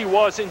 Yes, he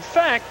was. In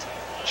fact,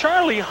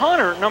 Charlie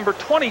Hunter, number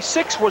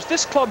 26, was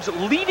this club's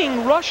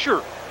leading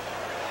rusher.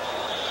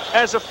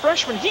 As a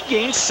freshman, he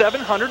gained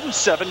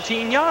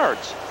 717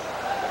 yards.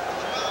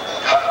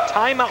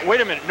 Timeout.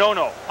 Wait a minute.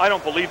 No, I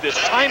don't believe this.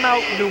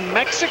 Timeout, New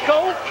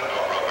Mexico?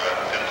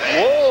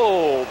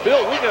 Whoa,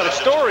 Bill, we got a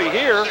story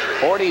here.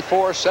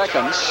 44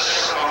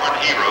 seconds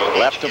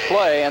left to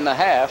play in the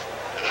half.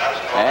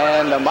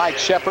 And Mike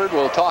Shepard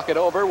will talk it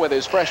over with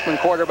his freshman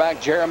quarterback,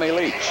 Jeremy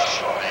Leach.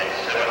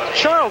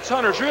 Charles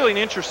Hunter's really an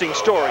interesting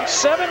story.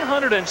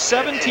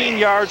 717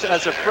 yards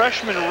as a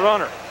freshman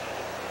runner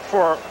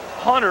for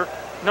Hunter,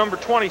 number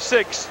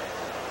 26.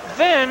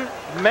 Then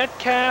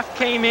Metcalf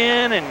came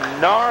in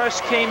and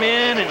Norris came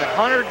in and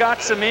Hunter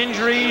got some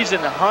injuries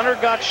and Hunter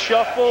got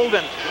shuffled,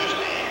 and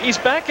he's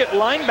back at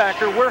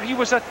linebacker where he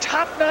was a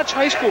top-notch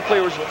high school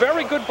player. Was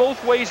very good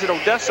both ways at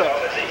Odessa.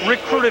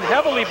 Recruited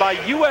heavily by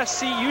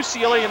USC,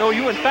 UCLA, and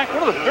OU. In fact,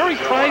 one of the very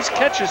prized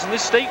catches in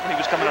this state when he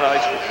was coming out of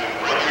high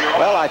school.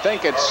 Well, I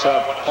think it's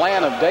a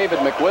plan of David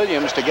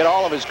McWilliams to get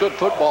all of his good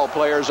football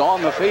players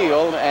on the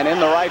field and in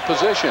the right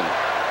position.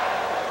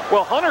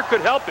 Well, Hunter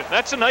could help him.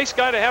 That's a nice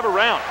guy to have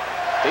around.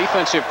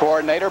 Defensive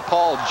coordinator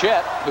Paul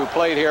Jett, who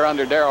played here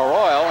under Darrell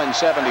Royal in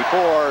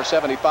 74,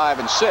 75,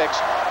 and 6.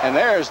 And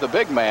there's the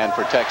big man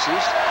for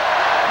Texas,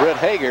 Britt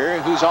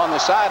Hager, who's on the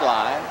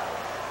sideline.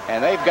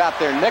 And they've got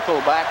their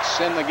nickel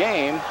backs in the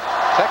game.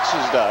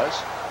 Texas does.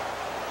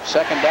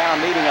 Second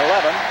down, needing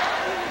 11.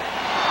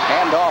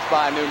 Handoff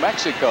by New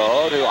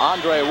Mexico to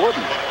Andre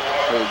Wooden,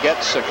 who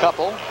gets a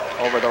couple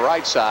over the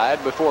right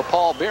side before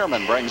Paul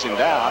Bierman brings him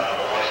down.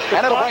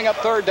 And it'll bring up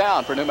third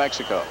down for New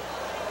Mexico.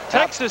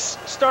 Texas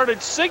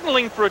started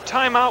signaling for a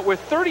timeout with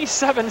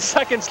 37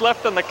 seconds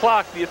left on the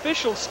clock. The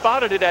officials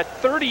spotted it at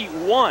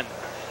 31.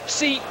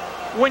 See,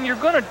 when you're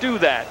going to do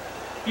that,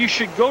 you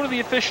should go to the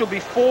official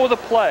before the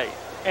play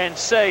and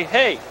say,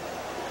 hey,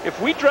 if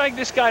we drag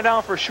this guy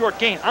down for a short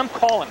gain, I'm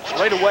calling it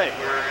right away.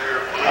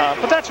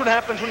 But that's what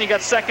happens when you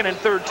got second and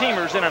third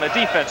teamers in on a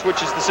defense,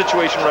 which is the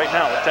situation right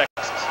now with Texas.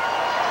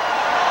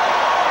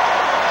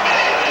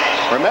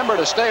 Remember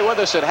to stay with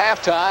us at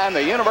halftime.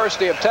 The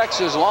University of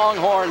Texas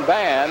Longhorn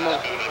Band,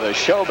 the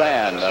show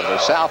band of the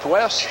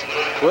Southwest,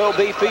 will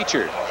be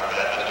featured.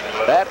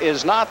 That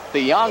is not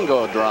the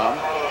Yongo drum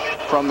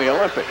from the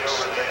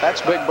Olympics. That's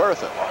Big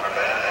Bertha.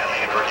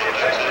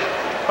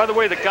 By the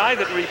way, the guy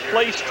that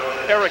replaced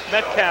Eric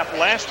Metcalf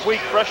last week,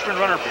 freshman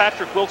runner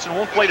Patrick Wilson,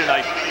 won't play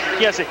tonight.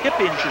 He has a hip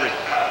injury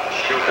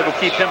that'll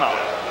keep him out.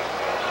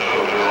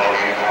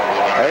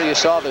 There you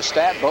saw the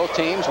stat, both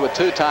teams with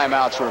 2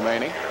 timeouts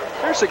remaining.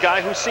 There's a guy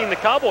who's seen the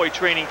Cowboy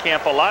training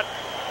camp a lot.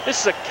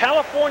 This is a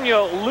California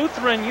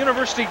Lutheran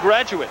University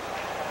graduate,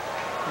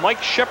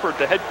 Mike Shepard,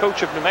 the head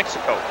coach of New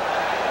Mexico.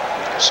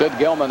 Sid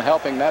Gilman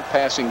helping that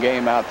passing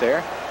game out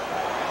there.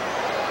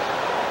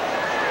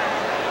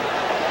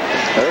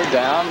 Third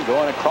down,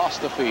 going across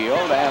the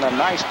field, and a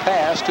nice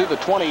pass to the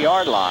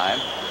 20-yard line.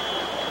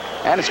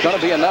 And it's going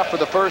to be enough for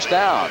the first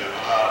down.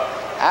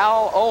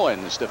 Al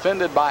Owens,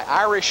 defended by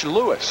Irish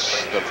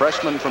Lewis, the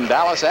freshman from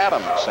Dallas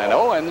Adams. And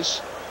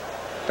Owens,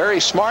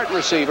 very smart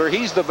receiver.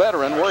 He's the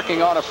veteran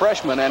working on a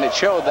freshman, and it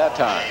showed that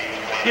time.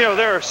 You know,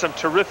 there are some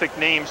terrific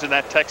names in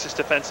that Texas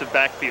defensive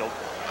backfield.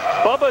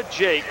 Bubba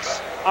Jakes,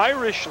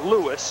 Irish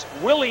Lewis,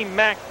 Willie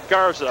Mack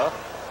Garza,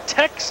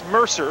 Tex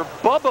Mercer,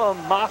 Bubba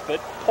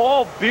Moffitt,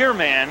 Paul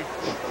Bierman.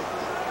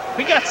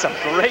 We got some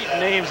great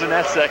names in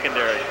that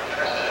secondary.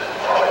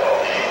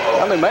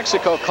 Well, New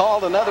Mexico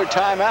called another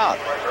timeout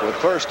with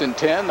 1st and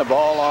 10, the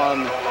ball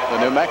on the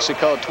New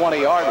Mexico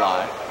 20-yard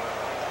line.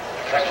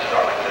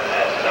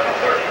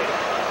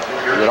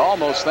 You would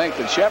almost think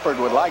that Shepard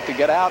would like to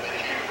get out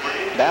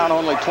down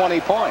only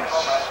 20 points.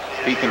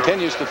 If he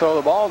continues to throw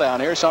the ball down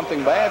here,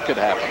 something bad could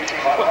happen.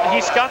 Well,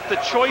 he's got the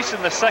choice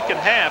in the second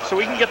half, so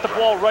he can get the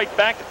ball right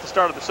back at the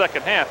start of the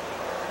second half.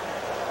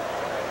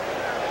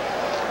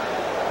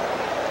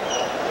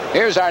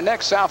 Here's our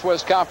next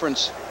Southwest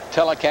Conference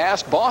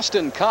telecast.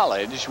 Boston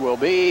College will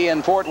be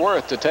in Fort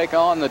Worth to take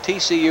on the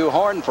TCU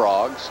Horned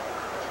Frogs.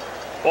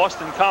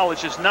 Boston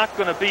College is not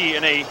going to be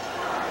in a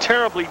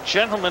terribly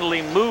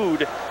gentlemanly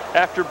mood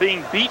after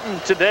being beaten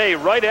today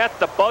right at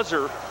the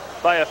buzzer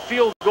by a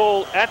field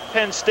goal at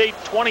Penn State,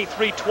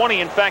 23-20.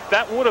 In fact,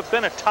 that would have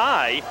been a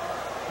tie,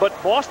 but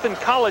Boston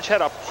College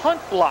had a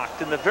punt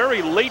blocked in the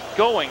very late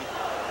going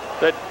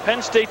that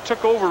Penn State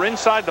took over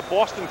inside the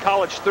Boston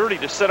College 30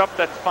 to set up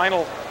that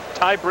final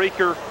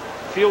tiebreaker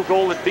field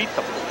goal that beat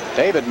them.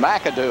 David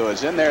McAdoo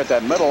is in there at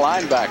that middle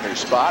linebacker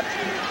spot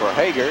for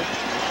Hager.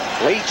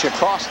 Leach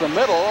across the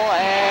middle,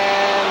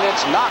 and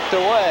it's knocked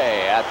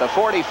away at the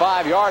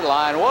 45-yard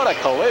line. What a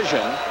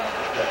collision.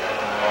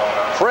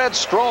 Fred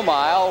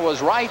Strohmeyer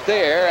was right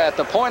there at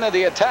the point of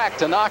the attack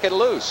to knock it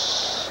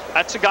loose.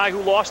 That's a guy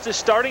who lost his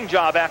starting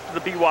job after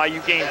the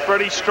BYU game,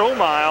 Freddie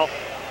Strohmeyer.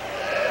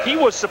 He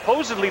was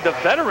supposedly the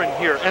veteran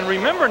here. And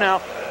remember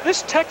now,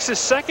 this Texas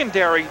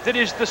secondary that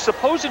is the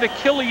supposed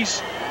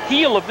Achilles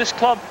heel of this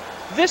club,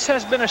 this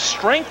has been a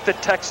strength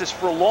at Texas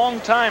for a long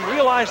time.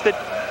 Realize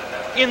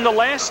that in the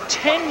last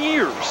 10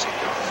 years,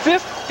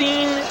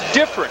 15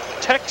 different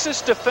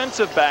Texas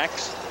defensive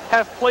backs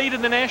have played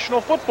in the National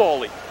Football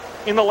League.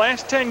 In the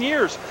last 10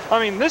 years. I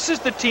mean, this is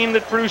the team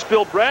that produced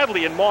Bill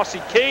Bradley and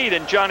Mossy Cade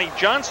and Johnny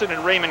Johnson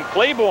and Raymond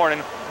Claiborne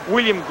and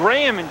William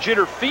Graham and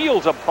Jitter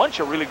Fields, a bunch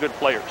of really good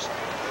players.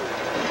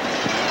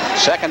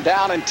 2nd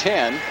down and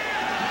 10.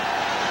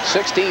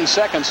 16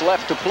 seconds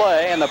left to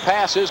play, and the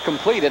pass is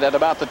completed at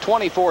about the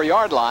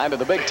 24-yard line to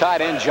the big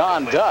tight end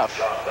John Duff.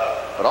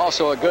 But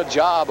also a good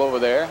job over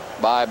there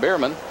by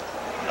Bierman.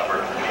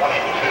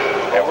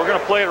 And we're going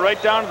to play it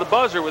right down to the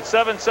buzzer with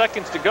 7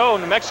 seconds to go.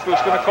 New Mexico's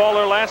going to call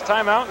their last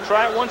timeout and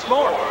try it once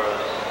more.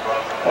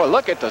 Well,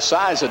 look at the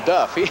size of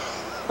Duff.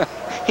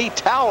 He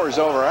towers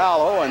over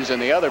Al Owens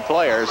and the other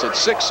players at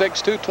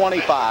 6'6",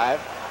 225.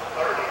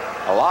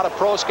 A lot of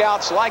pro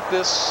scouts like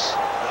this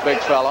big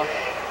fella.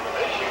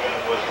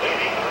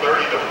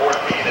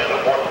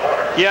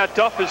 Yeah,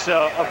 Duff is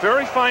a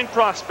very fine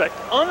prospect.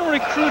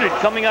 Unrecruited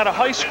coming out of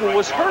high school,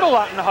 was hurt a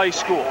lot in high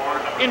school.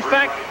 In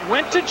fact,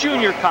 went to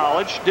junior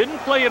college, didn't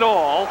play at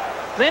all.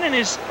 Then in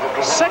his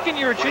 2nd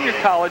year at junior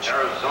college,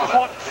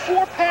 caught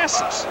 4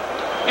 passes.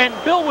 And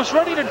Bill was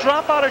ready to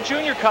drop out of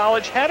junior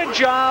college, had a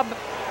job,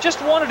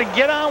 just wanted to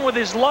get on with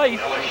his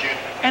life.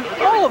 And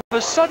all of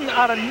a sudden,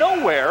 out of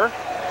nowhere,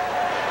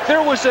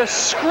 there was a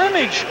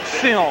scrimmage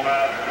film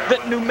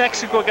that New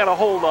Mexico got a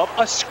hold of,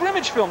 a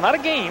scrimmage film, not a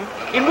game,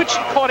 in which he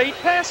caught 8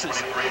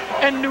 passes.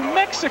 And New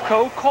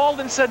Mexico called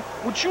and said,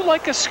 would you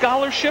like a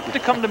scholarship to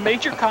come to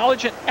major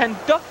college? And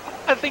Duff,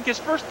 I think his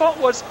first thought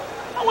was,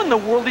 how in the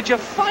world did you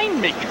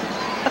find me?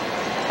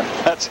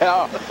 That's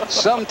how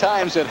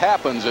sometimes it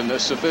happens in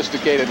this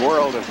sophisticated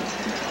world of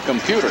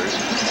computers.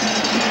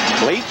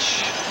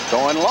 Leach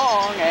going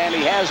long, and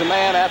he has a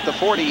man at the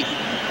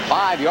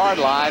 45-yard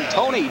line.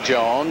 Tony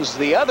Jones,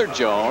 the other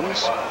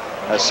Jones,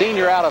 a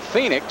senior out of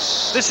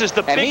Phoenix. This is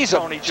the big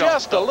Tony Jones.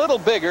 Just a little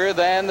bigger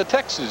than the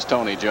Texas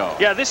Tony Jones.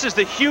 Yeah, this is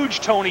the huge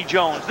Tony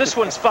Jones. This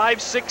one's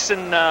 5'6"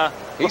 and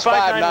he's 5'9",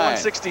 5'9".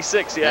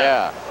 166.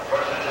 Yeah.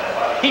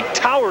 He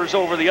towers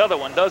over the other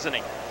one, doesn't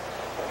he?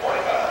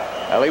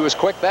 Well, he was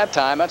quick that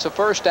time. That's a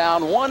 1st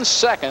down, 1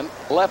 second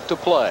left to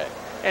play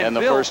in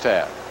the first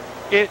half.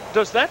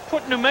 Does that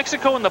put New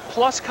Mexico in the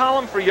plus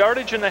column for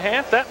yardage in the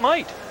half? That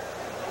might.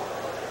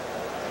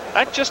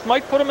 That just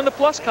might put them in the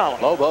plus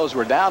column. Lobos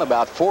were down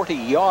about 40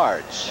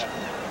 yards.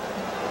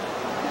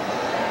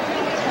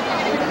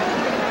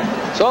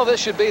 So this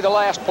should be the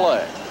last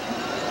play.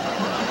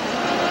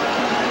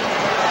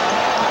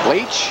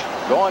 Leach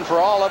going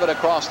for all of it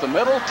across the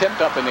middle,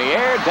 tipped up in the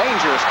air,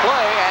 dangerous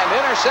play, and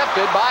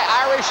intercepted by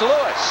Irish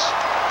Lewis.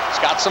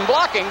 He's got some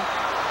blocking.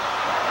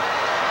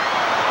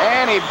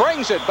 And he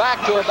brings it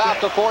back to about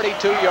the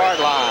 42-yard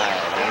line.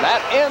 And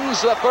that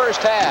ends the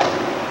first half.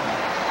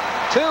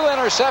 2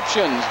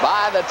 interceptions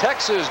by the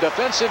Texas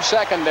defensive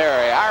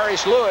secondary.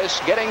 Irish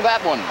Lewis getting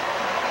that one.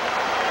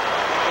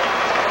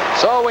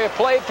 So we have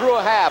played through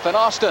a half in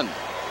Austin.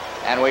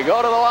 And we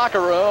go to the locker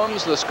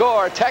rooms. The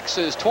score,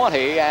 Texas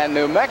 20 and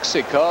New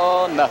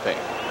Mexico nothing.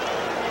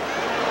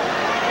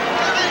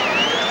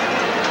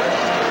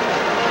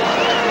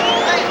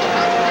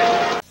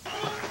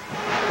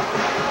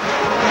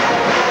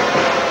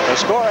 The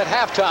score at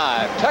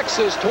halftime,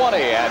 Texas 20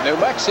 and New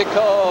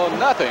Mexico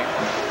nothing.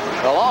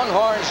 The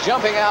Longhorns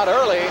jumping out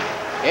early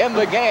in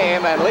the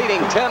game and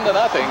leading 10-0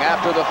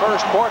 after the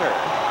first quarter.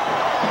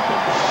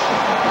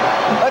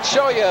 Let's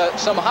show you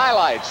some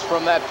highlights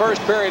from that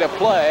first period of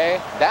play.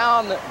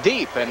 Down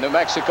deep in New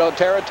Mexico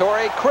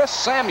territory, Chris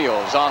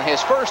Samuels on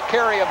his first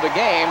carry of the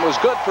game was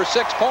good for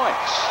 6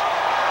 points.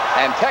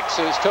 And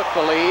Texas took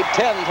the lead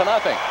 10-0.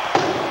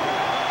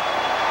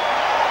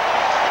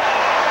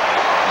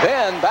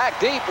 Then back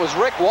deep was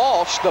Rick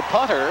Walsh, the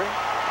punter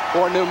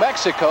for New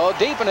Mexico,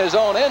 deep in his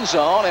own end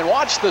zone, and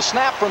watch the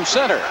snap from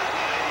center.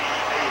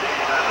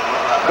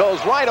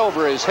 Goes right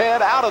over his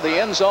head out of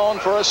the end zone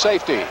for a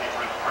safety.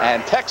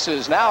 And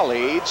Texas now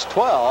leads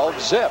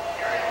 12-0.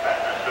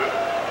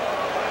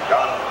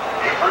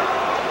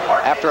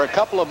 After a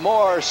couple of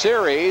more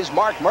series,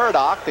 Mark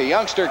Murdoch, the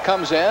youngster,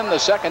 comes in, the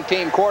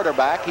second-team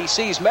quarterback. He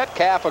sees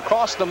Metcalf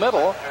across the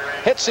middle,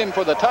 hits him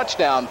for the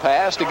touchdown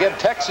pass to give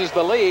Texas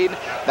the lead.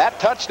 That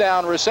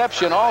touchdown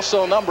reception,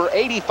 also number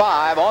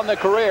 85 on the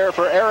career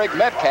for Eric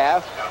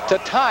Metcalf, to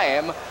tie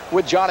him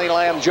with Johnny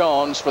Lamb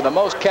Jones for the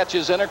most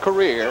catches in a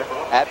career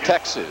at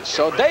Texas.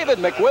 So David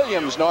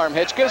McWilliams, Norm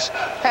Hitchcock,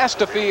 has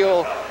to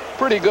feel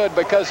pretty good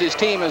because his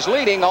team is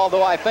leading,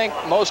 although I think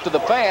most of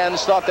the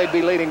fans thought they'd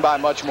be leading by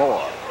much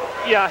more.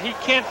 Yeah, he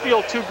can't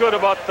feel too good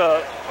about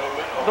the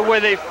way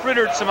they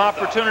frittered some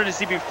opportunities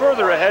to be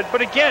further ahead.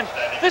 But again,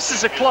 this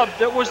is a club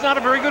that was not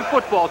a very good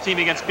football team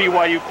against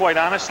BYU, quite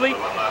honestly,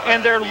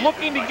 and they're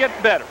looking to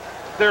get better.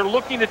 They're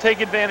looking to take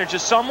advantage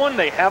of someone.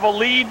 They have a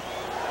lead.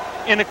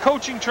 In a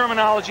coaching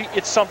terminology,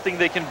 it's something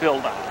they can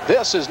build on.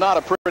 This is not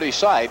a pretty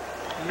sight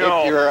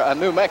if you're a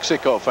New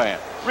Mexico fan.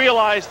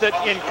 Realize that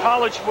in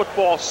college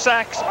football,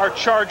 sacks are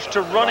charged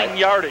to running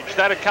yardage.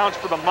 That accounts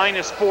for the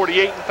minus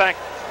 48. In fact,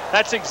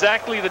 that's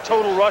exactly the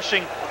total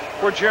rushing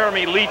for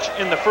Jeremy Leach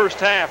in the first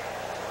half.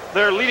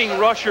 Their leading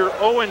rusher,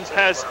 Owens,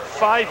 has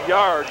 5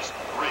 yards.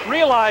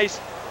 Realize,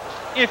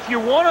 if you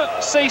want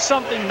to say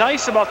something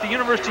nice about the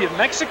University of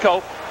Mexico,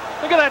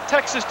 look at that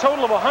Texas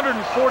total of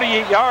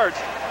 148 yards.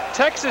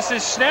 Texas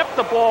has snapped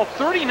the ball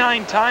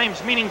 39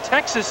 times, meaning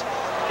Texas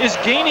is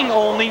gaining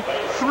only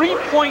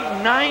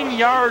 3.9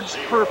 yards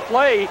per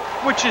play,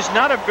 which is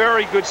not a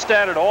very good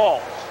stat at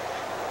all.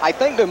 I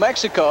think New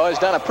Mexico has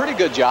done a pretty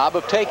good job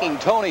of taking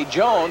Tony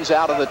Jones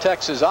out of the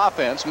Texas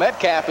offense.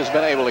 Metcalf has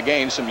been able to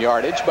gain some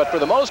yardage, but for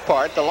the most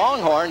part, the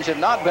Longhorns have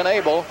not been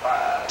able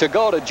to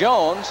go to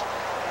Jones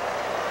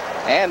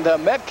and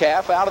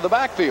Metcalf out of the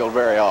backfield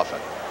very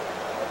often.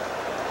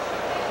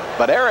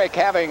 But Eric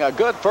having a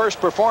good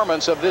first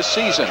performance of this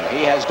season.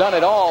 He has done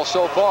it all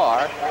so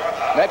far.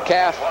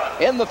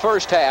 Metcalf in the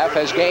first half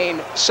has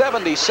gained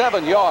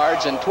 77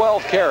 yards and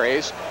 12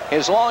 carries,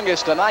 his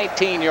longest a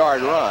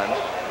 19-yard run.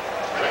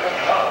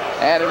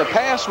 And in the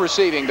pass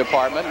receiving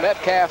department,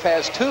 Metcalf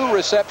has 2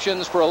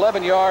 receptions for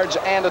 11 yards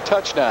and a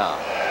touchdown.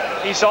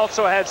 He's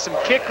also had some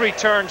kick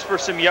returns for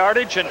some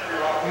yardage, and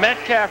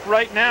Metcalf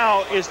right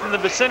now is in the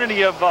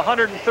vicinity of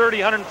 130,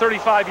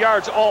 135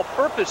 yards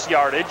all-purpose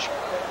yardage.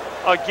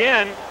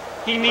 Again,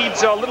 he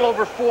needs a little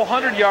over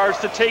 400 yards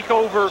to take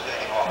over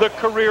the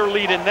career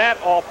lead in that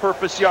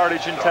all-purpose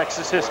yardage in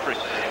Texas history.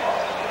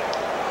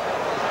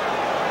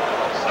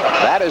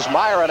 That is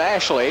Myron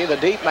Ashley, the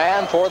deep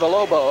man for the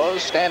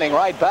Lobos, standing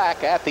right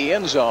back at the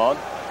end zone.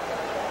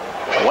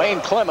 Wayne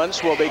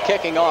Clements will be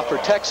kicking off for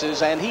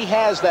Texas, and he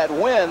has that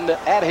wind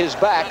at his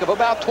back of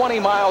about 20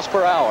 miles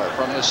per hour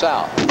from the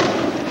south.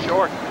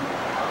 Short.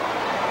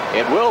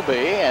 It will be,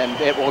 and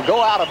it will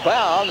go out of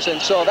bounds, and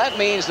so that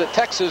means that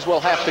Texas will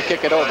have to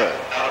kick it over.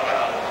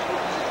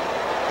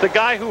 The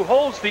guy who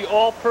holds the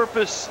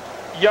all-purpose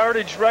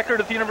yardage record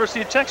at the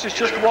University of Texas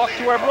just walked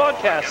to our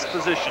broadcast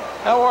position.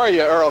 How are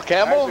you, Earl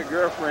Campbell? How's your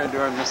girlfriend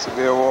doing, Mr.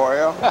 Bill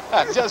Warrior?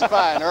 Just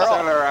fine, Earl.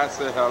 Tell her I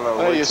said hello.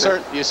 Well, you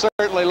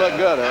certainly look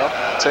good,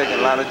 Earl. Taking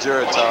a lot of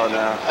Geritol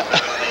now.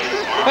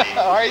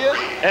 Are you?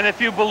 And if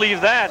you believe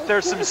that,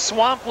 there's some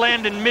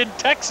swampland in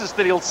mid-Texas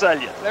that he'll sell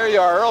you. There you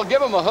are, Earl. Give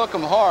him a hook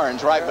 'em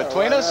horns right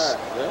between us.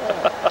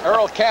 Yeah.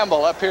 Earl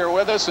Campbell up here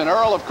with us. And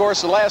Earl, of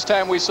course, the last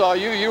time we saw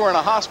you, you were in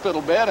a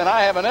hospital bed, and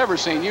I haven't ever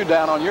seen you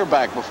down on your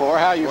back before.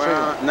 How you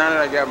feeling? Now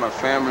that I got my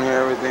family here,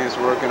 everything's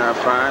working out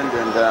fine.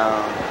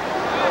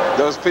 And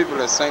those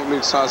people at St.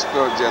 Luke's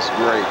Hospital are just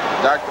great.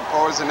 Dr.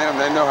 Pours and them,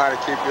 they know how to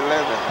keep you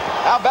living.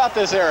 How about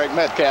this Eric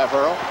Metcalf,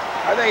 Earl?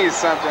 I think he's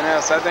something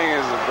else. I think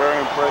he's a very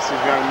impressive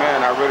young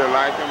man. I really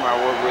like him. I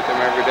work with him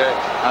every day.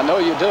 I know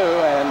you do,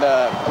 and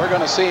we're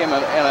going to see him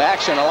in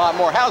action a lot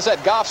more. How's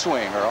that golf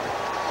swing, Earl?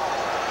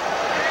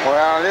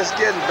 Well, it's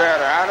getting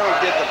better. I don't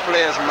get to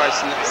play as much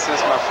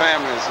since my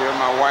family's here.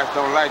 My wife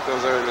don't like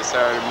those early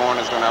Saturday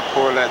mornings when I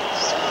pull that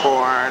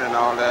 4-iron and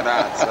all that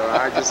out. So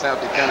I just have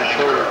to kind of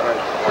cool it,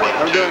 but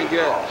I'm doing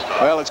good.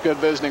 Well, it's good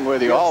visiting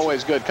with you. Yes.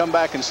 Always good. Come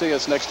back and see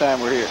us next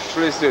time we're here.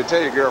 Please do.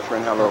 Tell your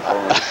girlfriend hello for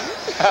me.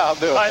 I'll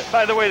do it.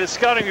 By the way, the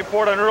scouting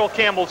report on Earl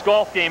Campbell's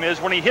golf game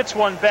is when he hits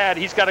one bad,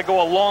 he's got to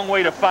go a long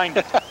way to find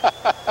it.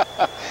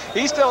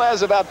 He still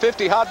has about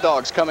 50 hot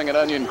dogs coming at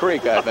Onion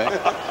Creek, I think.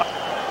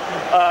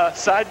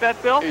 Side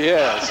bet, Bill?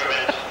 Yes.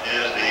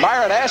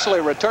 Myron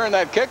Ashley returned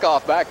that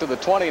kickoff back to the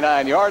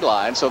 29-yard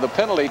line, so the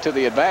penalty to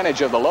the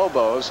advantage of the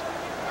Lobos.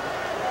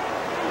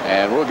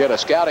 And we'll get a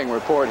scouting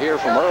report here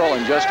from Earl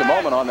in just a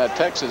moment on that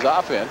Texas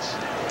offense.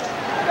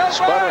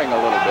 Sputtering a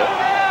little bit.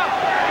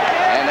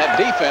 And that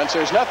defense,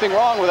 there's nothing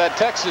wrong with that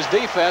Texas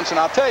defense. And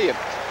I'll tell you,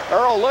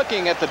 Earl,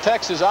 looking at the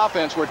Texas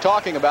offense we're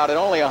talking about at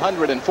only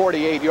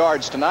 148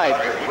 yards tonight,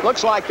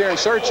 looks like they're in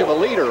search of a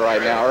leader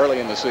right now early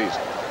in the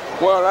season.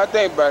 Well, I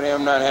think by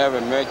them not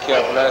having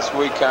Metcalf last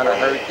week kind of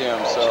hurt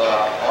them. So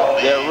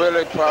they're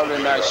really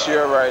probably not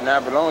sure right now.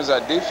 But as long as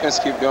our defense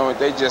keep doing what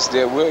they just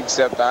did, we'll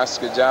accept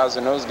Oscar Giles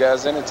and those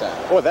guys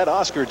anytime. Boy, that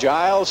Oscar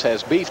Giles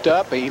has beefed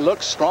up. He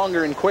looks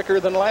stronger and quicker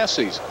than last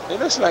season. He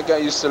looks like I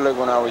used to look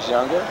when I was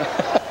younger.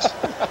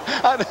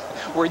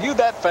 Were you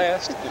that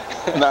fast?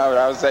 No,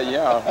 I was that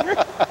young.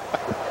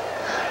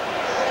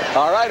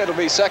 All right, it'll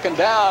be second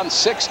down.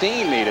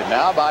 16 needed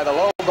now by the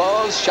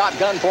Lobos.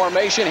 Shotgun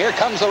formation. Here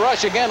comes the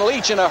rush again.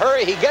 Leach in a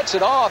hurry. He gets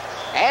it off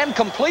and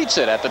completes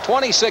it at the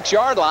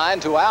 26-yard line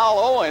to Al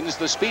Owens,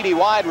 the speedy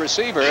wide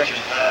receiver.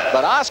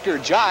 But Oscar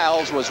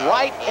Giles was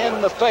right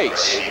in the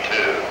face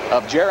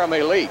of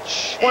Jeremy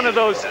Leach. One of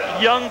those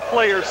young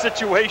player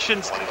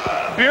situations.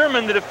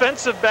 Bierman, the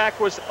defensive back,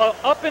 was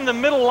up in the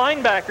middle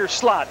linebacker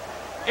slot.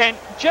 And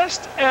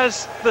just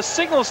as the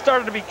signal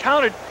started to be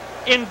counted,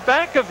 in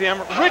back of him,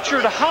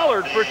 Richard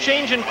hollered for a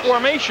change in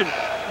formation.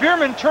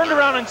 Bierman turned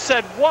around and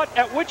said, "What?"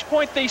 At which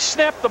point they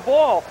snapped the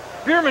ball.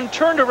 Bierman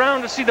turned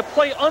around to see the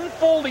play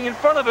unfolding in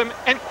front of him,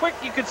 and quick,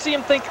 you could see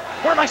him think,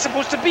 where am I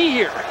supposed to be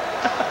here?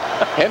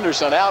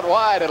 Henderson out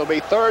wide. It'll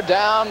be third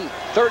down,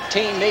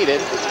 13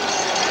 needed.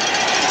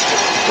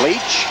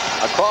 Leach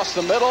across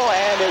the middle,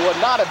 and it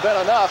would not have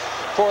been enough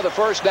for the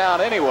first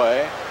down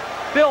anyway.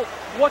 Bill,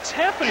 what's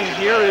happening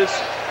here is,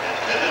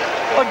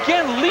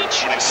 again,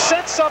 Leach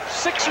sets up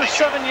 6 or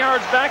 7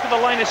 yards back of the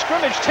line of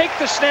scrimmage, takes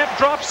the snap,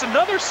 drops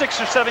another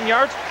 6 or 7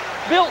 yards.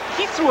 Bill,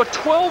 he threw a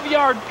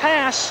 12-yard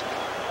pass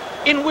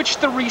in which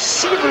the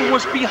receiver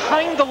was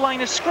behind the line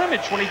of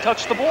scrimmage when he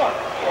touched the ball.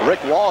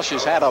 Rick Walsh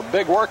has had a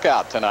big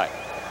workout tonight.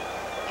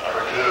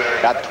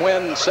 Got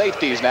twin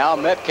safeties now,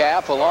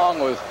 Metcalf along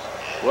with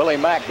Willie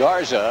Mack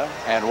Garza,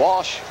 and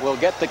Walsh will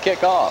get the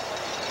kickoff.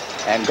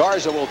 And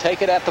Garza will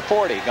take it at the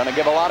 40. Going to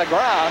give a lot of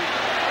ground.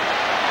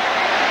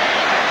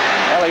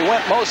 Well, he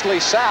went mostly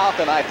south,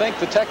 and I think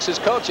the Texas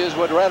coaches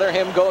would rather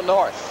him go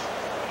north.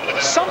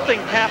 Something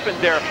happened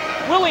there.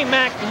 Willie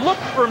Mack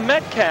looked for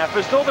Metcalf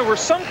as though there was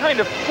some kind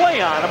of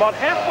play on. About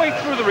halfway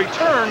through the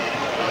return,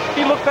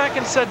 he looked back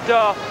and said,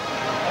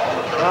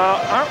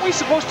 aren't we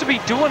supposed to be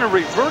doing a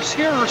reverse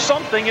here or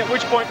something? At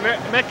which point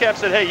Metcalf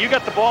said, "Hey, you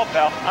got the ball,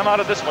 pal. I'm out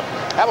of this one."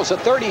 That was a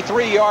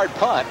 33-yard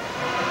punt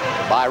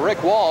by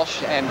Rick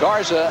Walsh, and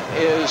Garza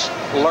is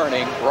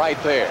learning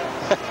right there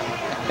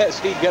as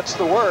he gets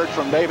the word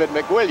from David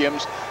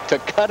McWilliams to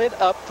cut it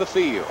up the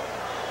field.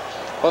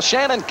 Well,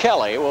 Shannon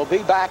Kelly will be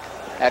back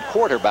at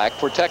quarterback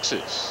for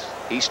Texas.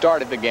 He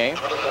started the game.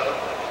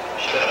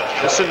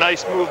 This is a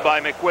nice move by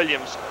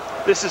McWilliams.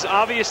 This is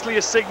obviously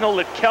a signal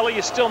that Kelly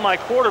is still my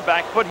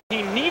quarterback, but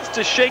he needs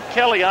to shake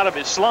Kelly out of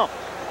his slump.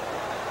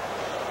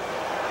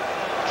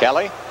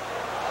 Kelly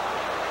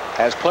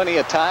has plenty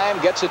of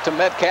time, gets it to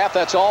Metcalf.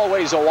 That's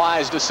always a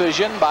wise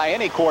decision by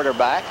any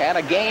quarterback, and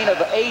a gain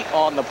of 8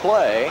 on the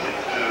play.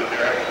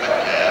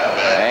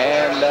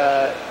 And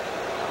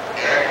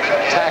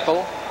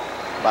tackle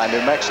by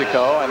New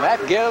Mexico, and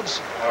that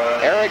gives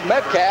Eric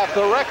Metcalf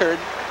the record.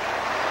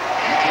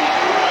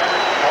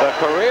 The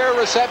career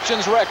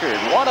receptions record,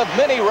 one of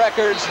many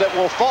records that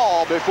will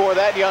fall before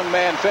that young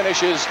man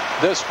finishes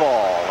this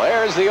fall.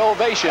 There's the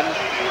ovation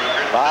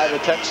by the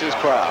Texas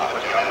crowd.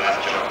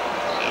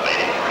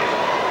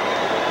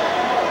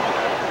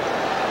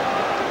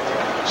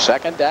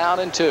 Second down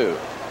and 2.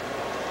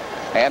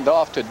 Hand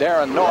off to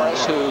Darren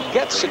Norris, who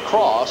gets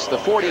across the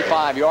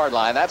 45-yard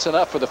line. That's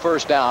enough for the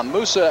first down.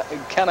 Musa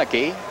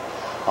Kaneki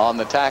on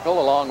the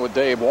tackle along with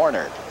Dave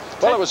Warner.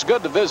 Well, it was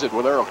good to visit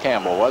with Earl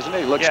Campbell, wasn't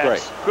it? He looks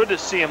great. Good to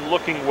see him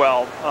looking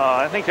well.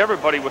 I think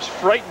everybody was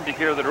frightened to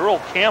hear that Earl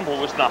Campbell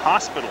was in the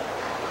hospital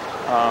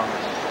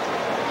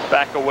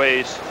back a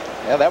ways.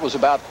 Yeah, that was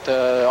about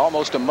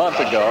almost a month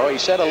ago. He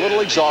said a little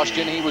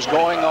exhaustion. He was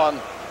going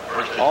on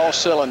all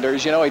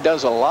cylinders. You know, he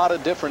does a lot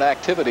of different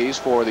activities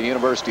for the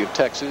University of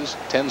Texas,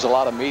 attends a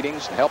lot of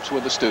meetings, helps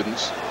with the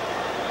students,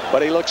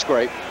 but he looks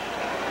great.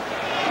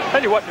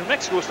 Tell you what, New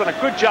Mexico's done a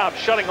good job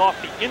shutting off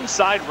the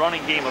inside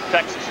running game of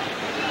Texas.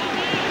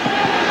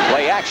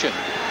 Play action.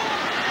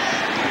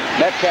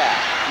 Metcalf,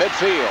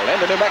 midfield,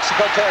 into New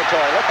Mexico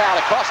territory. Look out,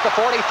 across the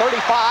 40,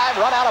 35,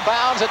 run out of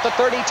bounds at the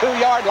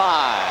 32-yard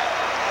line.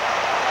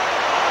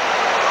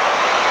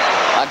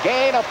 A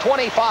gain of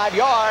 25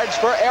 yards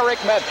for Eric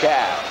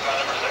Metcalf.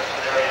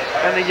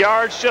 And the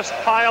yards just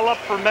pile up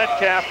for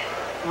Metcalf.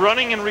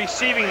 Running and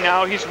receiving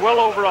now, he's well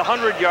over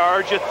 100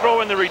 yards. You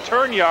throw in the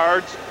return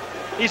yards,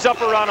 he's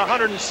up around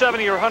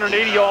 170 or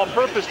 180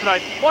 all-purpose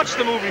tonight. Watch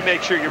the movie,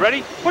 make sure. You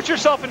ready? Put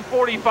yourself in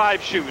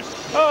 45 shoes.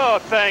 Oh,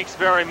 thanks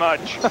very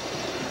much.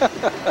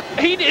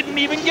 He didn't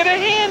even get a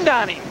hand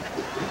on him.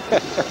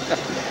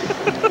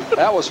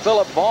 That was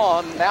Philip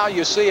Vaughn. Now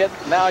you see it,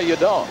 now you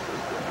don't.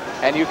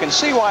 And you can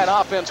see why an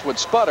offense would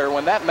sputter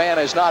when that man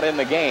is not in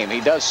the game.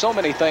 He does so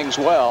many things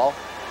well.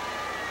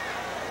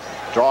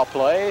 Draw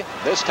play.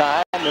 This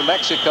time, New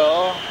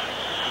Mexico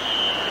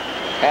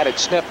had it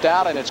sniffed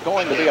out, and it's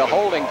going to be a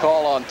holding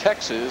call on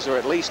Texas, or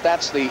at least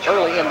that's the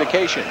early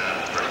indication.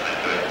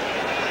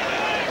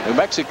 New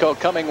Mexico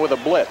coming with a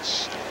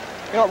blitz.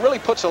 You know, it really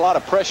puts a lot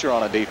of pressure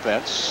on a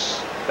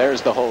defense.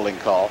 There's the holding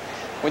call.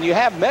 When you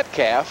have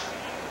Metcalf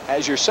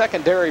as your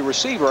secondary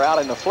receiver out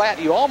in the flat,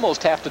 you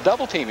almost have to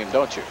double team him,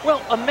 don't you? Well,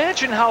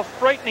 imagine how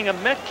frightening a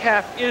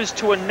Metcalf is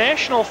to a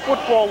National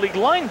Football League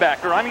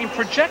linebacker. I mean,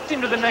 project him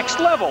to the next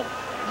level.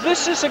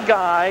 This is a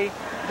guy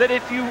that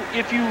if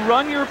you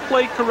run your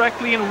play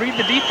correctly and read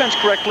the defense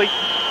correctly,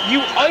 you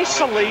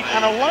isolate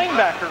on a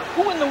linebacker.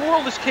 Who in the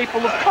world is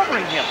capable of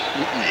covering him?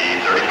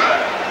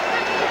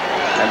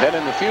 And then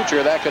in the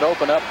future, that could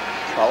open up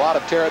a lot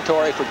of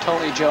territory for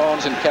Tony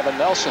Jones and Kevin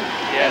Nelson,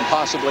 and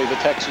possibly the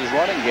Texas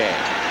running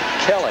game.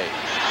 Kelly,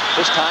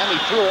 this time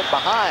he threw it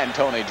behind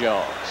Tony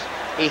Jones.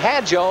 He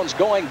had Jones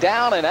going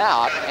down and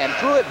out and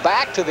threw it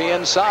back to the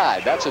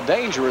inside. That's a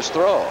dangerous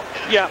throw.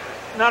 Yeah,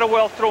 not a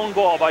well-thrown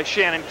ball by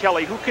Shannon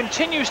Kelly, who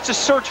continues to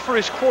search for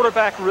his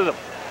quarterback rhythm.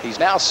 He's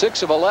now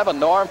 6 of 11,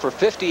 Norm, for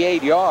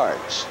 58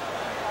 yards.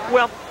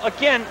 Well,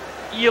 again,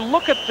 you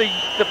look at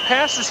the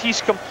passes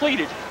he's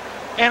completed,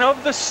 and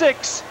of the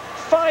 6,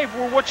 5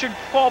 were what you'd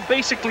call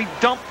basically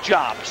dump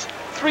jobs.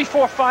 3,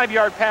 4,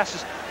 5-yard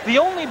passes. The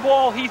only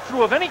ball he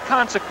threw of any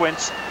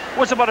consequence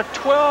was about a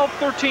 12,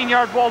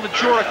 13-yard ball to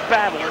Jorick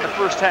Battle in the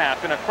first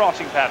half in a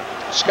crossing pattern.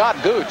 Scott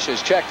Gooch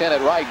is checked in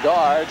at right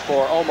guard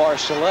for Omar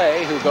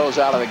Saleh, who goes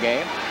out of the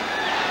game.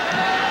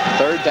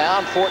 3rd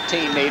down,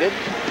 14 needed.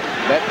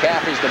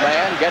 Metcalf is the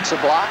man, gets a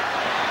block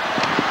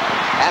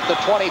at the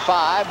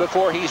 25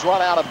 before he's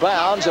run out of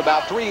bounds,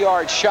 about 3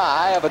 yards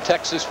shy of a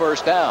Texas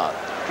first down.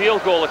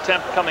 Field goal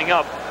attempt coming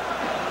up.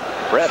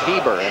 Brett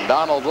Heber and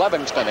Donald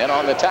Livingston in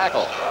on the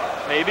tackle.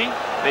 Maybe,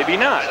 maybe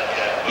not.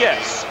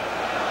 Yes.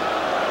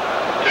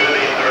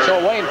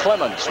 So Wayne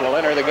Clements will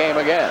enter the game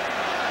again.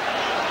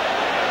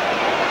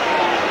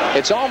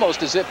 It's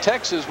almost as if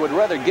Texas would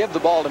rather give the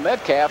ball to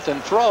Metcalf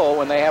than throw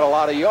when they have a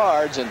lot of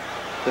yards. And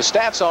the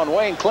stats on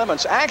Wayne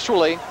Clements,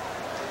 actually,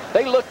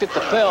 they looked at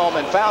the film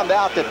and found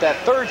out that that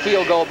 3rd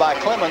field goal by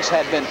Clements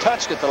had been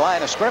touched at the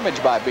line of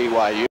scrimmage by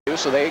BYU,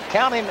 so they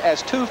count him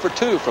as 2 for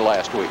 2 for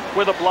last week.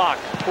 With a block.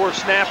 Poor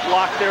snap,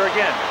 block there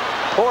again.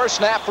 Poor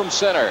snap from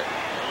center.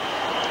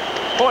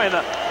 Boy,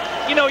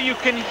 and you know, you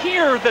can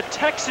hear the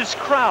Texas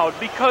crowd,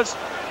 because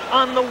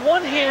on the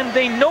one hand,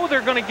 they know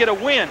they're going to get a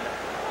win.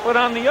 But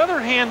on the other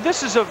hand,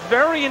 this is a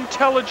very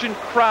intelligent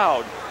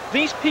crowd.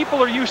 These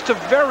people are used to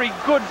very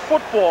good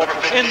football,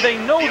 and they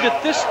know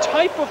that this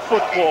type of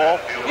football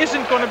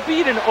isn't going to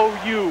beat an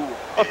OU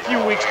a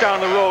few weeks down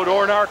the road,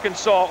 or an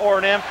Arkansas, or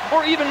an M,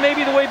 or even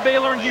maybe the way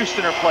Baylor and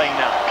Houston are playing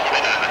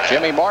now.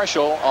 Jimmy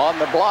Marshall on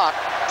the block.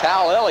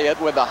 Tal Elliott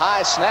with the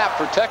high snap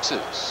for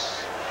Texas.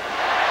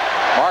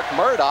 Mark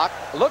Murdoch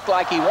looked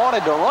like he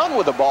wanted to run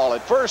with the ball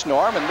at first,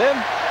 Norm, and then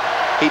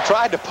he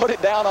tried to put it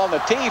down on the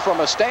tee from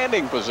a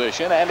standing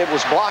position, and it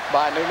was blocked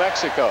by New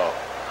Mexico.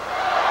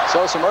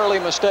 So some early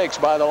mistakes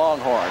by the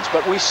Longhorns.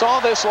 But we saw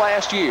this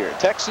last year.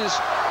 Texas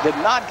did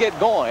not get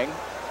going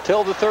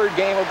till the 3rd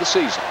game of the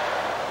season.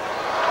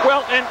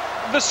 Well, and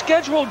the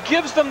schedule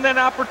gives them that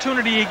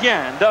opportunity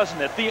again,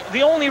 doesn't it?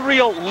 The only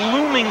real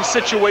looming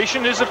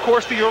situation is, of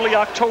course, the early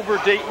October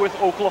date with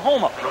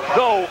Oklahoma.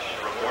 Though,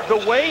 the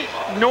way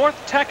North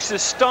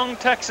Texas stung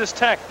Texas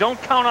Tech,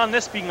 don't count on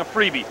this being a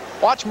freebie.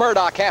 Watch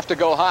Murdoch have to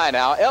go high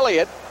now.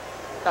 Elliott,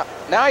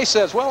 now he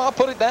says, well, I'll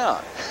put it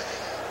down.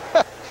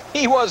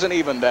 He wasn't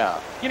even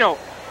down. You know,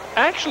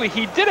 actually,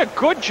 he did a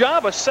good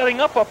job of setting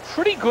up a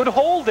pretty good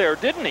hole there,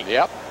 didn't he?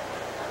 Yep.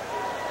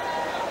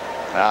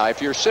 Now,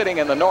 if you're sitting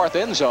in the north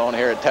end zone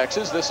here at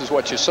Texas, this is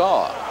what you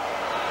saw.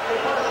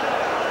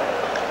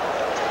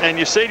 And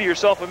you say to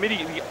yourself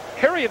immediately,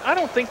 Harriet, I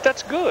don't think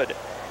that's good.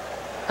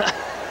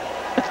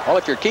 Well,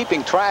 if you're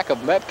keeping track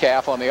of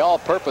Metcalf on the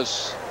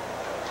all-purpose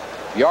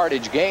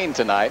yardage gain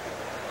tonight,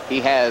 he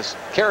has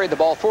carried the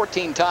ball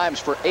 14 times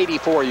for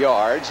 84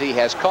 yards. He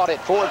has caught it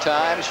 4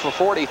 times for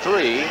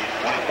 43,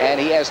 and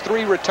he has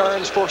 3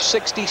 returns for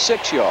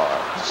 66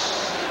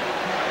 yards.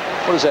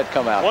 What does that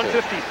come out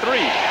 153.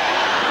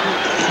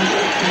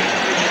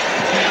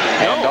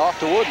 Hand off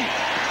to Wooden.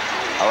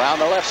 Around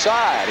the left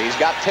side. He's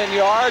got 10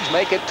 yards,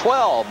 make it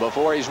 12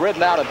 before he's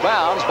ridden out of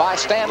bounds by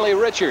Stanley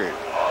Richard.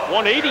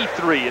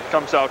 183 it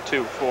comes out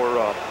to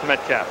for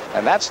Metcalf.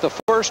 And that's the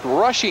first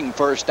rushing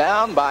first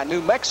down by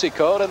New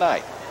Mexico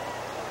tonight.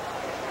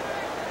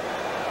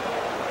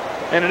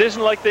 And it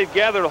isn't like they've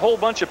gathered a whole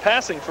bunch of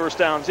passing first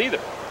downs either.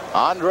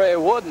 Andre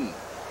Wooden,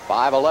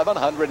 5'11",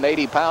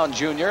 180-pound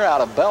junior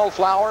out of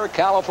Bellflower,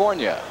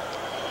 California.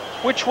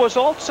 Which was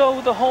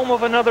also the home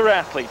of another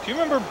athlete. Do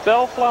you remember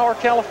Bellflower,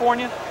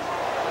 California?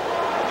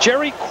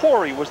 Jerry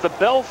Quarry was the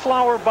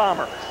Bellflower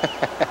bomber.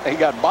 He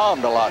got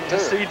bombed a lot, too.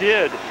 Yes, he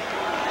did.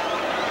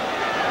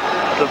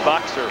 The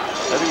boxer,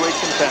 heavyweight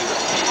contender.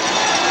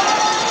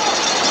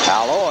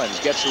 Al Owens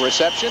gets the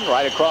reception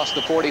right across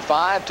the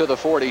 45 to the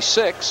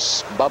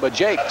 46. Bubba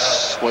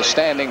Jakes was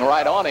standing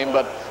right on him,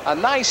 but a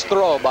nice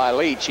throw by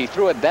Leach. He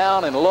threw it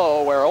down and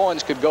low where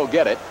Owens could go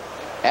get it,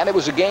 and it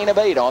was a gain of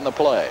 8 on the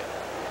play.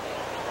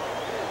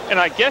 And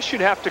I guess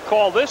you'd have to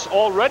call this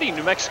already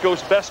New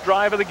Mexico's best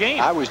drive of the game.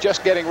 I was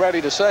just getting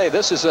ready to say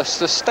this is a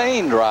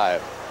sustained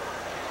drive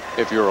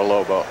if you're a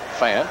Lobo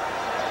fan.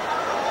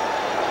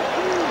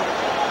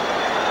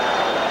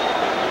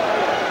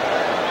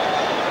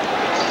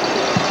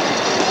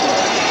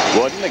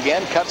 Wooden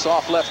again cuts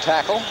off left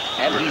tackle,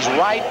 and he's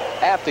right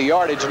at the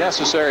yardage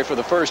necessary for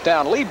the first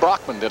down. Lee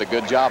Brockman did a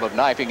good job of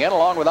knifing in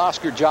along with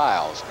Oscar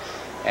Giles.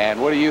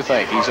 And what do you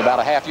think? He's about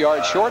a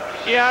half-yard short?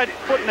 Yeah, I'd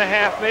put in a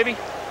half maybe.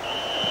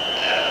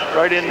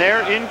 Right in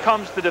there. In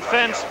comes the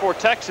defense for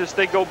Texas.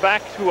 They go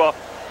back to a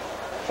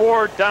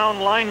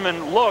 4-down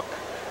lineman look.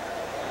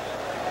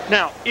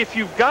 Now, if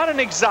you've got an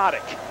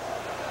exotic,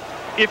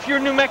 if you're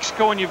New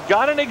Mexico and you've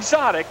got an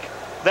exotic,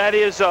 that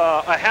is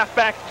a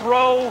halfback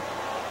throw,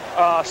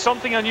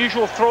 something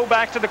unusual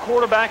throwback to the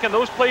quarterback, and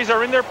those plays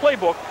are in their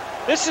playbook,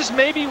 this is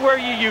maybe where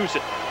you use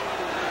it.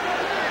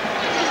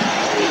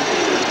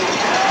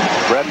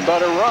 Bread and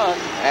butter run,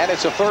 and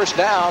it's a first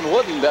down.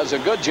 Wooden does a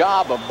good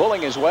job of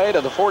bullying his way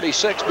to the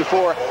 46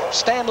 before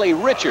Stanley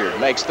Richard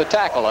makes the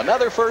tackle.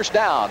 Another first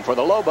down for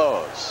the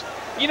Lobos.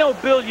 You know,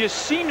 Bill, you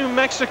see New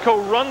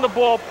Mexico run the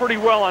ball pretty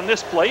well on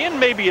this play, and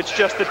maybe it's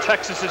just that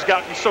Texas has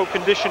gotten so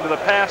conditioned to the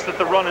pass that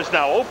the run is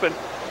now open.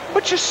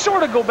 But you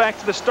sort of go back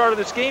to the start of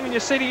this game and you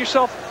say to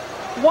yourself,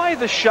 why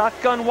the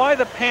shotgun? Why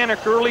the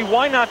panic early?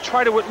 Why not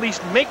try to at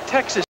least make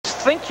Texas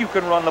think you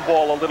can run the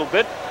ball a little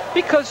bit?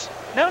 Because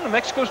now New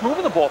Mexico's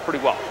moving the ball pretty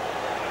well.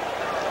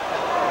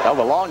 Well,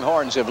 the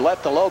Longhorns have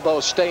let the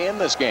Lobos stay in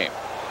this game.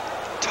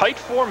 Tight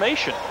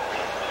formation.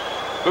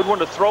 Good one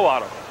to throw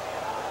out of.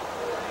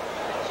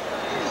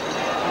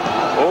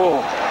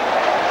 Oh.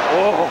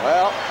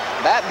 Well,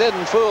 that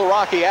didn't fool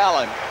Rocky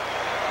Allen.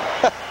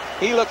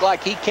 He looked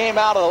like he came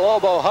out of the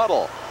Lobo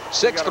huddle.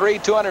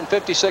 6'3",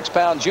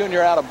 256-pound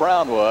junior out of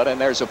Brownwood, and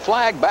there's a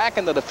flag back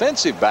in the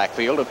defensive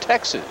backfield of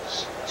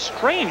Texas.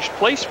 Strange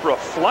place for a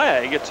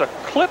flag. It's a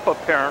clip,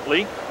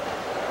 apparently,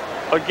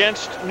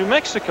 against New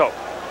Mexico.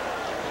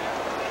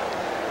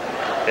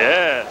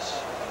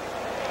 Yes.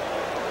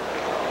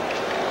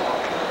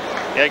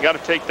 Yeah, got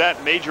to take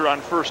that major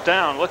on first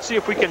down. Let's see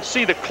if we can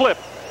see the clip.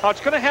 Now, it's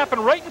going to happen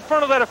right in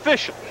front of that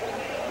official.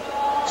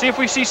 See if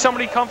we see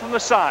somebody come from the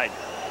side.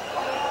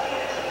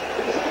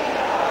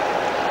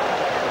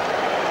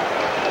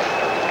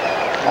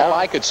 All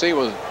I could see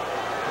was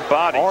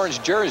bodies.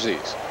 Orange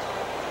jerseys.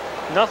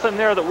 Nothing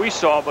there that we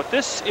saw, but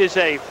this is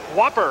a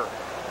whopper.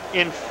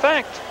 In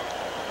fact,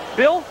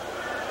 Bill,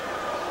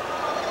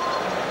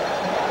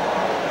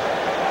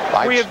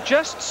 we have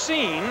just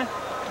seen,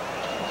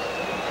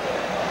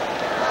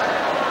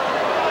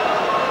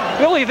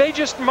 Billy, they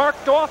just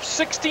marked off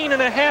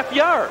 16.5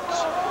 yards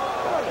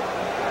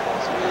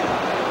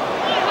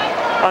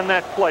on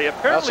that play.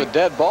 Apparently, that's a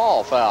dead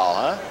ball foul,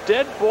 huh?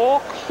 Dead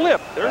ball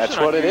clip. That's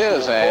what it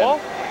is, and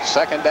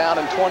second down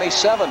and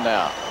 27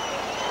 now.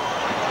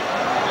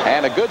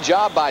 And a good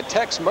job by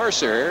Tex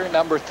Mercer,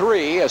 number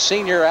 3, a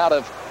senior out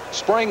of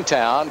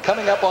Springtown,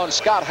 coming up on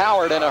Scott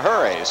Howard in a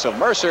hurry. So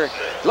Mercer,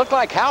 looked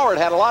like Howard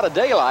had a lot of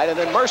daylight, and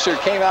then Mercer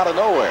came out of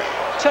nowhere.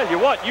 Tell you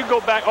what, you go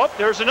back, oh,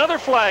 there's another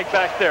flag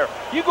back there.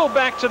 You go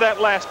back to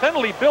that last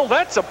penalty, Bill,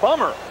 that's a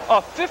bummer.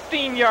 A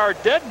 15-yard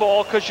dead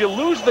ball because you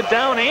lose the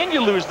down and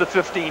you lose the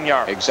 15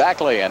 yards.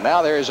 Exactly, and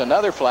now there's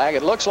another flag.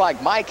 It looks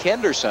like Mike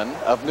Henderson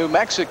of New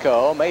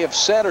Mexico may have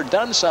said or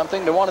done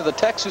something to one of the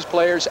Texas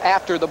players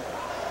after the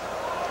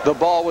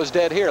ball was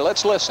dead here.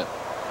 Let's listen.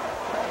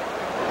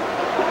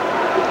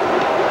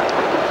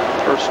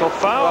 Personal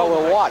foul.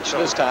 Well, we'll watch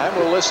this time.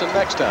 We'll listen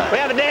next time. We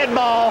have a dead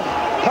ball.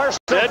 Personal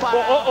dead foul.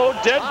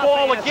 Ball. Dead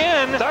ball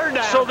again. Third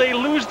down. So they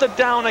lose the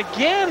down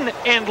again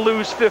and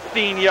lose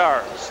 15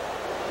 yards.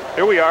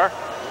 Here we are.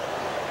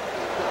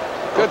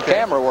 Good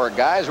camera work,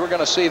 guys. We're going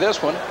to see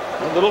this one.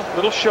 A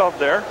little shove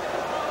there.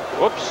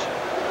 Whoops.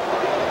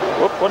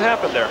 Whoop, what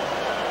happened there?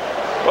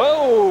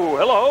 Whoa,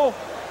 hello.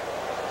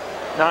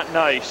 Not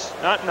nice.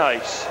 Not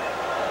nice.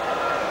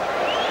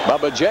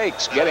 Bubba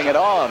Jakes getting it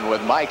on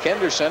with Mike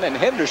Henderson, and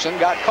Henderson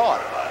got caught.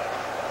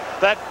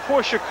 That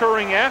push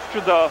occurring after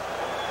the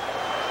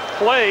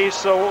play,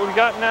 so what we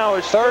got now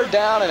is third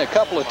down in a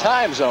couple of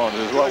time zones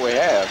is what we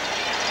have.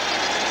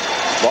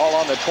 Ball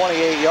on the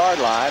 28-yard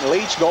line.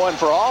 Leach going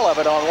for all of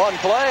it on one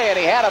play, and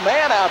he had a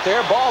man out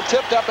there. Ball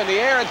tipped up in the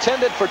air,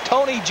 intended for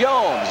Tony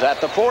Jones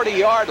at the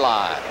 40-yard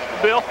line.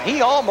 Bill,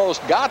 he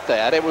almost got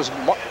that. It was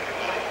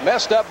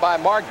messed up by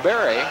Mark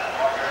Berry.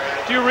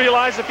 Do you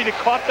realize if he'd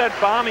have caught that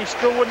bomb, he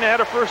still wouldn't have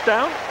had a first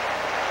down?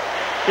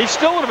 He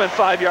still would have been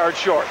 5 yards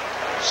short.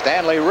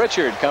 Stanley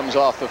Richard comes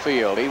off the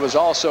field. He was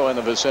also in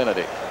the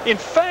vicinity. In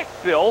fact,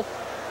 Bill,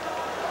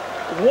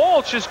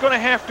 Walsh is going to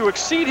have to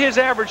exceed his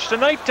average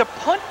tonight to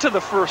punt to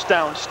the first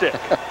down stick.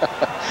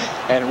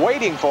 And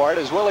waiting for it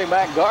is Willie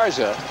Mack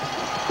Garza.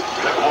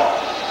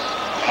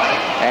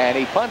 And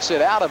he punts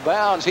it out of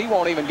bounds. He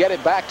won't even get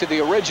it back to the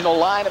original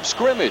line of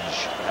scrimmage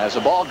as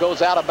the ball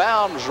goes out of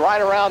bounds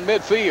right around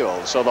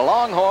midfield. So the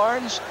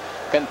Longhorns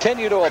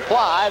continue to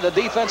apply the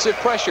defensive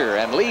pressure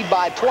and lead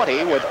by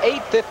 20 with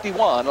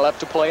 8:51 left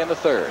to play in the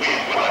third.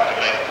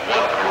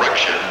 One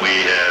correction,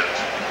 we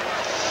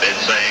have been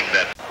saying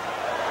that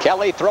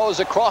Kelly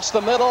throws across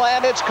the middle,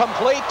 and it's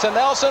complete to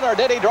Nelson, or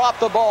did he drop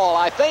the ball?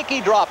 I think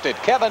he dropped it.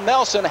 Kevin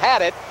Nelson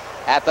had it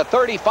at the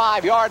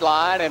 35-yard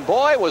line, and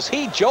boy, was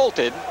he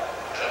jolted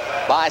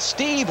by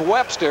Steve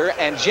Webster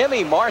and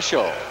Jimmy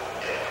Marshall.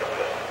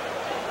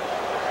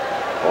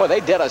 Boy,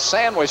 they did a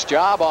sandwich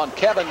job on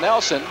Kevin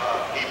Nelson.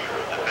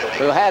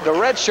 who had the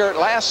red shirt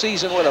last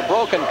season with a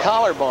broken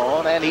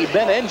collarbone, and he'd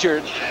been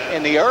injured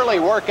in the early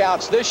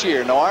workouts this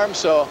year, Norm,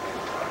 so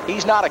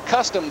he's not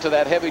accustomed to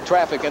that heavy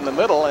traffic in the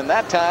middle, and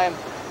that time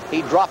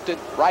he dropped it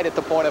right at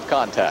the point of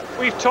contact.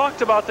 We've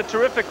talked about the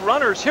terrific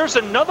runners. Here's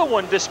another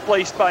one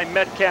displaced by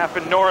Metcalf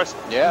and Norris.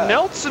 Yeah.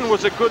 Nelson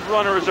was a good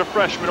runner as a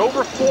freshman,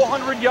 over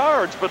 400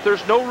 yards, but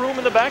there's no room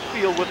in the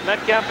backfield with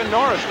Metcalf and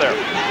Norris there.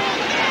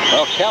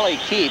 Well, Kelly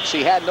keeps.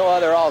 He had no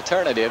other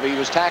alternative. He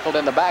was tackled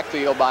in the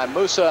backfield by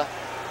Musa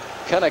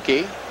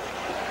Kanucky,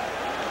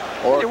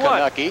 or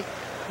Kanucky.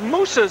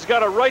 Musa's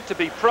got a right to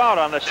be proud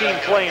on the team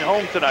playing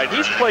home tonight.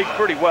 He's played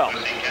pretty well.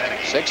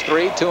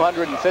 6'3",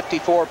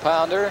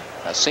 254-pounder,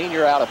 a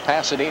senior out of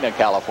Pasadena,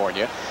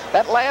 California.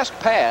 That last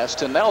pass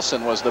to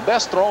Nelson was the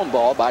best thrown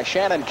ball by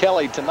Shannon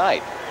Kelly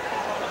tonight.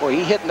 Well,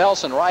 he hit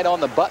Nelson right on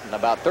the button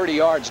about 30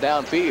 yards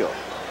downfield.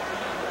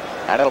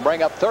 And it'll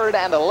bring up 3rd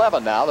and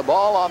 11 now. The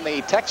ball on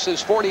the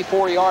Texas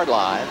 44-yard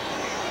line.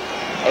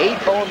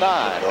 8:09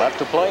 left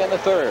to play in the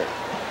 3rd.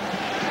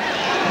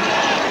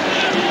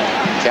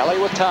 Kelly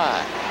with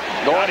time.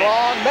 Going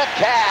long,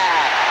 Metcalf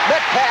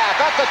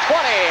at the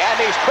 20, and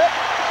he's tripped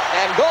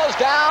and goes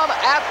down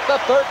at the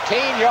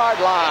 13-yard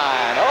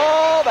line.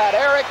 Oh, that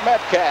Eric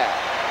Metcalf.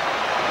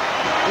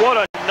 What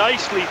a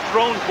nicely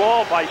thrown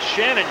ball by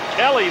Shannon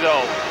Kelly,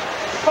 though.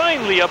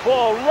 Finally, a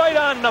ball right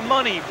on the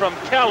money from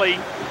Kelly.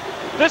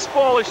 This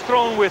ball is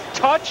thrown with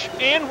touch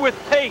and with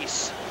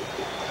pace.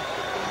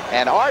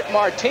 And Art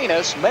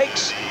Martinez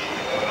makes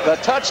the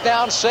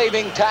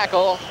touchdown-saving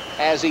tackle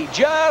as he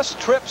just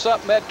trips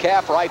up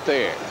Metcalf right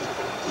there.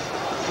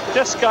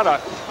 Just got a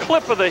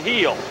clip of the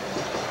heel.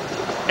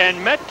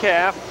 And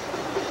Metcalf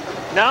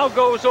now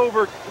goes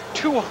over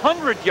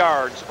 200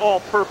 yards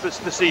all-purpose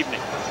this evening.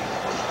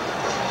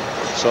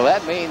 So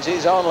that means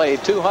he's only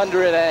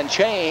 200 and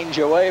change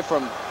away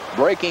from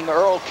breaking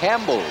Earl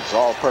Campbell's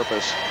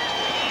all-purpose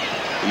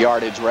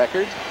yardage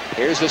record.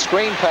 Here's the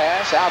screen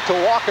pass out to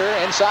Walker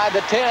inside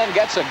the 10.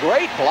 Gets a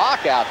great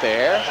block out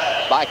there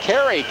by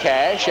Kerry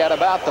Cash at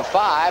about the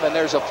 5, and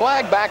there's a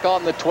flag back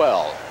on the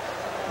 12.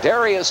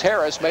 Darius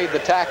Harris made the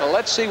tackle.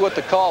 Let's see what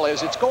the call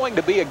is. It's going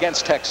to be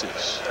against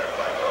Texas.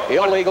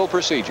 Illegal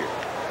procedure.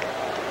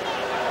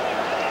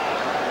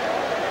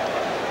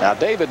 Now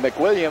David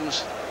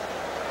McWilliams,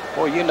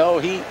 well, you know,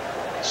 he's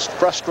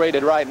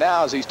frustrated right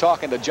now as he's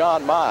talking to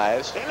John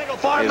Mize,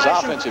 his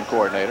offensive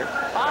coordinator.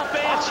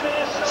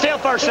 Offense, still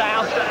first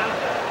down.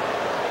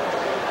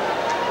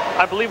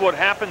 I believe what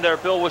happened there,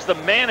 Bill, was the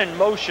man in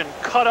motion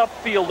cut up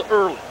field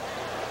early,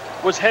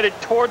 was headed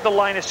toward the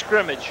line of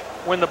scrimmage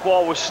when the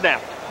ball was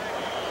snapped.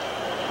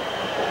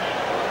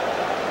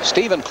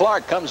 Stephen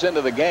Clark comes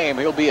into the game.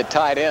 He'll be a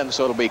tight end,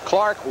 so it'll be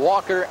Clark,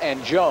 Walker,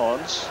 and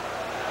Jones.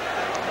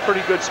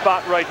 Pretty good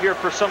spot right here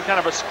for some kind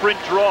of a sprint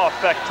draw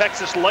effect.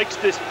 Texas likes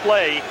this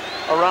play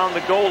around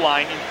the goal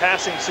line in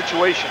passing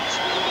situations.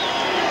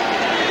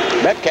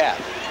 Metcalf.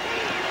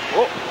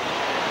 Whoa.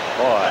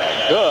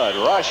 Boy, good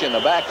rush in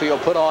the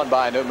backfield put on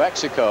by New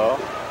Mexico.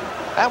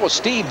 That was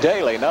Steve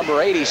Daly,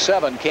 number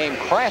 87, came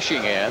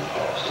crashing in,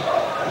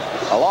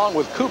 along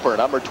with Cooper,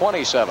 number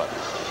 27.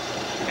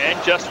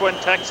 And just when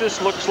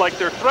Texas looks like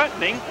they're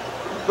threatening,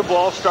 the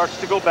ball starts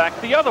to go back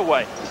the other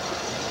way.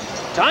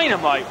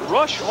 Dynamite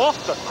rush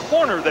off the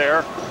corner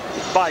there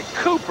by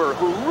Cooper,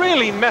 who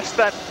really messed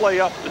that play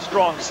up, the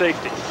strong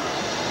safety.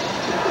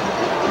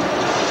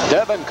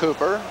 Devin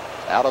Cooper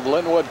out of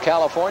Linwood,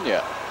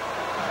 California.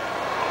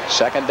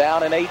 2nd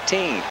down and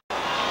 18.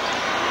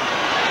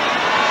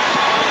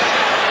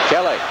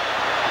 Kelly.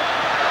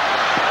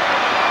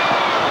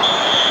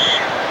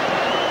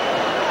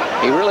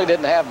 He really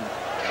didn't have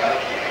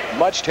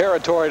much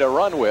territory to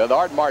run with.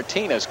 Art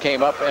Martinez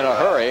came up in a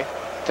hurry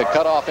to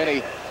cut off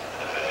any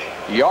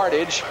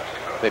yardage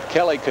that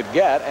Kelly could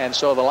get, and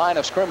so the line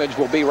of scrimmage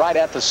will be right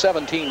at the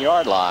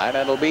 17-yard line,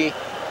 and it'll be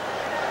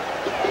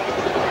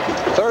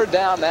 3rd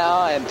down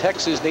now, and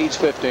Texas needs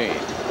 15.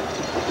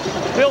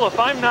 Bill, if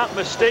I'm not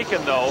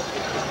mistaken, though,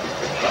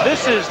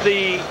 this is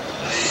the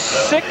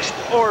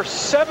 6th or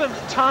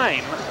 7th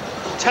time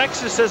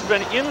Texas has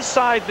been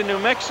inside the New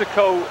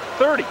Mexico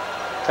 30.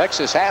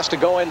 Texas has to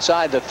go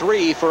inside the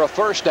 3 for a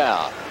first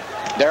down.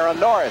 Darren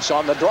Norris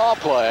on the draw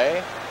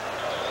play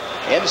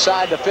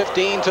inside the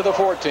 15 to the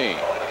 14.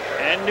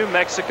 And New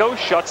Mexico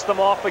shuts them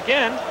off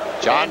again.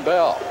 John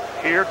Bell.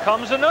 Here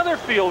comes another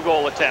field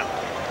goal attempt.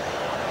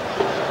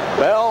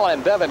 Bell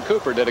and Devin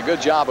Cooper did a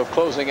good job of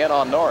closing in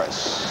on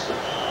Norris.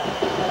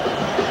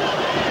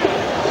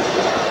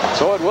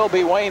 So it will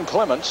be Wayne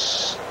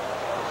Clements.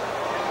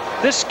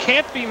 This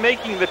can't be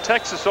making the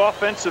Texas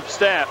offensive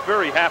staff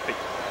very happy.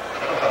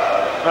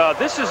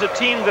 This is a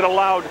team that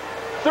allowed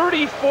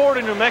 34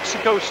 to New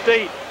Mexico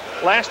State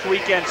last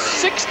weekend,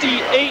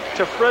 68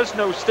 to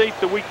Fresno State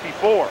the week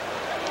before.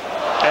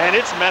 And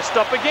it's messed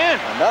up again.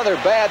 Another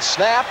bad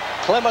snap.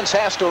 Clemens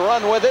has to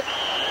run with it.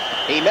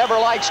 He never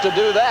likes to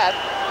do that.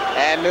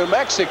 And New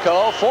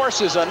Mexico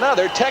forces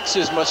another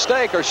Texas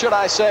mistake, or should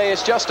I say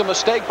it's just a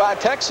mistake by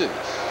Texas.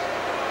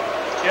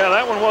 Yeah,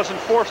 that one wasn't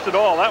forced at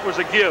all. That was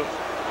a give.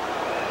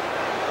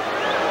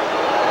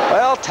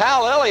 Well,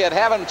 Tal Elliott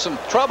having some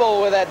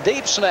trouble with that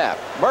deep snap.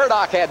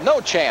 Murdoch had no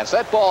chance.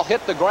 That ball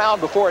hit the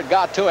ground before it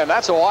got to him.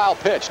 That's a wild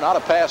pitch, not a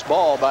pass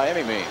ball by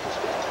any means.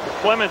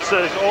 Clement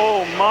says,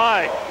 oh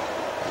my.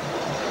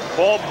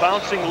 Ball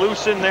bouncing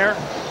loose in there.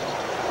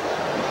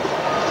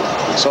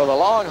 So the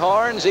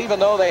Longhorns, even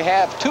though they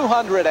have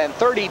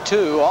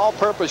 232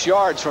 all-purpose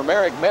yards from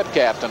Eric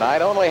Metcalf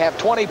tonight, only have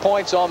 20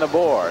 points on the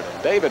board.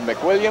 David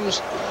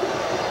McWilliams,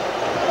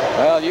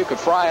 well, you could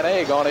fry an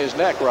egg on his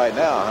neck right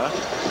now,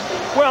 huh?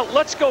 Well,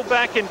 let's go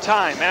back in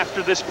time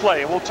after this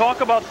play. We'll talk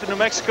about the New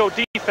Mexico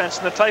defense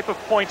and the type of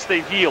points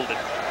they've yielded.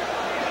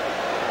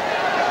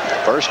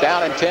 First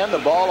down and 10, the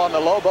ball on the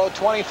Lobo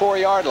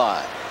 24-yard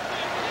line.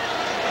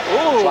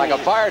 Ooh. It's like a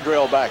fire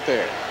drill back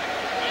there.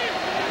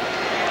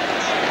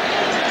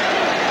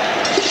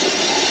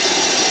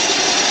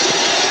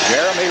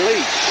 Jeremy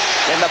Leach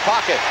in the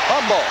pocket.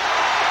 Humble.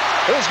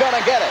 Who's going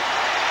to get it?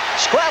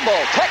 Scramble.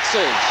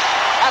 Texas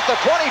at the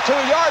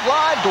 22-yard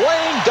line.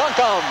 Dwayne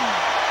Duncombe.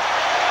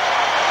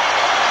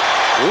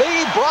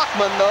 Lee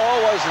Brockman, though,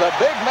 was the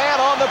big man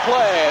on the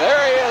play.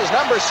 There he is,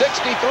 number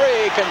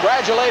 63,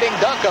 congratulating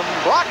Duncombe.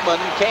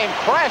 Brockman came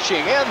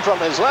crashing in from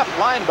his left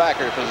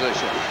linebacker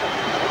position.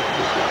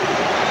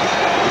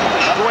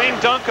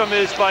 Dwayne Duncombe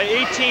is by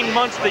 18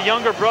 months the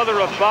younger brother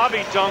of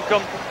Bobby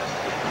Duncombe.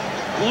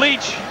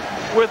 Leach,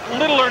 with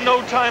little or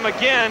no time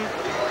again,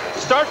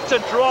 starts to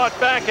draw it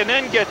back and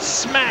then gets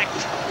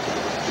smacked.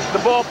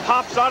 The ball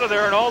pops out of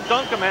there, and all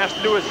Duncombe has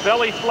to do is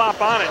belly flop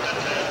on it.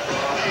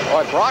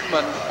 Boy,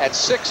 Brockman at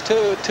 6'2",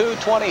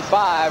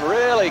 225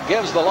 really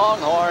gives the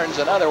Longhorns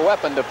another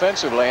weapon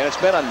defensively, and it's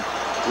been a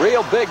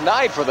real big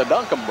night for the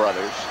Duncombe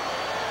brothers.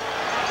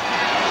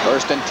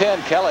 First and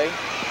 10, Kelly.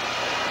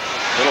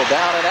 Little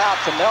down and out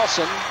to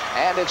Nelson,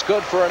 and it's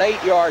good for an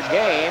 8-yard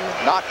gain,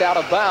 knocked out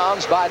of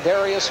bounds by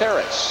Darius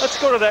Harris. Let's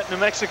go to that New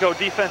Mexico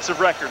defensive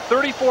record.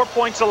 34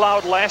 points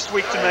allowed last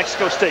week to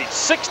Mexico State,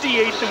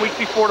 68 the week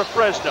before to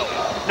Fresno.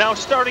 Now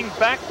starting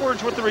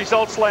backwards with the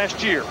results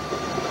last year.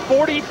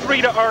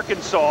 43 to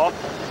Arkansas,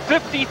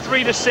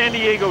 53 to San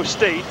Diego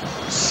State,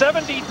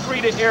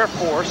 73 to Air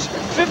Force,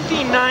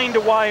 59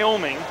 to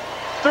Wyoming,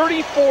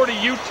 34 to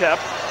UTEP,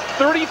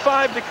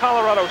 35 to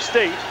Colorado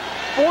State,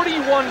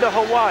 41 to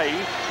Hawaii,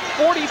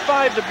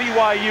 45 to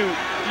BYU.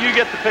 You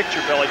get the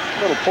picture, Billy.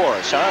 A little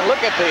porous, huh?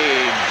 Look at the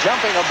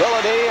jumping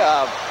ability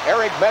of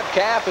Eric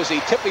Metcalf as he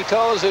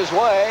tippy-toes his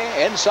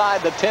way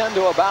inside the 10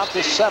 to about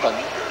the 7.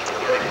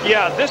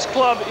 Yeah, this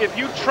club, if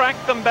you track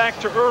them back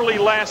to early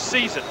last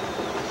season,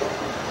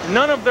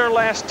 none of their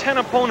last 10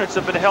 opponents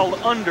have been held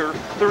under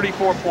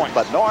 34 points.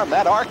 But, Norm,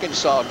 that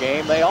Arkansas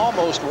game, they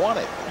almost won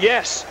it.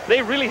 Yes,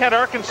 they really had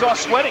Arkansas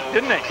sweating,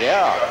 didn't they?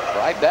 Yeah,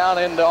 right down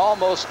into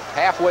almost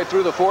halfway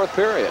through the 4th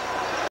period.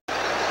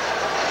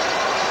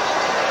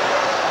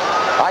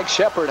 Mike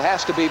Shepard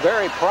has to be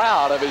very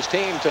proud of his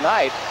team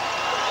tonight,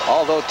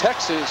 although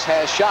Texas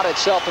has shot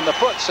itself in the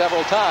foot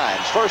several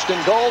times. First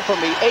and goal from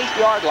the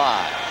 8-yard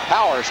line.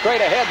 Power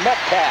straight ahead,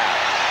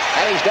 Metcalf.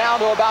 And he's down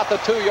to about the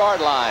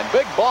 2-yard line.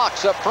 Big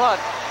blocks up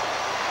front.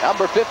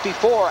 Number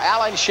 54,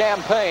 Alan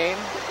Champagne,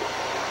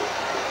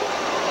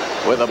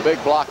 with a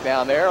big block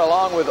down there,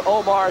 along with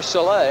Omar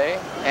Saleh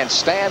and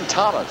Stan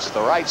Thomas,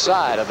 the right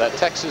side of that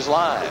Texas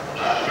line.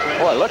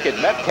 Boy, look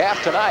at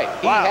Metcalf tonight.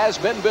 He has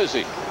been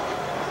busy.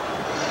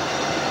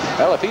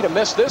 Well, if he'd have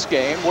missed this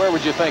game, where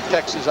would you think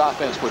Texas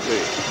offense would be?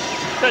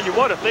 Tell you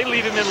what, if they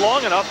leave him in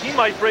long enough, he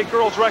might break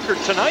Earl's record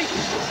tonight.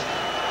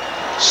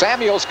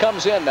 Samuels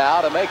comes in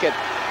now to make it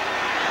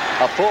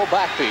a full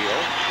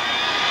backfield.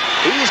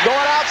 He's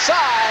going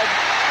outside.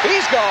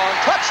 He's gone.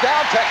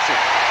 Touchdown,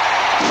 Texas.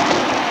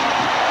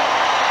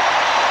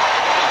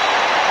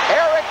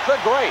 Eric the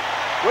Great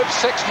with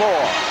 6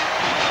 more.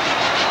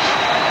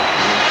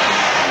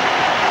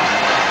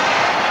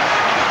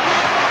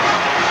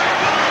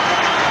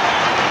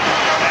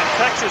 And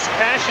Texas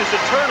cashes a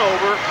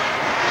turnover,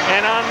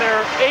 and on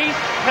their 8th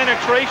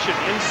penetration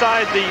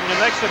inside the New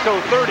Mexico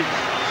 30,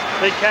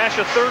 they cash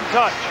a 3rd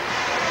touch.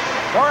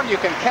 Norm, you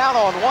can count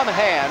on one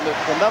hand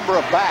the number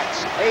of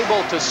backs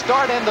able to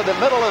start into the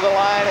middle of the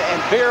line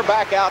and veer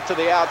back out to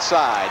the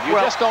outside. You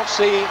just don't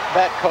see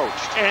that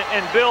coached.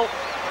 And Bill,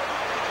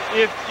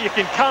 if you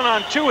can count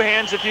on 2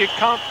 hands if you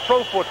count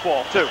pro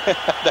football, too.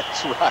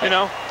 That's right. You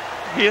know,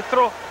 you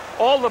throw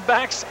all the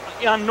backs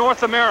on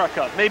North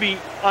America, maybe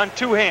on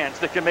 2 hands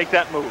that can make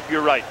that move.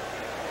 You're right.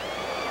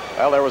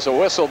 Well, there was a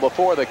whistle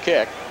before the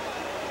kick.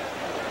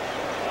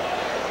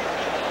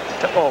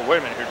 Oh, wait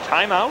a minute here.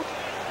 Timeout?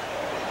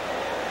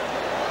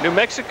 New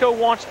Mexico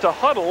wants to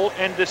huddle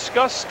and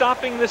discuss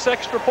stopping this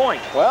extra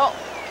point. Well,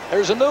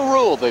 there's a new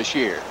rule this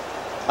year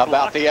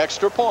about the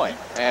extra point.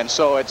 And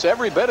so it's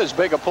every bit as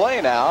big a play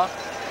now.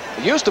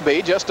 It used to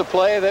be just a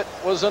play that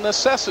was a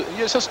necessity,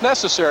 just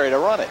necessary to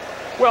run it.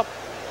 Well,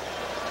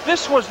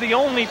 this was the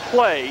only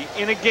play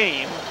in a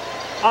game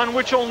on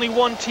which only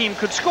one team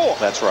could score.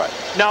 That's right.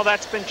 Now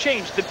that's been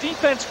changed. The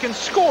defense can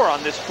score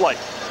on this play.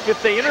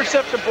 If they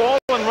intercept the ball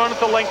and run it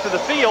the length of the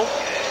field,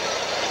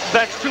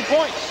 that's 2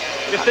 points.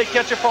 if they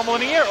catch a fumble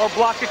in the air, or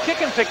block a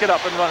kick and pick it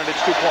up and run it.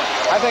 It's 2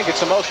 points. I think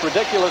it's the most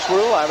ridiculous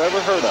rule I've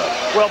ever heard of.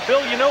 Well,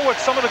 Bill, you know what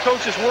some of the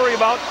coaches worry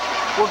about?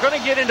 We're going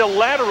to get into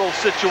lateral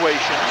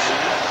situations.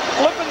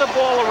 Flipping the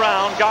ball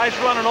around, guys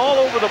running all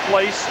over the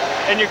place,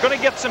 and you're going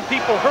to get some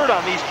people hurt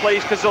on these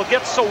plays because they'll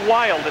get so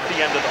wild at the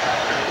end of them.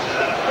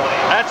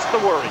 That's the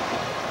worry.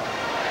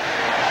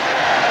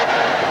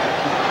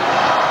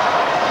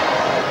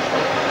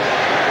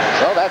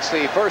 So that's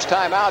the first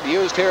timeout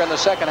used here in the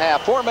second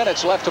half. 4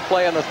 minutes left to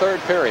play in the third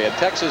period.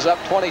 Texas up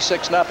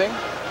 26-0.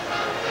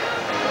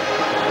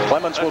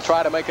 Clemens will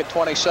try to make it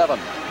 27.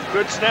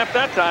 Good snap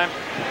that time.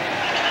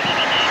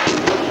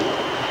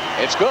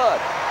 It's good.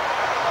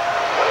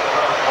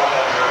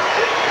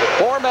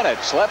 4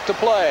 minutes left to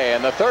play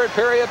in the third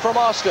period from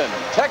Austin.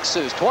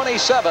 Texas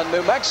 27,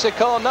 New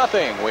Mexico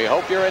nothing. We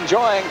hope you're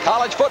enjoying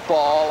college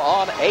football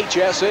on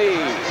HSE.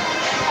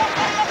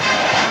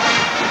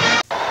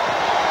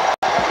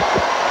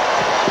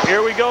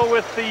 Here we go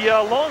with the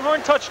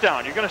Longhorn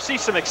touchdown. You're going to see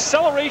some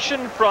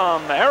acceleration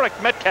from Eric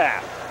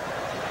Metcalf.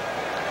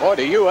 Boy,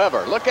 do you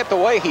ever. Look at the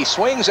way he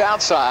swings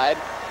outside.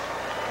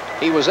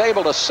 He was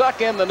able to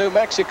suck in the New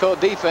Mexico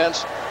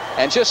defense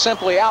and just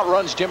simply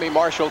outruns Jimmy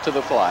Marshall to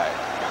the flag.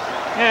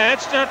 Yeah,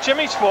 it's not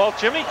Jimmy's fault.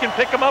 Jimmy can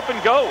pick him up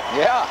and go.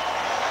 Yeah.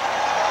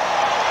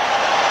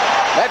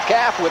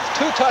 Metcalf with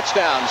 2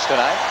 touchdowns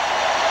tonight.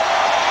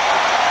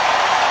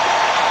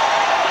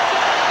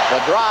 The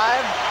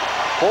drive,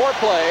 4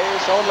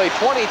 plays, only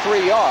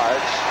 23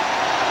 yards.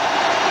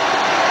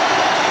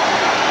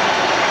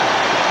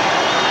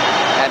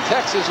 And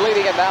Texas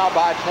leading it now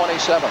by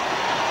 27.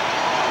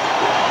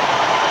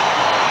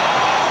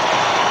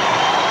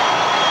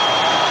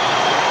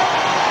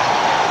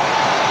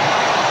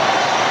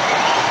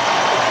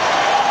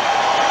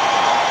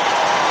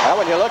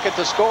 When you look at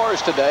the scores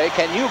today,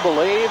 can you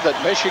believe that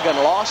Michigan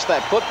lost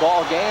that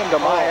football game to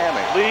Miami?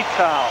 Lee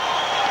Cow.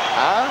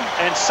 Huh?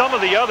 And some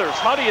of the others.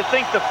 How do you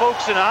think the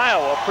folks in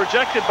Iowa,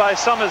 projected by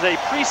some as a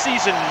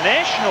preseason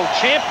national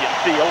champion,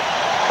 feel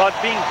about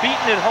being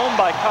beaten at home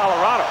by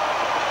Colorado?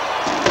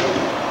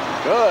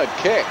 Good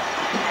kick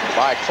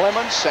by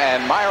Clements,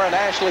 and Myron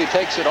Ashley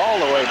takes it all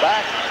the way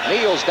back,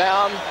 kneels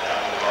down,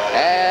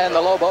 and the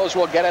Lobos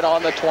will get it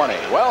on the 20.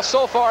 Well,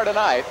 so far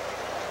tonight,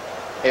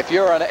 if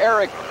you're an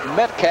Eric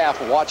Metcalf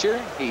watcher,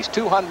 he's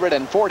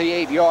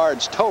 248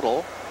 yards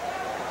total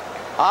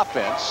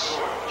offense.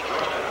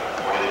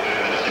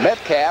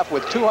 Metcalf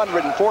with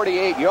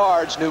 248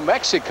 yards, New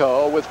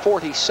Mexico with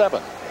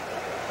 47.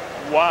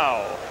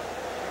 Wow.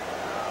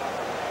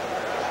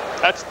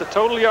 That's the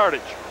total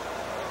yardage.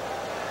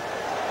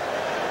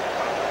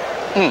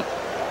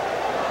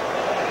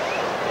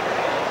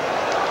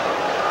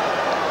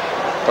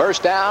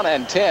 First down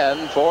and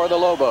 10 for the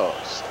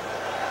Lobos.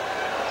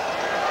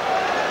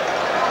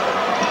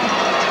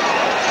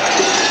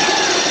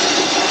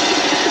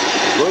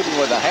 Gruden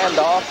with a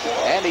handoff,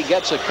 and he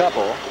gets a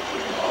couple.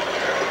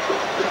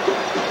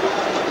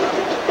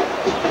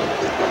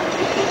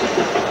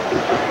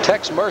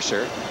 Tex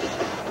Mercer.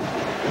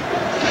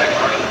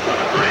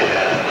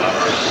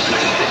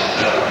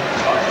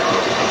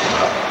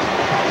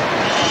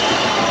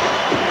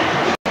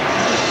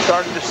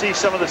 Starting to see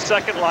some of the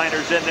second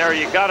liners in there.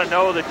 You got to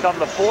know that come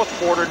the fourth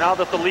quarter, now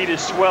that the lead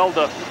is swelled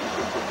to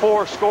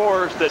 4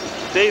 scores, that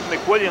Dave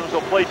McWilliams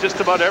will play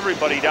just about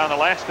everybody down the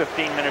last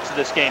 15 minutes of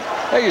this game.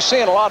 Now you're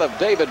seeing a lot of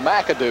David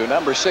McAdoo,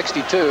 number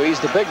 62. He's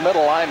the big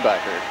middle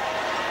linebacker.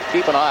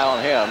 Keep an eye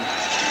on him.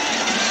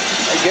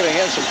 They're giving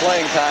him some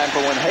playing time for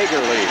when Hager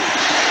leaves.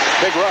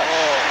 Big rush.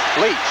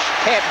 Leach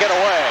can't get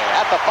away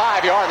at the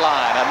 5-yard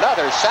line.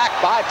 Another sack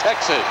by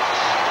Texas.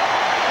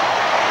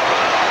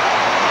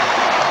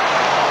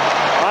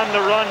 On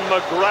the run,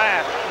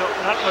 McGrath. No,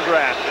 not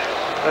McGrath.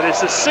 But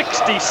it's a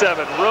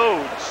 67,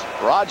 Rhodes.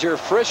 Roger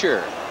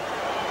Frischer.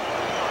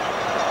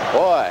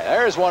 Boy,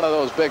 there's one of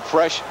those big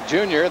fresh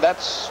junior.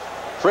 That's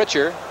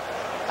Frischer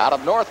out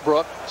of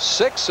Northbrook.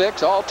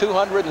 6'6", all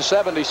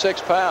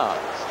 276 pounds.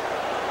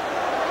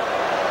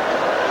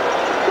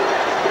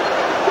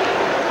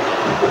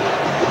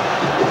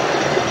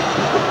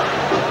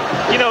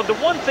 You know, the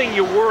one thing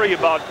you worry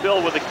about,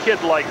 Bill, with a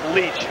kid like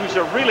Leach, who's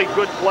a really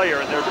good player,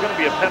 and there's going to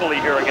be a penalty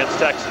here against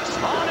Texas.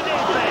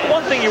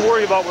 One thing you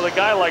worry about with a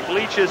guy like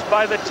Leach is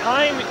by the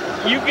time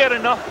you get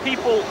enough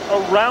people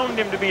around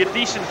him to be a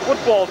decent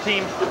football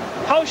team,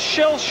 how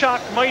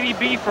shell-shocked might he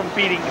be from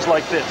beatings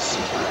like this?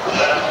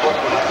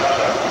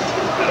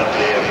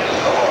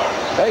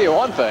 Tell you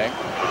one thing.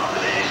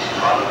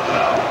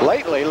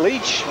 Lately,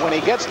 Leach, when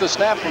he gets the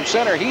snap from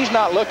center, he's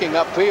not looking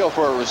upfield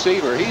for a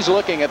receiver. He's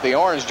looking at the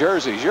orange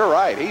jerseys. You're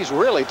right. He's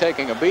really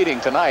taking a beating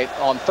tonight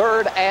on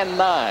 3rd and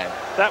 9.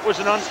 That was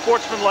an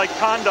unsportsmanlike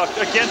conduct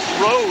against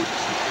Rhodes.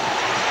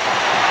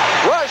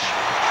 Rush.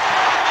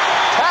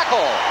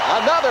 Tackle.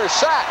 Another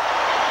sack.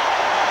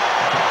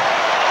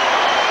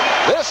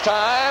 This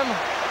time,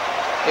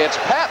 it's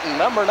Patton,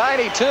 number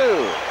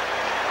 92.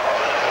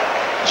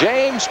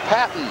 James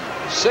Patton,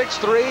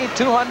 6'3",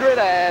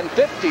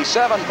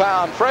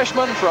 257-pound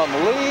freshman from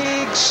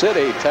League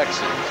City,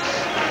 Texas.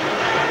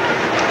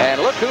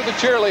 And look who the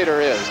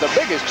cheerleader is, the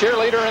biggest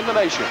cheerleader in the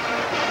nation.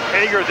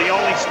 Hager, the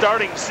only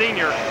starting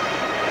senior.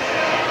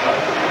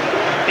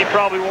 He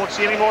probably won't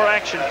see any more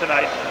action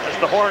tonight as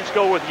the Horns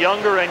go with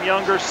younger and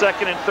younger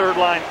second and third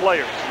line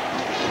players.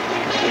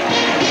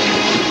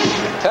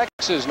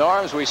 Texas,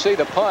 Norms, we see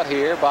the punt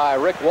here by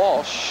Rick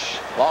Walsh.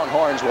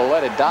 Longhorns will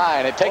let it die,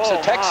 and it takes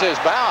a Texas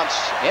bounce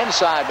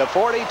inside the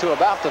 40 to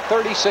about the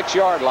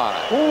 36-yard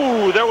line.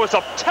 Ooh, there was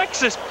a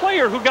Texas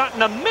player who got in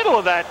the middle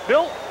of that,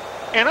 Bill,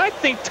 and I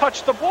think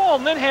touched the ball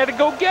and then had to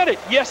go get it.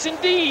 Yes,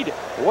 indeed.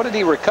 What did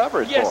he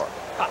recover it for?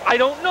 I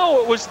don't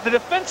know. It was the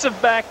defensive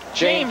back,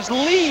 James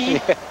Lee.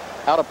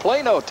 Out of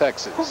Plano,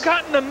 Texas. Who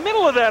got in the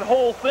middle of that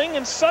whole thing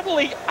and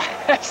suddenly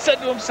said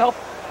to himself,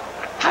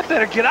 I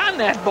better get on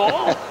that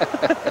ball.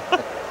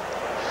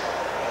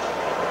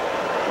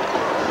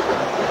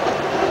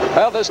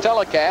 Well, this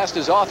telecast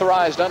is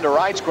authorized under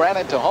rights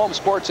granted to Home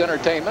Sports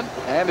Entertainment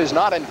and is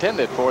not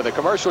intended for the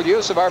commercial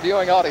use of our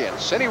viewing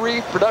audience. Any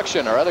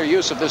reproduction or other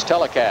use of this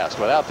telecast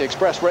without the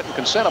express written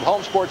consent of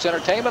Home Sports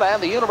Entertainment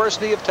and the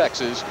University of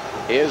Texas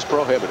is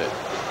prohibited.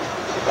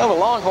 Well, the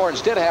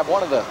Longhorns did have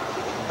one of the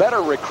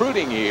better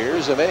recruiting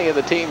years of any of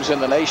the teams in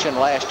the nation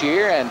last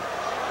year, and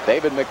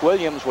David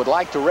McWilliams would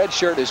like to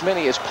redshirt as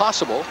many as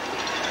possible.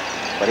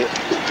 But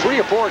 3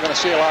 or 4 are going to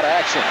see a lot of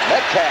action.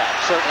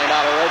 Metcalf, certainly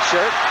not a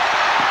redshirt.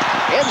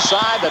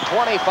 Inside the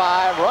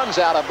 25, runs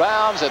out of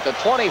bounds at the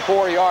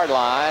 24-yard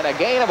line. A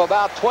gain of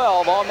about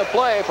 12 on the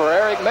play for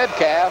Eric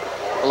Metcalf.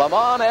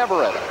 Lamont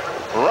Everett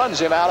runs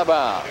him out of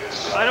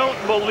bounds. I don't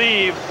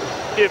believe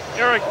if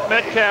Eric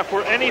Metcalf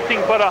were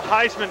anything but a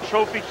Heisman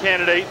Trophy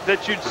candidate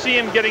that you'd see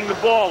him getting the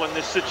ball in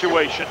this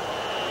situation.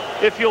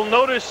 If you'll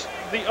notice,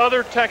 the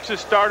other Texas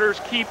starters,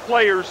 key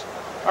players,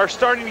 are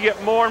starting to get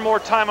more and more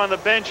time on the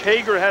bench.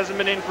 Hager hasn't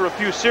been in for a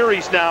few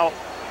series now.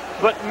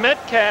 But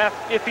Metcalf,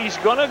 if he's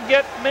going to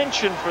get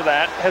mentioned for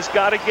that, has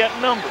got to get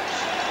numbers.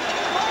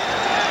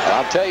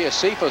 I'll tell you,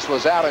 Cephas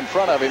was out in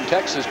front of him.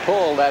 Texas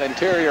pulled that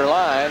interior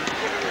line.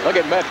 Look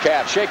at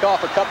Metcalf shake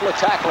off a couple of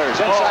tacklers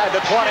inside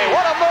the 20.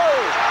 What a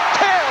move!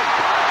 10!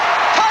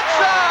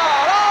 Touchdown!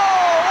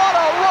 Oh, what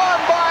a run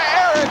by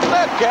Eric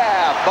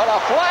Metcalf! But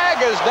a flag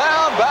is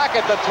down back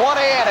at the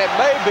 20, and it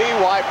may be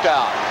wiped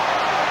out.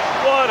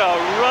 What a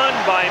run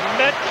by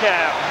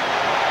Metcalf.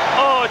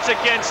 Oh, it's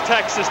against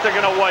Texas. They're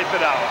going to wipe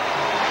it out.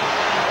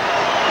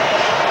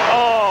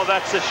 Oh,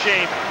 that's a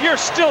shame. You're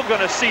still going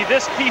to see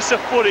this piece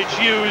of footage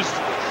used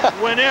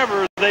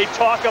whenever they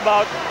talk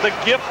about the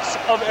gifts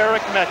of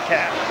Eric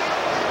Metcalf.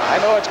 I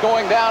know it's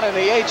going down in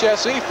the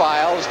HSE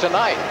files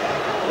tonight.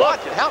 What?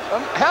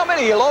 How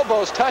many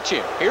Lobos touch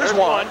him? Here's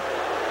one.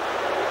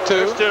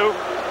 Two. There's 2.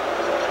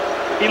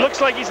 He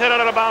looks like he's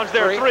headed out of bounds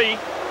there. 3,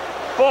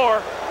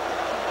 4,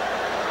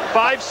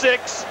 5,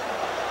 6,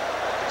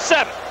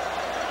 7.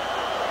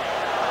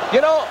 You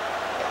know,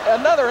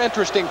 another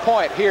interesting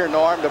point here,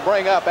 Norm, to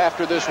bring up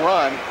after this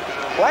run.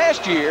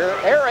 Last year,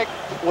 Eric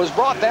was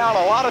brought down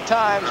a lot of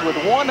times with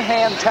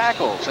one-hand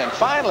tackles, and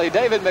finally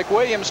David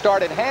McWilliams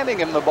started handing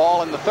him the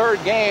ball in the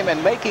 3rd game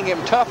and making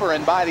him tougher,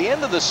 and by the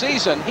end of the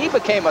season, he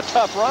became a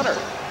tough runner.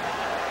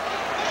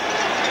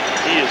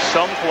 He is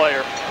some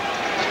player.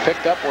 He's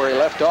picked up where he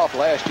left off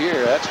last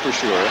year, that's for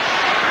sure.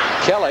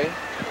 Kelly,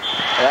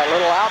 that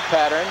little out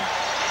pattern,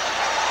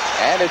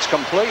 and it's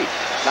complete.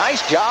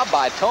 Nice job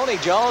by Tony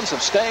Jones of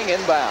staying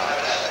in bounds.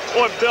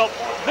 Boy, Bill,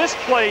 this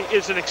play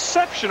is an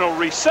exceptional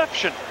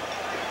reception.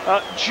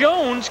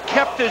 Jones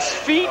kept his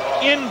feet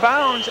in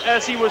bounds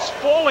as he was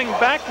falling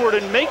backward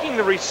and making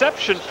the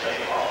reception.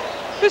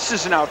 This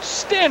is an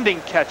outstanding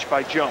catch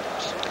by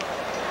Jones.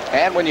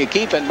 And when you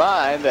keep in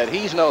mind that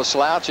he's no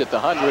slouch at the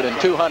 100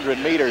 and 200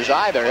 meters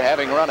either,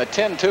 having run a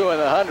 10.2 in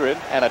the 100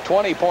 and a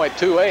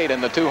 20.28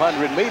 in the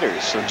 200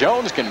 meters, so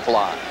Jones can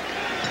fly.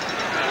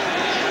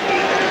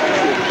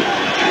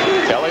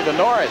 Kelly to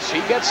Norris. He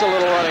gets a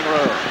little running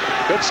room.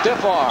 Good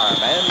stiff arm.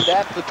 And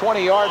at the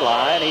 20-yard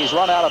line, he's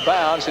run out of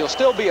bounds. He'll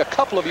still be a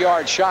couple of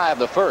yards shy of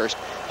the first.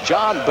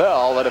 John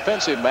Bell, the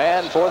defensive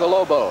man for the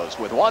Lobos,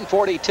 with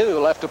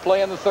 1:42 left to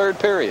play in the 3rd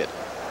period.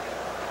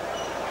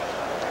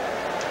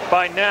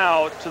 By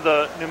now, to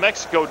the New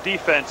Mexico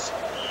defense,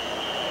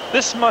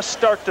 this must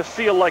start to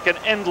feel like an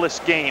endless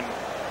game.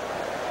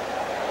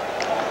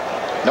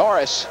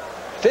 Norris,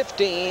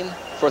 15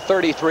 for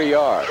 33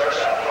 yards.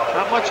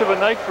 Not much of a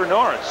night for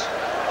Norris.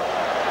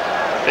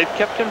 They've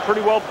kept him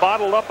pretty well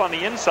bottled up on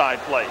the inside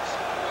plays.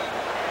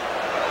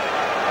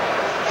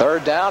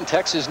 3rd down.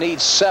 Texas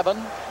needs 7.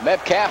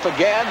 Metcalf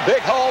again.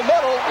 Big hole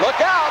middle. Look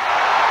out.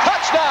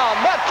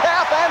 Touchdown,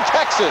 Metcalf and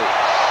Texas.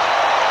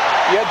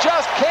 You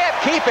just can't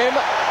keep him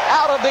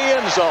out of the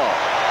end zone.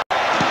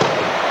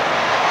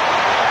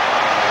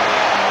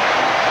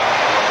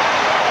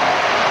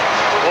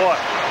 Boy.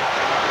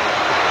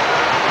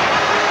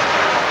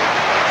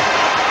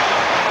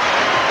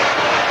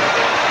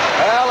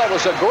 Well, it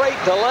was a great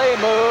delay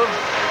move.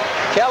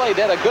 Kelly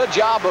did a good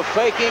job of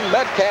faking.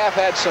 Metcalf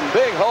had some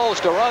big holes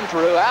to run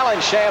through.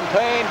 Alan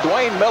Champagne,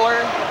 Dwayne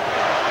Miller,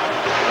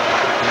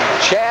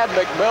 Chad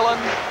McMillan,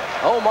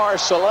 Omar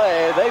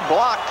Saleh, they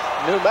blocked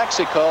New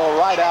Mexico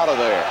right out of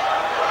there.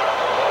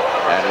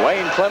 And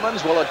Wayne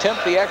Clemens will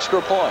attempt the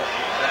extra point.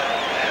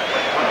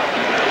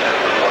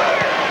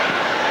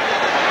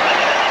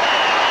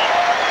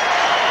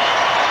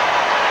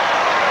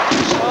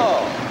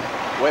 So,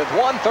 with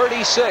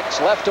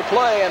 1:36 left to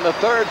play in the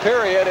third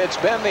period, it's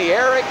been the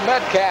Eric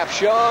Metcalf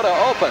show to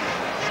open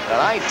the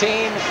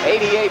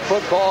 1988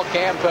 football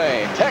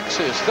campaign.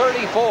 Texas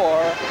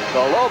 34, the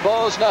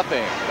Lobos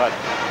nothing. But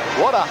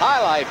what a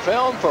highlight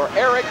film for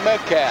Eric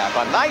Metcalf.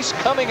 A nice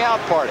coming out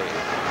party.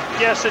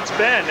 Yes, it's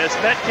been, as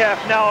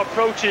Metcalf now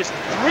approaches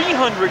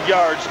 300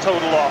 yards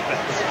total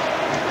offense.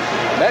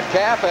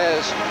 Metcalf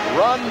has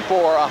run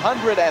for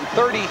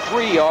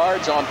 133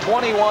 yards on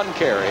 21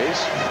 carries.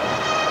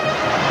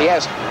 He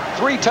has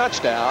 3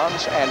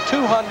 touchdowns and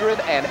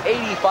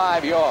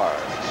 285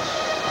 yards.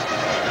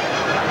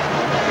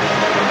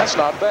 That's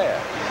not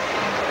bad.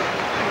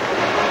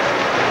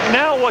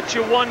 Now what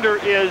you wonder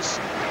is,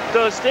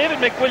 does David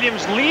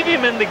McWilliams leave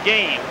him in the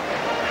game,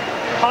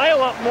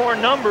 pile up more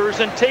numbers,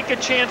 and take a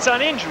chance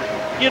on injury?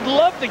 You'd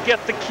love to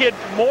get the kid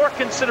more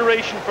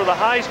consideration for the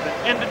Heisman,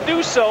 and to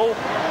do so,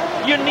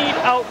 you need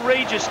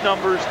outrageous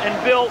numbers.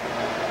 And Bill,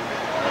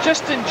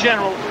 just in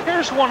general,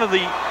 here's one of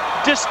the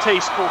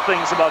distasteful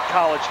things about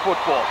college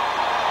football,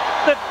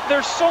 that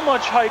there's so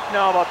much hype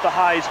now about the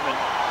Heisman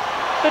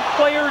that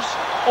players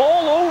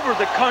all over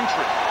the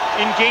country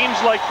in games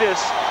like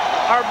this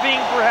are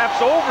being perhaps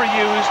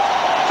overused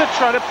to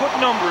try to put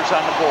numbers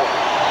on the board.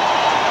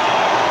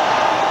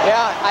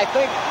 Yeah, I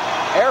think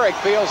Eric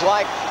feels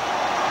like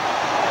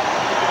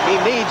he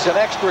needs an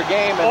extra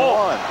game in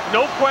one.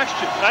 No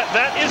question.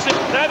 That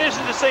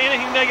isn't to say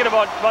anything negative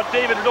about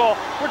David at all.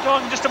 We're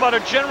talking just about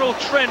a general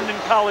trend in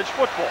college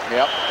football.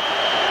 Yep.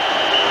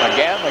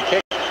 Again, the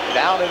kick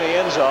down in the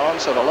end zone,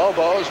 so the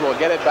Lobos will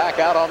get it back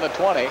out on the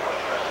 20.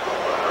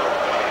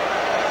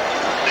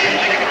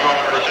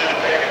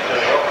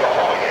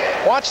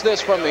 Watch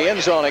this from the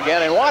end zone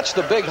again, and watch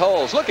the big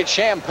holes. Look at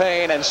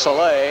Champagne and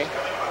Saleh.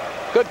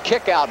 Good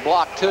kick out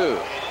block, too.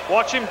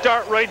 Watch him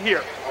dart right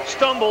here.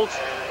 Stumbles,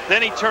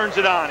 then he turns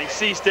it on. He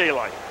sees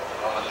daylight.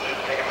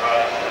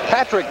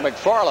 Patrick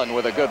McFarland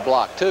with a good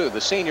block, too,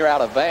 the senior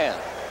out of Van.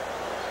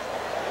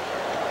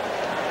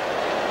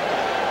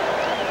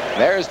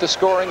 There's the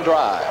scoring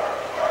drive.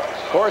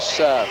 Of course,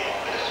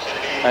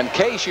 in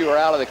case you were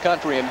out of the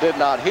country and did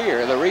not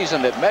hear, the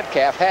reason that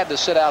Metcalf had to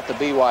sit out the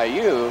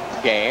BYU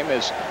game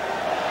is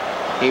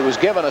he was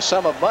given a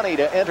sum of money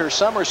to enter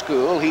summer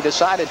school. He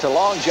decided to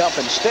long jump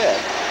instead.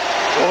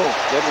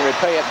 Didn't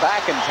repay it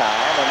back in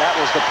time, and that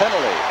was the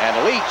penalty.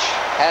 And Leach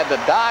had to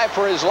dive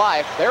for his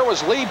life. There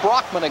was Lee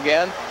Brockman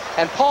again,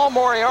 and Paul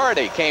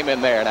Moriarty came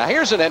in there. Now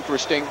here's an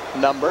interesting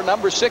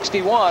number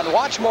 61.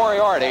 Watch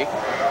Moriarty.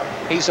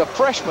 He's a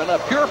freshman, a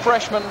pure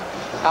freshman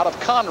out of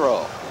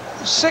Conroe.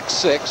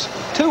 6'6",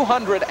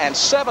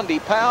 270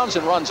 pounds,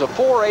 and runs a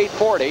 4.8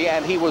 40,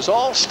 and he was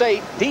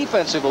all-state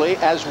defensively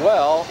as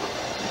well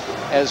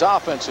as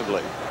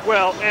offensively.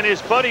 Well, and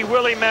his buddy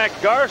Willie Mack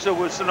Garza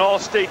was an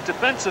all-state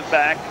defensive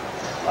back.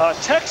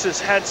 Texas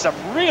had some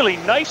really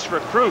nice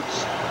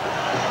recruits.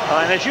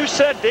 And as you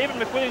said, David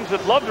McWilliams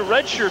would love to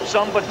redshirt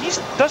some, but he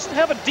doesn't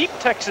have a deep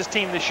Texas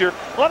team this year.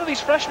 A lot of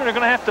these freshmen are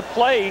going to have to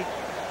play,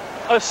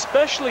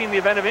 especially in the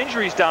event of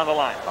injuries down the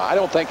line. I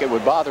don't think it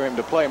would bother him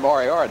to play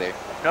Moriarty.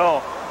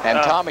 No. And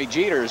Tommy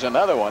Jeter's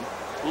another one.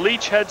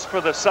 Leach heads for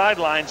the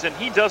sidelines, and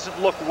he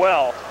doesn't look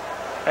well.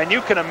 And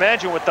you can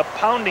imagine with the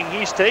pounding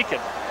he's taken.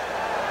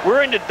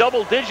 We're into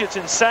double digits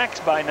in sacks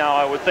by now,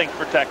 I would think,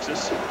 for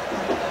Texas.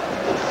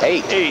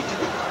 8.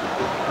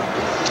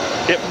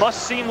 It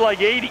must seem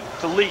like 80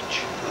 to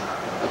Leach.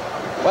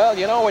 Well,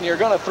 you know, when you're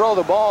going to throw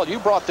the ball, you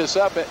brought this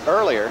up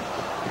earlier,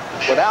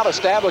 without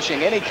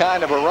establishing any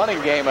kind of a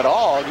running game at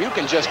all, you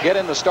can just get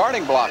in the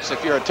starting blocks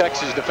if you're a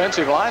Texas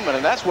defensive lineman,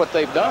 and that's what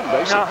they've done,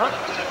 basically.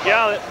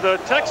 Yeah, the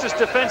Texas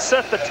defense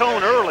set the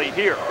tone early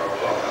here.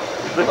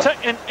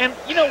 And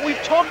you know,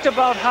 we've talked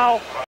about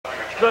how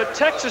the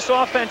Texas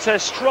offense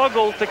has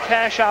struggled to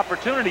cash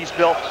opportunities,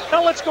 Bill.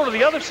 Now let's go to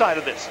the other side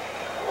of this.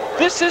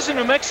 This is a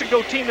New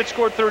Mexico team that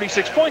scored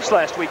 36 points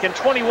last week and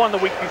 21 the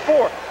week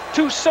before.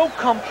 To so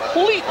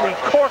completely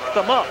cork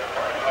them up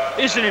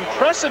is an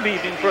impressive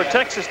evening for a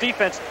Texas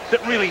defense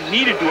that really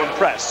needed to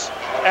impress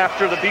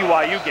after the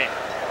BYU game.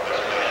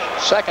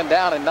 Second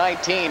down and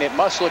 19. It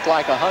must look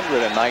like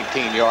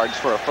 119 yards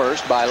for a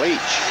first by Leach.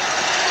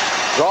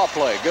 Draw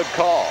play, good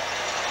call.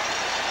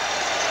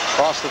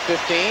 Across the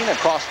 15,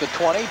 across the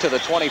 20 to the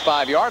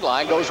 25-yard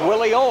line goes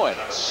Willie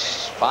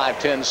Owens.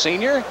 5'10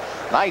 senior.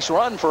 Nice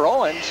run for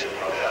Owens.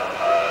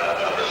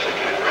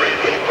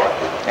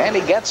 And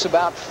he gets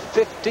about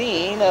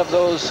 15 of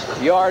those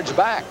yards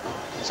back.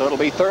 So it'll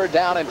be 3rd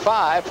down and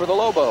 5 for the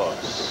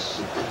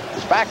Lobos.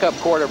 His backup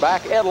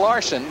quarterback, Ed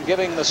Larson,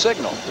 giving the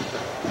signal.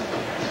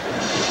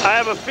 I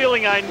have a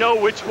feeling I know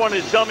which one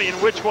is dummy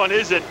and which one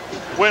isn't.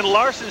 When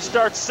Larson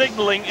starts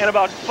signaling and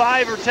about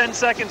 5 or 10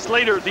 seconds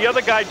later, the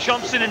other guy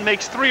jumps in and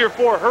makes 3 or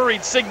 4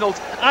 hurried signals,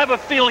 I have a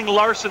feeling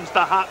Larson's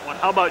the hot one.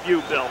 How about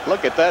you, Bill?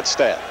 Look at that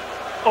stat.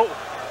 Oh.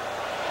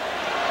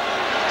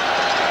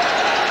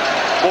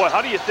 Boy,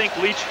 how do you think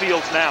Leach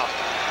feels now?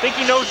 Think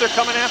he knows they're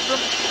coming after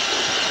him?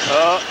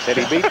 Did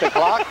he beat the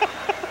clock?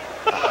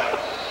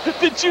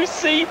 Did you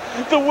see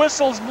the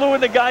whistles blew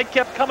and the guy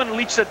kept coming and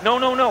Leach said, no,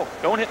 no, no,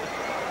 don't hit me.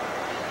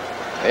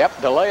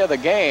 Yep, delay of the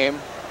game.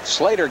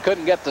 Slater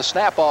couldn't get the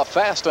snap off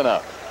fast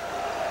enough.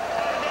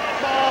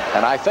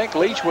 And I think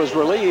Leach was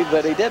relieved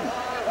that he didn't.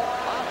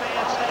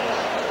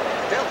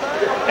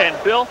 And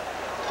Bill,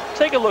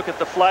 take a look at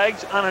the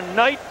flags on a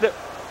night that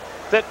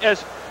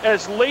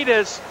as late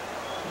as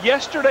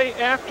yesterday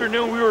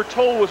afternoon we were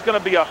told was going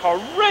to be a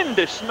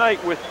horrendous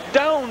night with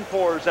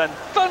downpours and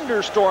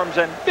thunderstorms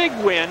and big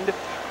wind.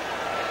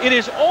 It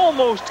is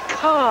almost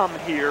calm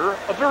here,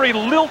 a very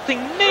lilting,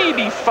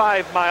 maybe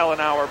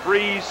 5-mile-an-hour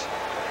breeze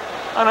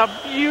on a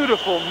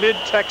beautiful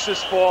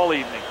mid-Texas fall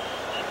evening.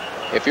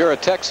 If you're a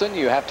Texan,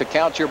 you have to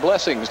count your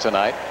blessings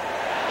tonight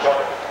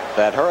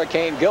that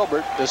Hurricane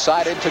Gilbert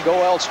decided to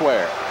go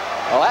elsewhere.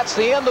 Well, that's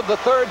the end of the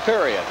third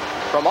period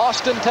from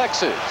Austin,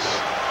 Texas.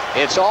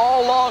 It's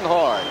all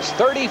Longhorns,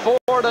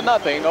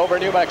 34-0 over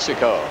New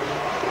Mexico.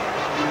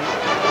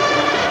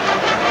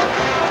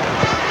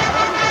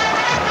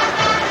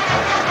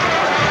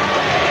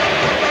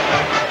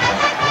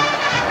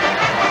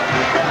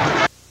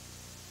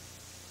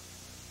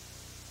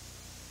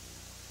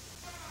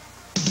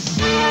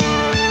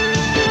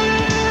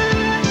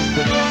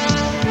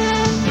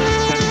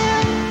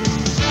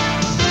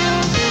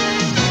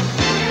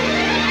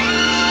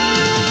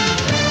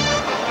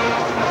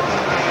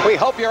 We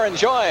hope you're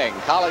enjoying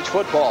college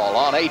football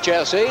on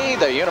HSE.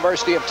 The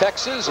University of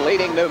Texas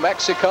leading New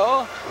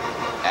Mexico.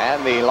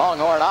 And the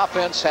Longhorn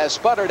offense has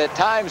sputtered at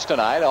times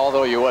tonight,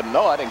 although you wouldn't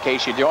know it in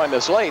case you joined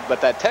us late.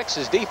 But that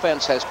Texas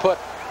defense has put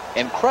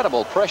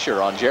incredible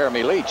pressure on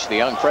Jeremy Leach, the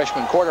young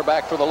freshman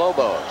quarterback for the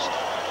Lobos.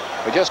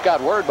 We just got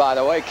word, by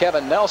the way,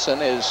 Kevin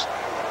Nelson is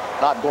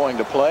not going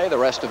to play the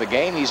rest of the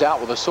game. He's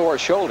out with a sore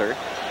shoulder.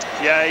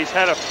 Yeah, he's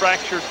had a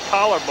fractured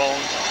collarbone.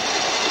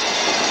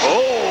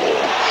 Oh,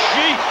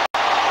 gee.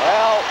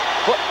 Well,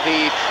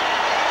 the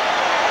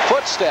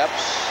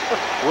footsteps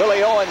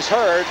Willie Owens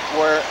heard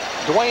were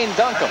Dwayne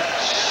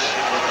Duncombe's.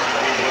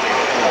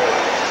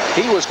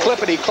 He was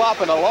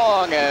clippity-clopping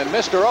along, and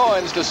Mr.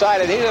 Owens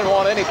decided he didn't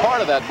want any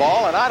part of that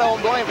ball, and I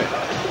don't blame him.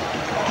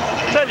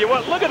 Tell you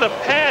what, look at the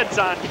pads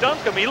on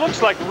Duncombe. He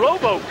looks like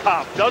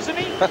RoboCop, doesn't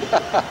he?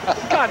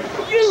 Got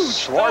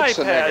huge thigh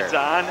pads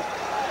on.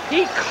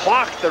 He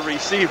clocked the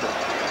receiver.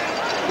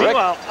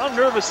 Meanwhile, how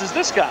nervous is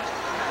this guy?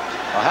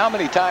 Well, how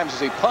many times has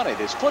he punted?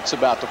 His foot's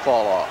about to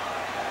fall off.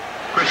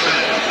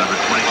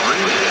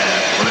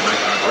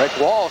 Rick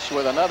Walsh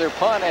with another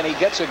punt, and he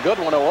gets a good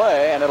one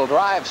away, and it'll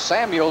drive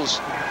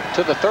Samuels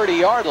to the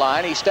 30-yard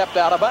line. He stepped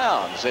out of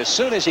bounds. As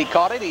soon as he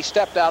caught it, he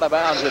stepped out of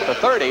bounds at the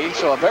 30,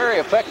 so a very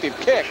effective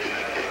kick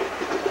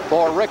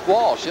for Rick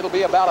Walsh. It'll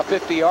be about a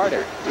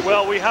 50-yarder.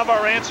 Well, we have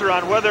our answer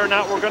on whether or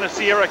not we're going to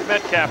see Eric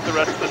Metcalf the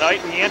rest of the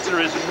night, and the answer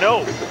is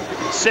no.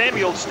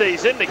 Samuel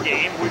stays in the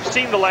game. We've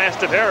seen the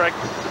last of Eric,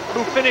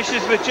 who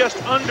finishes with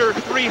just under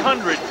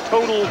 300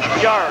 total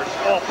yards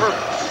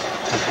all-purpose.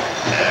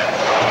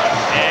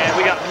 And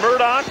we got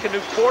Murdoch, a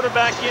new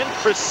quarterback in.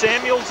 Chris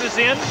Samuels is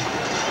in.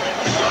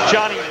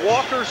 Johnny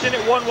Walker's in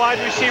at one wide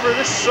receiver.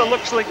 This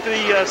looks like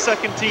the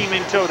second team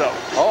in toto.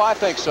 Oh, I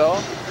think so.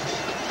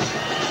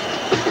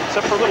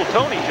 Except for little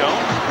Tony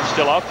Jones,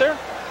 still out there.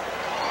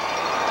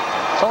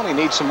 Tony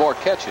needs some more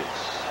catches.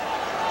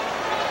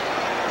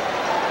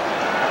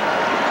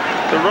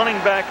 The running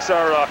backs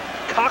are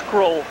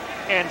Cockrell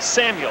and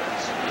Samuels.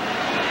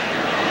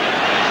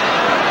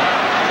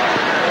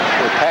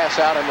 We'll pass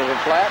out into the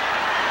flat.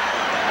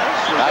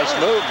 Nice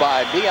move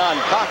by Deion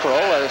Cockrell,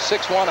 a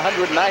 6'1",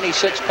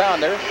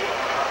 196-pounder.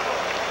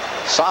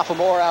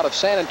 Sophomore out of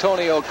San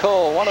Antonio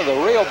Cole, one of the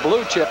real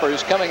blue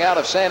chippers coming out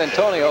of San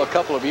Antonio a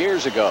couple of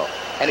years ago.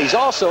 And he's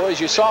also, as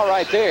you saw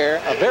right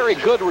there, a very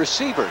good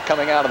receiver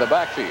coming out of the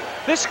backfield.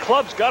 This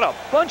club's got a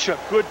bunch of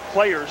good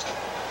players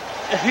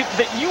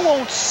that you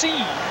won't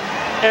see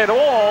at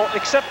all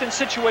except in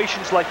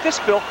situations like this,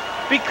 Bill,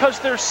 because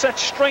there's such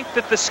strength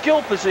at the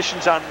skill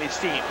positions on this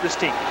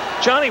team.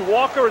 Johnny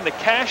Walker and the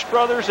Cash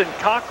brothers and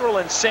Cockrell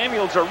and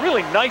Samuels are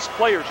really nice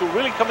players who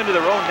really come into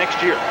their own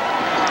next year.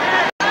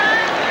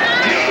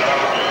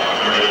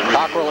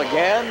 Cockrell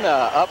again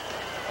up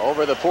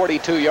over the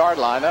 42-yard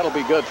line. That'll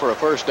be good for a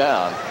first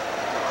down.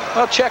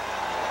 Well, check.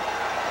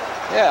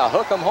 Yeah,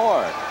 Hook'em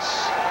Horns.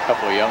 A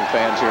couple of young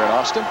fans here in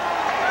Austin.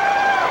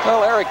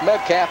 Well, Eric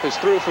Metcalf is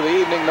through for the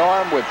evening,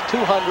 Norm, with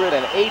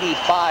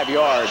 285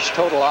 yards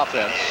total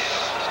offense,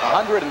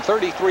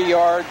 133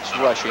 yards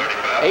rushing,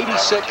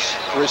 86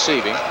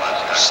 receiving,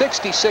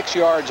 66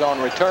 yards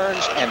on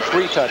returns, and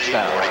 3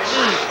 touchdowns.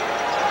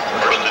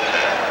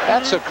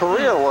 That's a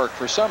career work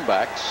for some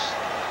backs.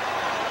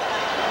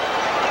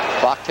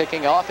 Clock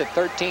ticking off at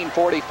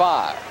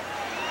 13:45.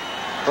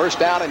 First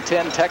down and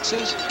 10,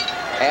 Texas.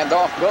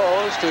 Handoff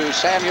goes to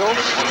Samuels.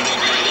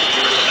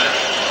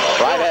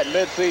 Right at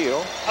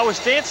midfield. I was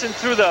dancing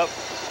through the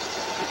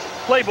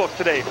playbook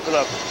today for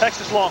the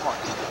Texas Longhorns.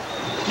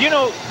 You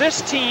know,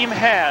 this team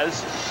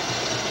has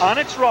on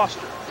its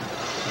roster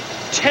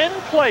 10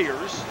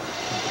 players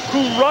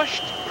who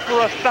rushed for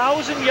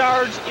 1,000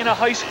 yards in a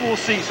high school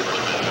season.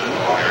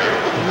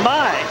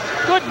 My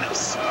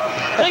goodness.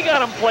 They got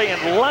them playing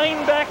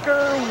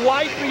linebacker,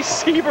 wide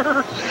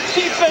receiver,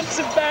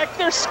 defensive back.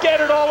 They're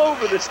scattered all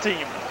over this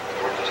team.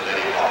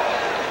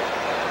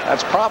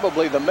 That's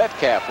probably the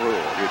Metcalf rule.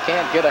 You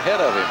can't get ahead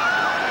of him.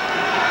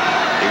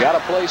 You got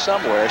to play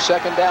somewhere.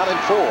 2nd down and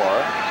 4.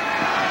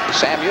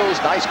 Samuels,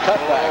 nice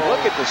cutback.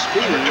 Look at the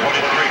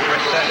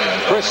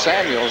speed. Chris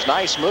Samuels,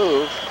 nice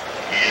move.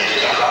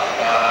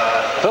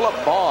 Philip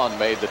Vaughn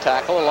made the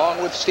tackle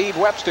along with Steve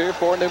Webster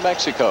for New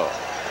Mexico.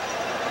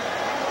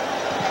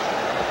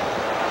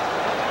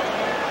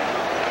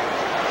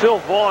 Phil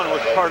Vaughn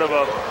was part of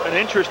an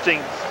interesting,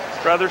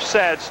 rather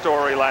sad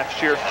story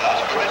last year.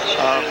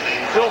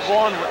 Phil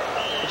Vaughn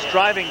was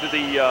driving to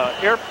the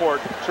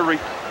airport to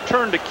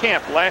return to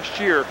camp last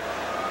year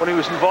when he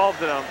was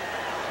involved in a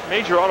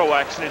major auto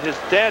accident. His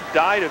dad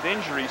died of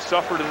injuries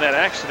suffered in that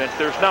accident.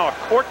 There's now a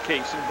court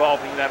case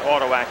involving that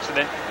auto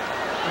accident.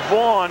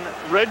 Vaughn,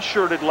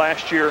 redshirted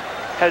last year,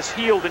 has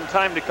healed in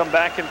time to come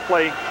back and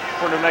play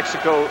for New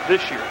Mexico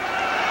this year.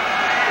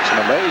 It's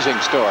an amazing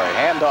story.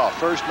 Handoff,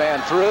 first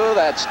man through.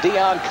 That's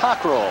Deion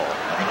Cockrell.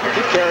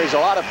 He carries a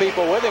lot of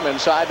people with him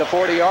inside the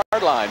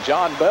 40-yard line.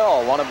 John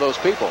Bell, one of those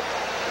people.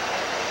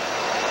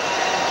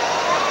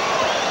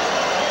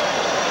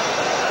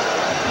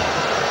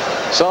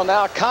 So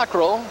now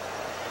Cockrell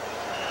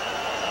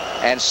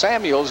and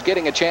Samuels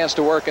getting a chance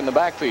to work in the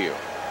backfield.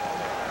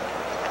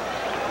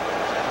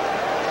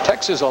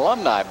 Texas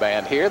alumni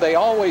band here. They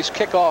always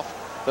kick off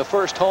the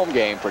first home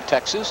game for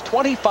Texas.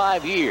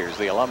 25 years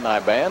the alumni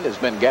band has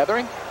been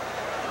gathering.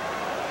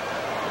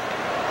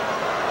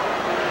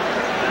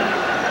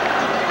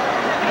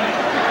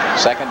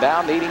 Second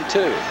down, needing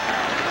 2.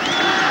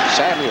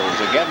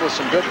 Samuels again with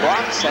some good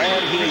blocks,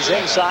 and he's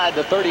inside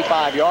the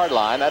 35-yard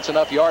line. That's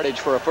enough yardage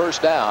for a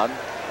first down.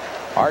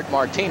 Art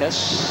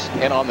Martinez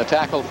in on the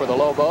tackle for the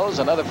Lobos.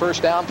 Another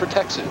first down for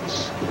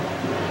Texas.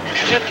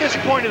 At this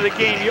point of the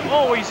game, you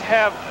always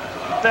have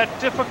that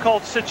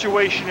difficult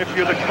situation if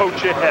you're the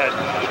coach ahead.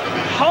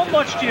 How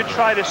much do you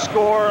try to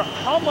score?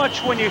 How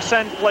much, when you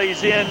send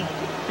plays in,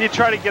 do you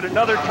try to get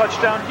another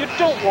touchdown? You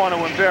don't want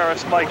to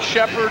embarrass Mike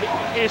Shepard.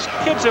 His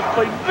kids have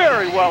played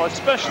very well,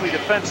 especially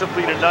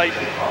defensively tonight,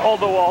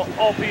 although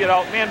albeit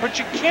outmanned. But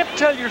you can't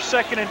tell your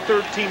second and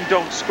third team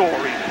don't score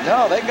either.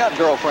 No, they've got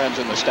girlfriends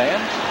in the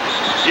stands.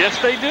 Yes,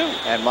 they do.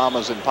 And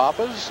mamas and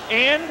papas.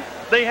 And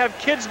they have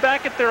kids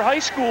back at their high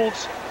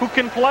schools who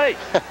can play.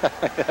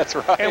 That's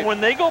right. And when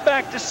they go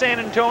back to San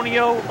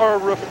Antonio or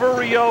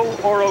Refugio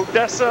or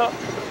Odessa,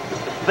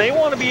 they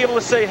want to be able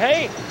to say,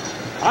 hey,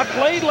 I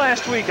played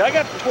last week. I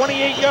got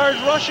 28 yards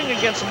rushing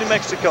against New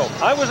Mexico.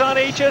 I was on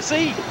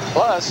HSE.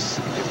 Plus,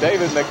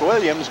 David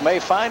McWilliams may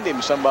find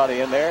him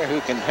somebody in there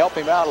who can help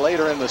him out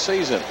later in the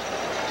season.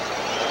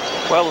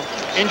 Well,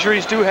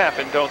 injuries do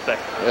happen, don't they?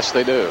 Yes,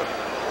 they do.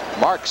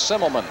 Mark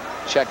Simmelman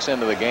checks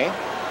into the game.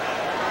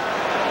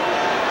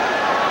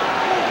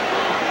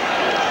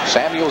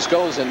 Samuels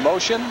goes in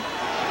motion.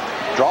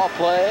 Draw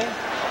play.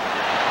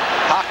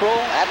 Cockrell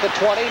at the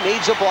 20,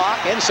 needs a block.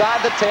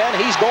 Inside the 10,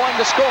 he's going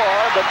to score,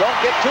 but don't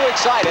get too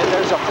excited.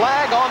 There's a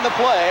flag on the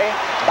play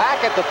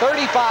back at the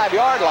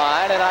 35-yard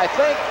line, and I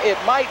think it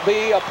might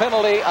be a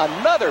penalty,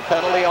 another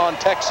penalty on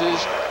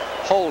Texas,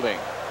 holding.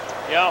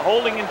 Yeah,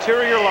 holding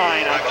interior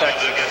line on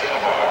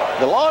Texas.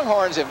 The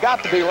Longhorns have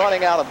got to be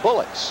running out of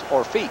bullets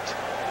or feet.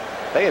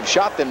 They have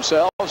shot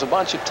themselves a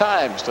bunch of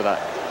times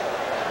tonight.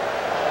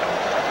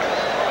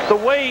 The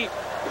way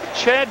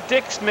Chad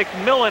Dix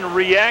McMillan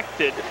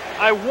reacted,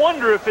 I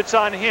wonder if it's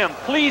on him.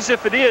 Please,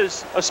 if it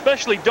is,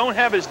 especially don't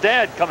have his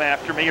dad come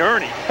after me,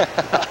 Ernie.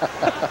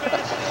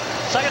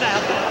 Second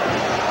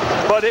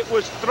down. But it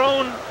was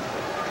thrown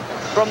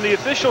from the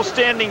official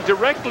standing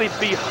directly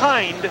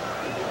behind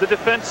the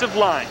defensive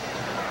line.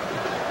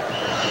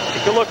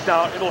 Take a look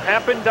now. It'll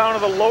happen down to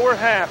the lower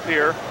half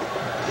here.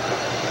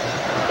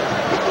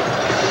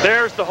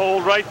 There's the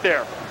hold right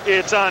there.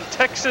 It's on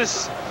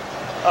Texas.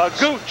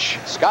 Gooch.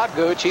 Scott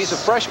Gooch, he's a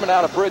freshman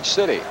out of Bridge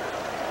City.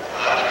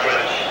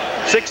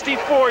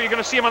 64, you're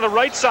going to see him on the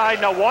right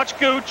side. Now watch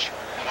Gooch.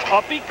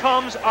 Up he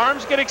comes,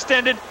 arms get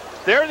extended.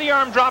 There the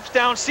arm drops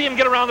down, see him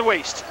get around the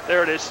waist.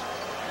 There it is.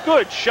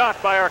 Good shot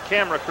by our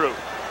camera crew.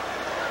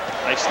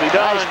 Nicely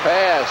done. Nice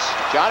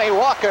pass. Johnny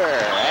Walker,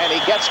 and he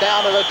gets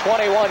down to the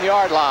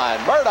 21-yard line.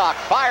 Murdoch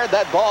fired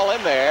that ball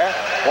in there.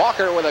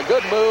 Walker with a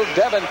good move.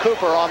 Devin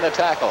Cooper on the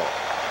tackle.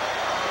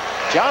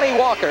 Johnny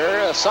Walker,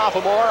 a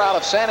sophomore out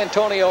of San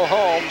Antonio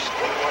Holmes.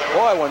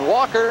 Boy, when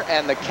Walker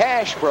and the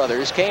Cash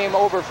brothers came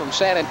over from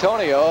San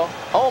Antonio,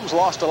 Holmes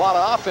lost a lot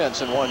of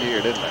offense in one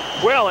year, didn't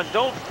it? Well, and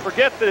don't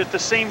forget that at the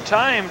same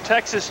time,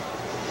 Texas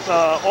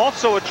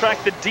also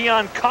attracted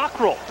Deion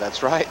Cockrell.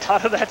 That's right.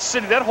 Out of that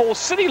city. That whole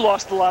city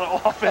lost a lot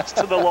of offense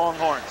to the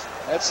Longhorns.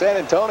 That's San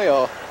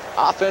Antonio,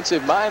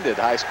 offensive-minded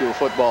high school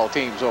football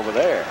teams over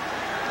there.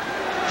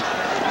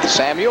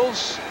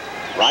 Samuels,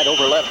 right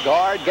over left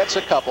guard, gets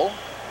a couple.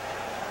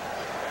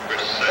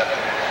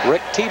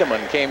 Rick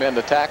Tiedemann came in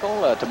to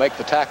tackle, to make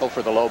the tackle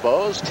for the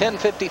Lobos.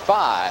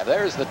 10:55.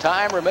 There's the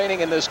time remaining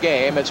in this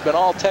game. It's been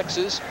all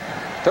Texas,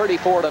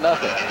 34-0.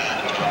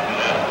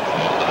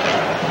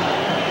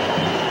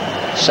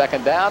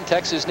 Second down,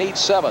 Texas needs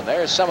 7.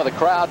 There's some of the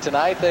crowd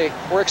tonight. They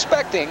were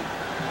expecting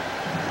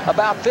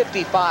about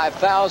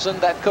 55,000.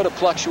 That could have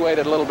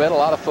fluctuated a little bit. A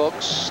lot of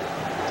folks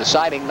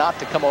deciding not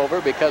to come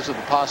over because of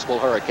the possible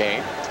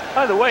hurricane.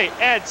 By the way,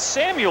 add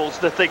Samuels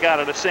that they got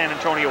out of San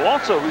Antonio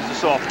also, who's a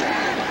sophomore.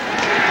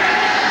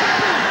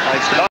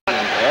 Nice done.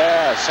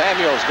 Yeah,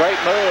 Samuels, great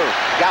move.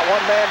 Got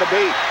one man to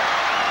beat.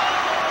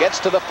 Gets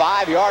to the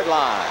 5-yard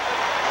line.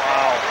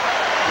 Wow.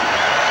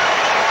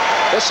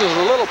 This is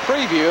a little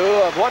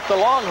preview of what the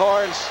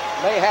Longhorns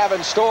may have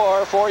in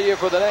store for you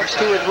for the next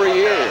 2 or 3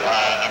 years.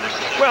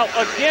 Well,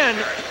 again,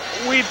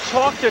 we've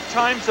talked at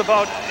times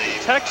about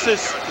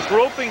Texas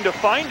groping to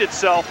find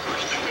itself,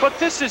 but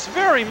this is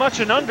very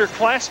much an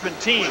underclassmen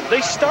team.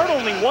 They start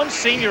only 1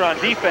 senior on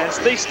defense.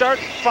 They start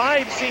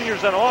 5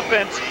 seniors on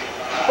offense,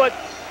 but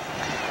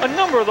a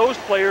number of those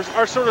players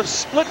are sort of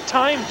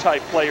split-time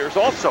type players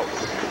also.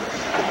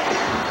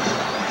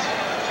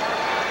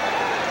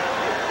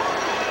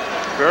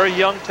 Very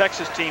young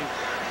Texas team.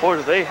 Boy,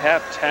 do they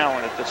have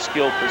talent at the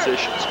skilled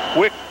positions.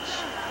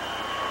 Quickness.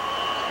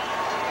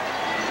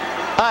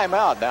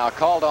 Timeout now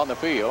called on the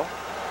field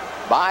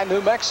by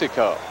New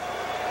Mexico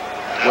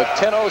with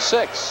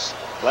 10:06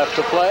 left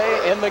to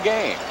play in the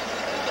game.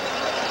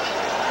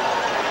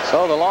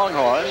 So the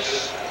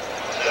Longhorns,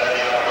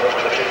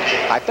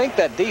 I think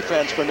that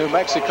defense for New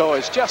Mexico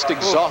is just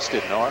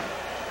exhausted, Norm.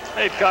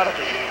 They've got to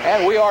be.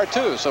 And we are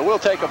too. So we'll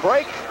take a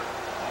break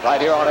right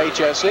here on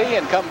HSE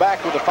and come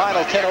back with the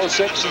final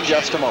 10:06 in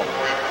just a moment.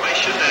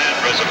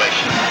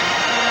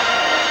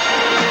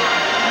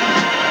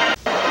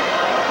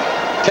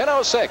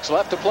 10:06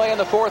 left to play in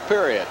the 4th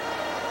period.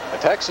 The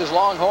Texas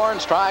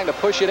Longhorns trying to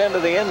push it into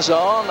the end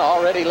zone,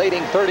 already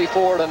leading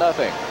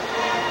 34-0.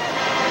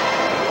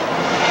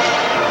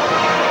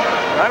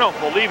 I don't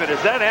believe it.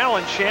 Is that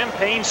Alan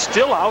Champagne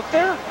still out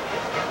there?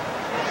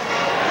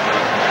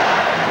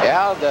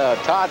 Yeah,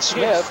 Todd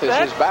Smith is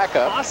his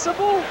backup.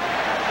 Possible?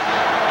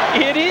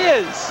 It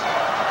is.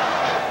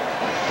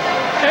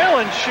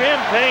 Alan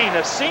Champagne,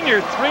 a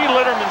senior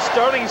 3-letterman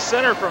starting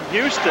center from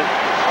Houston.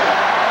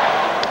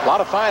 A lot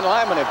of fine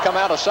linemen have come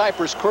out of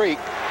Cypress Creek.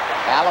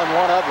 Allen,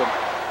 one of them.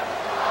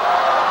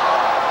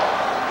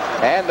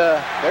 And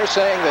they're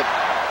saying that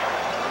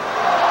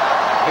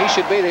he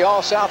should be the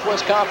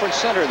All-Southwest Conference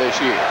center this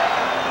year.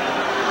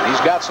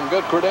 He's got some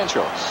good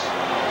credentials.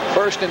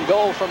 1st and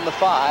goal from the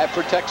 5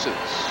 for Texas.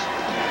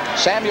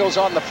 Samuels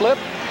on the flip.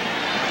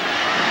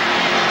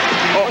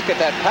 Oh, look at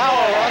that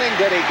power running.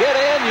 Did he get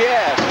in?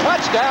 Yes.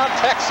 Touchdown,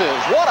 Texas.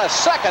 What a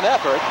second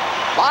effort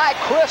by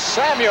Chris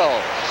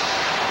Samuels.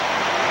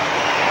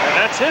 And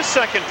that's his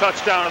 2nd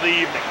touchdown of the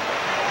evening.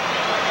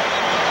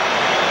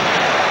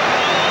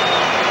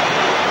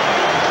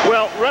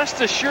 Well,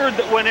 rest assured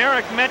that when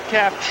Eric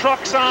Metcalf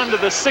trucks on to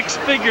the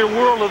 6-figure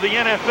world of the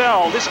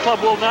NFL, this club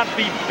will not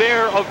be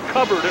bare of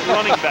cupboard at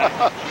running back.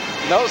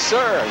 No,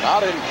 sir.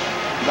 Not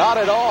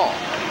at all.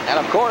 And,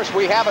 of course,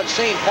 we haven't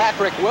seen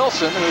Patrick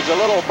Wilson, who's a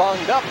little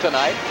bunged up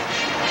tonight,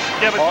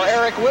 or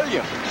Eric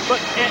Williams. But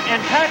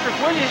and Patrick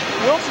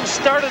Wilson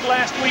started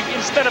last week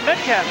instead of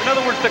Metcalf. In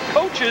other words, the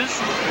coaches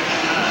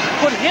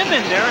put him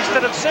in there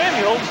instead of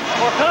Samuels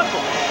or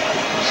Kunkel.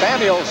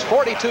 Samuels,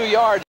 42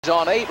 yards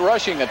on 8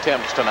 rushing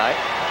attempts tonight.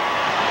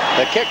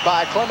 The kick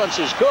by Clements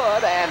is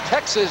good, and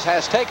Texas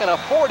has taken a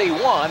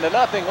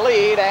 41-0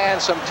 lead,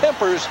 and some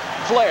tempers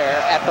flare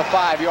at the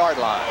 5-yard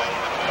line.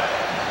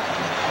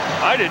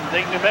 I didn't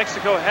think New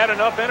Mexico had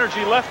enough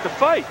energy left to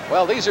fight.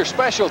 Well, these are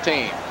special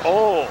teams.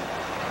 Oh.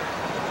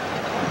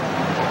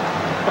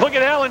 Look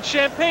at Alan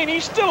Champagne.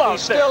 He's still out there.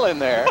 He's still in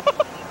there,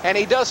 and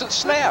he doesn't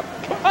snap.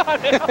 Come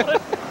on,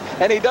 Alan.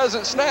 And he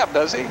doesn't snap,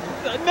 does he?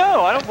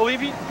 No, I don't believe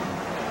he...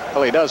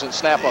 Well, he doesn't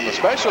snap on the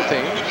special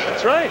teams.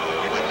 That's right.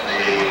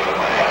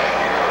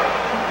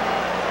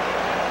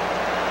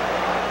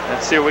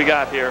 Let's see what we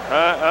got here.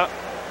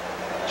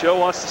 Joe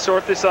wants to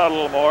sort this out a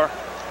little more.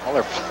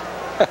 Well,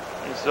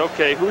 It's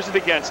okay. Who's it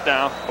against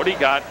now? What do you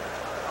got?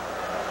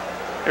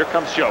 Here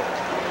comes Joe.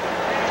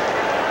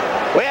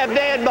 We have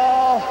dead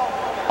ball,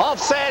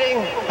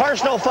 offsetting,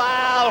 personal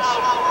fouls.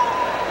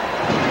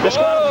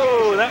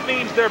 Whoa, that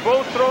means they're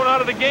both thrown out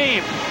of the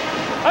game.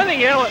 I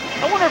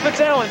wonder if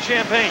it's Alan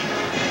Champagne.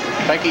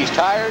 Think he's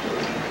tired?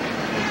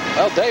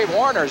 Well, Dave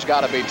Warner's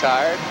got to be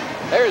tired.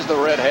 There's the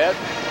redhead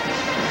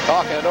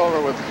talking it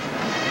over with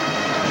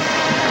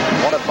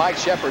one of Mike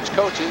Shepard's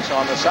coaches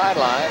on the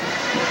sideline.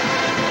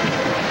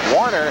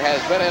 Warner has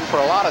been in for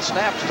a lot of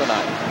snaps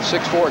tonight.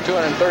 6'4",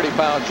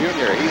 230-pound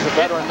junior. He's a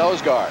veteran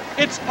nose guard.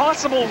 It's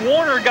possible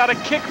Warner got a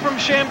kick from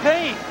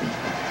Champagne.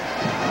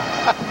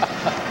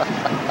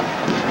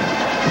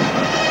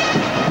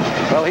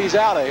 Well, he's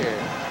out of here.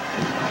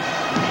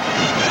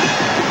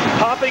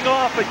 Popping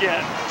off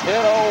again.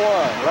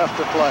 10:01 left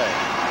to play.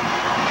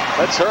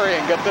 Let's hurry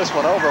and get this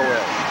one over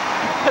with.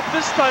 At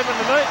this time of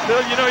the night, Bill,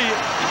 you know,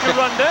 you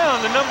run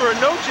down, the number of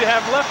notes you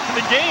have left in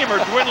the game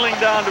are dwindling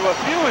down to a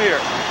few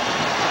here.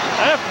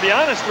 I have to be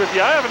honest with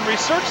you, I haven't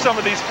researched some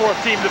of these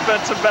fourth-team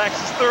defensive backs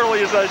as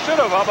thoroughly as I should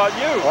have. How about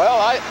you? Well,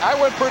 I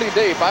went pretty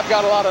deep. I've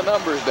got a lot of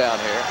numbers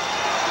down here.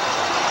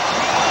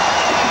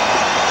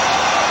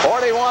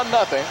 41-0.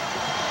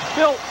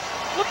 Bill,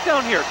 look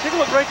down here. Take a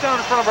look right down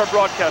in front of our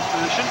broadcast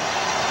position.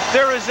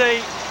 There is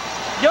a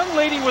young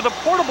lady with a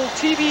portable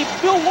TV.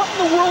 Bill, what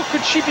in the world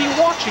could she be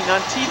watching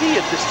on TV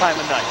at this time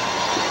of night?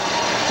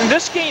 And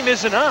this game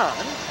isn't on.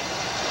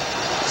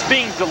 It's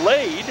being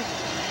delayed.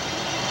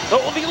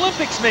 Oh, the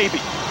Olympics,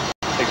 maybe.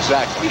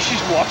 Exactly. Maybe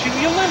she's watching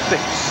the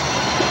Olympics.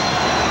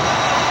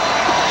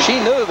 She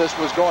knew this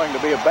was going to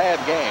be a bad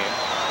game.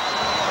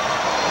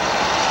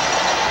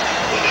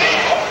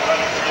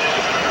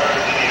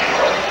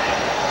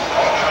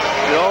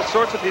 There are all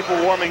sorts of people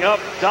warming up.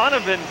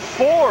 Donovan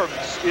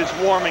Forbes is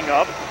warming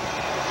up,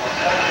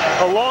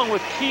 along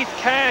with Keith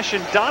Cash,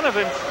 and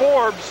Donovan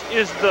Forbes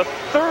is the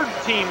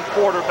third-team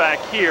quarterback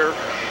here.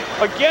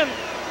 Again,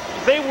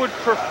 they would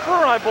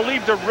prefer, I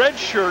believe, to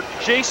redshirt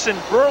Jason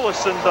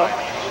Burleson,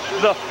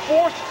 the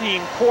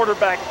fourth-team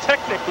quarterback,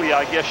 technically,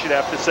 I guess you'd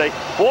have to say.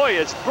 Boy,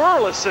 is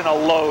Burleson a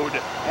load.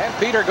 And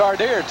Peter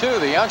Gardere, too,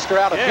 the youngster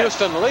out of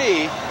Houston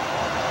Lee,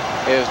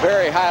 is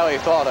very highly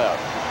thought of.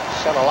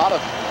 Set a lot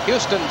of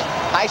Houston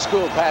high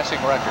school passing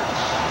records.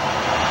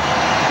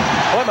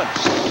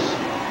 Clements.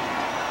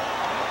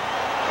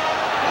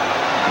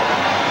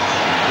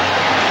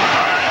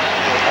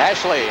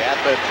 Ashley at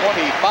the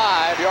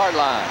 25-yard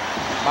line.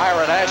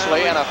 Myron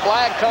Ashley, and a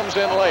flag comes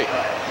in late.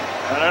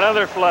 And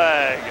another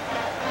flag.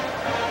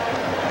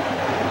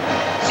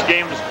 This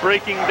game's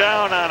breaking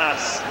down on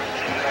us.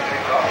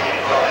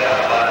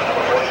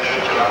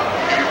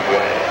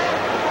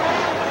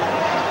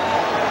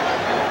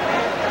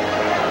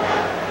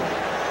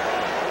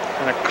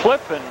 And a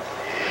clip, and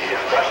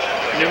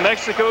New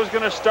Mexico is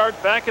going to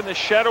start back in the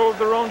shadow of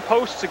their own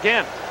posts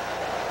again.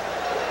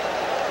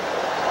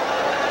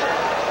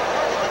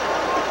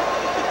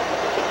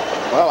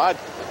 Well,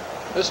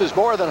 this is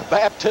more than a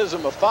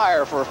baptism of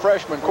fire for a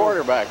freshman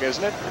quarterback,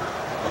 isn't it?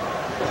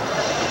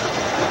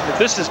 If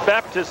this is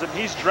baptism,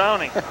 he's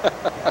drowning.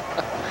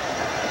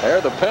 There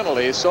are the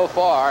penalties so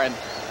far, and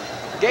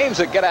games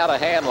that get out of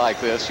hand like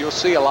this, you'll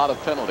see a lot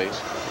of penalties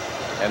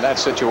in that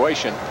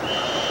situation.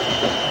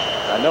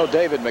 I know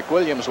David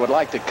McWilliams would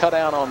like to cut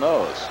down on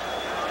those.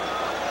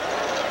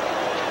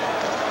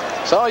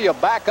 So you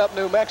back up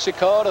New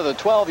Mexico to the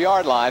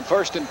 12-yard line,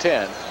 1st and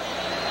 10.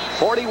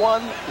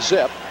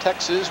 41-0,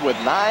 Texas with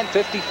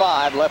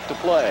 9:55 left to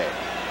play.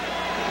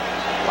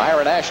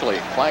 Myron Ashley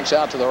flanks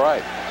out to the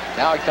right.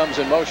 Now he comes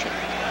in motion.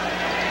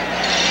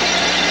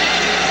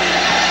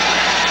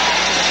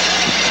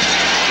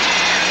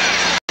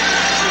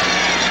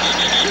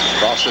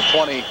 Across the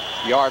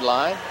 20-yard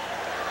line.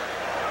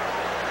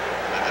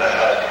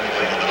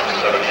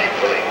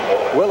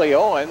 Willie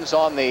Owens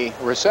on the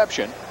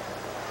reception.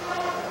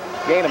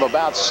 Gain of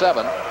about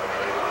 7.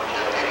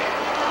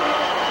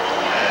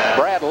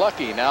 Brad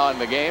Lucky now in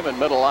the game and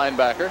middle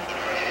linebacker.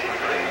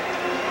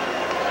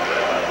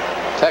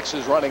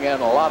 Texas running in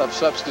a lot of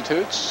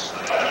substitutes.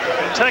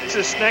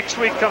 Texas next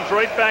week comes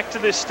right back to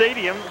this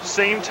stadium.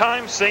 Same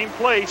time, same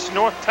place.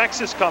 North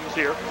Texas comes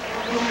here.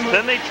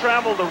 Then they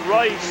travel to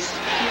Rice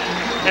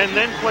and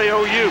then play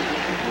OU.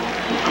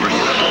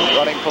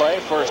 Running play,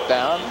 1st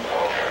down.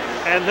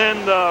 And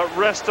then the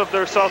rest of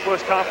their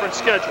Southwest Conference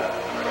schedule.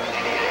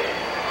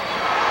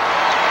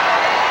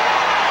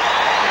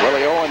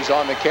 Willie Owens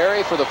on the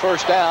carry for the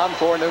 1st down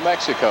for New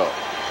Mexico.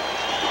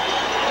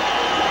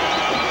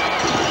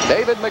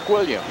 David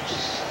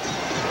McWilliams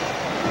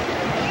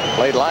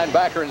played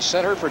linebacker and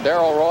center for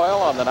Darrell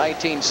Royal on the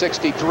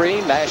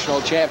 1963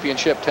 National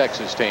Championship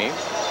Texas team.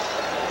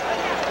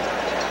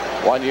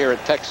 1 year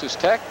at Texas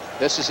Tech.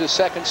 This is his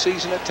 2nd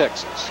season at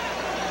Texas.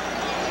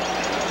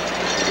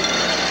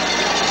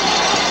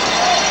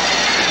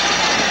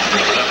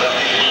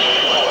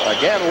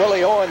 Again,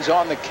 Willie Owens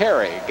on the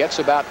carry. Gets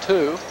about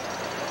 2.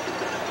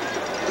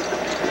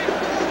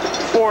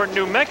 For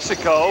New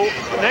Mexico,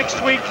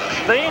 next week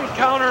they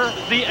encounter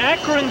the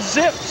Akron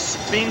Zips,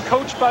 being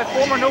coached by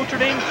former Notre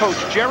Dame coach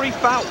Jerry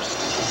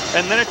Faust.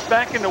 And then it's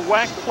back into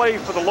WAC play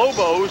for the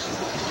Lobos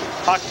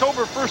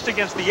October 1st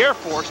against the Air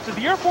Force. Did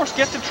the Air Force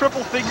get to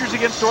triple figures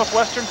against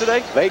Northwestern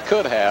today? They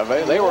could have.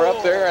 They were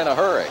up there in a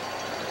hurry.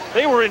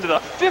 They were into the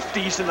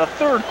 50s in the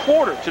 3rd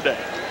quarter today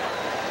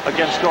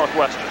against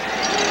Northwestern.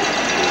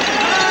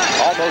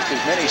 Almost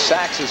as many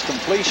sacks as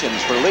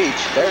completions for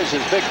Leach. There's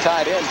his big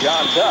tight end,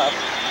 John Duff.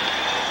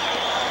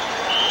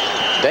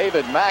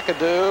 David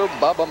McAdoo,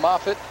 Bubba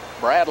Moffitt,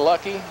 Brad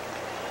Lucky,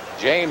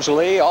 James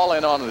Lee, all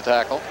in on the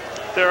tackle.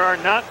 There are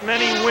not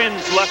many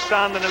wins left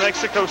on the New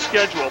Mexico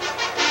schedule.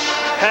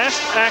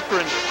 Past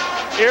Akron,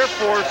 Air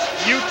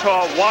Force,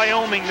 Utah,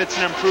 Wyoming, that's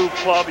an improved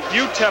club,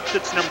 UTEP,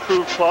 that's an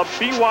improved club,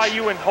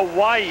 BYU, and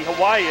Hawaii,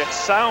 a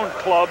sound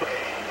club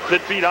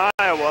that beat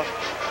Iowa.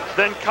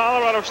 Then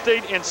Colorado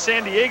State and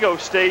San Diego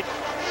State.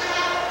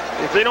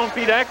 If they don't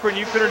beat Akron,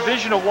 you could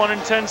envision a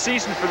 1-10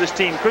 season for this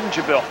team, couldn't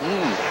you, Bill?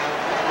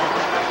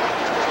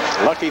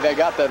 Lucky they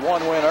got that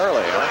one win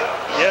early,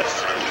 huh?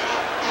 Yes.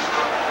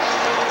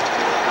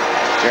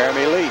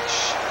 Jeremy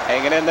Leach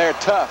hanging in there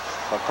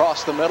tough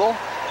across the middle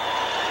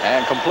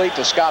and complete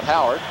to Scott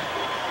Howard.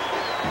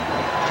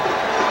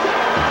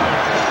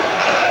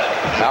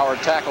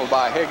 Howard tackled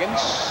by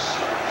Higgins.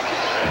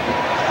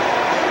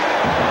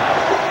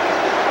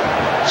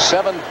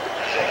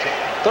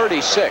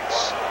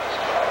 7:36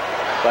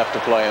 left to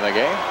play in the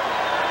game.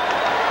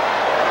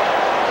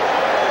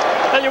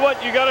 Tell you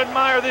what, you got to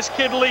admire this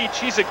kid Leach.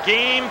 He's a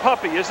game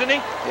puppy, isn't he?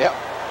 Yep.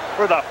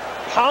 For the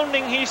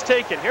pounding he's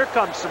taken. Here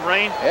comes some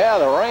rain. Yeah,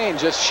 the rain,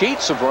 just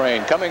sheets of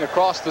rain coming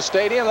across the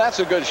stadium. That's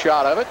a good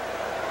shot of it.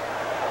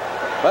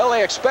 Well,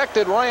 they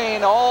expected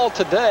rain all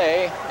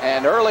today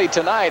and early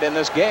tonight in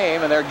this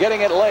game, and they're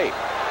getting it late.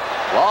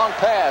 Long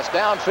pass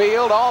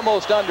downfield,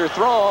 almost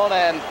underthrown,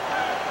 and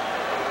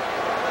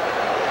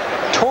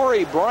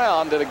Torrey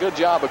Brown did a good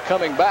job of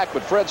coming back,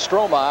 but Fred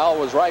Strohmile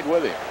was right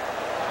with him.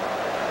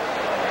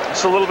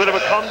 It's a little bit of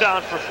a come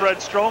down for Fred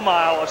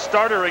Strohmile, a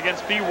starter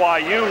against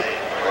BYU,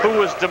 who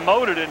was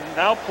demoted and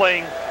now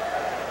playing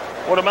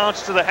what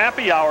amounts to the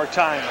happy hour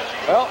time.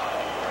 Well,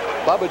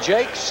 Bubba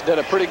Jakes did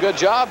a pretty good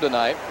job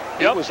tonight.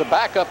 He was a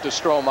backup to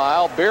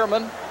Strohmile.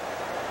 Bierman,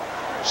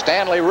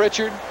 Stanley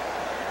Richard,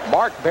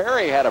 Mark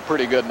Berry had a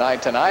pretty good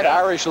night tonight.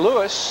 Irish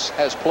Lewis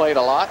has played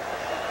a lot.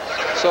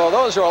 So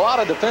those are a lot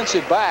of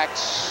defensive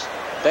backs.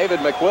 David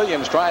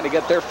McWilliams trying to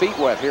get their feet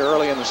wet here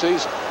early in the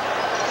season.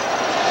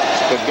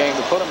 It's a good game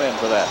to put them in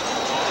for that.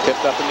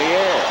 Tipped up in the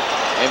air.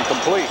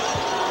 Incomplete.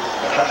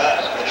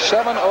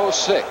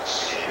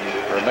 7:06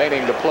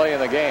 remaining to play in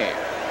the game.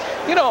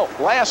 You know,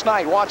 last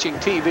night watching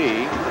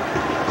TV,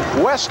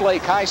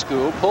 Westlake High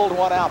School pulled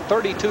one out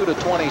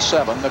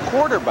 32-27. The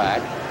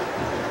quarterback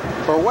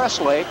for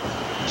Westlake,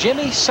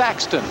 Jimmy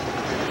Saxton,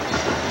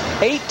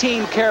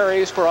 18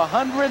 carries for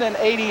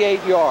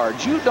 188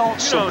 yards. You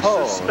don't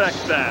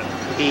suspect that.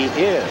 He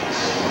is.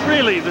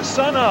 Really, the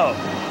son of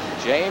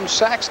James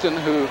Saxton,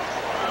 who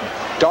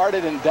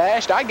darted and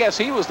dashed. I guess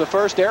he was the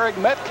first Eric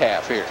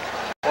Metcalf here.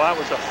 Well, that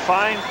was a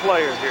fine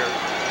player here.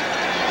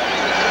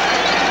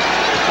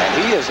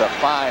 And he is a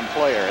fine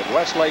player at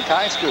Westlake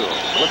High School.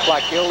 Looked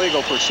like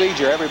illegal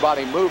procedure,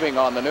 everybody moving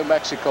on the New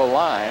Mexico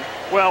line.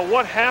 Well,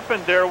 what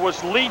happened there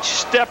was Leach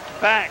stepped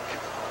back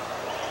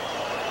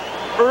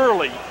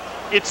early.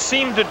 It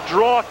seemed to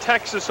draw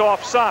Texas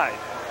offside.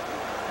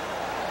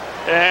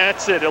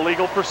 That's it,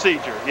 illegal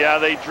procedure. Yeah,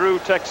 they drew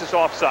Texas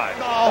offside.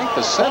 I think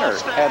the center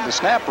had the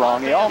snap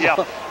wrong. He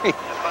almost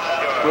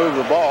moved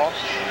the ball.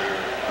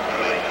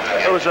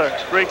 There was a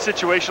great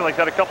situation like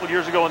that a couple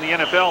years ago in the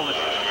NFL, and the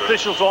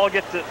officials all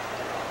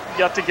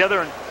got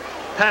together, and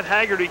Pat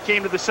Haggerty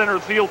came to the center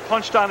of the field,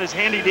 punched on his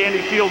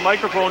handy-dandy field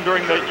microphone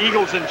during the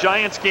Eagles and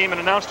Giants game, and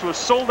announced to a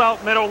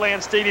sold-out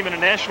Meadowlands Stadium and a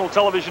national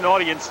television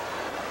audience,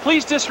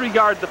 "Please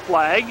disregard the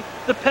flag.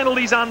 The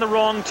penalty's on the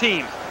wrong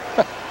team."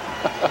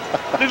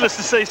 Needless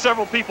to say,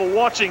 several people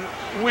watching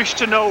wished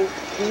to know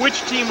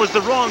which team was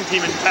the wrong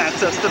team in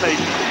Pat's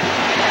estimation.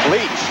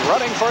 Leach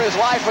running for his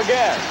life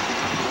again.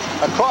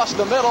 Across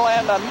the middle,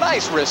 and a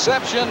nice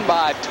reception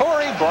by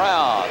Torrey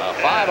Brown, a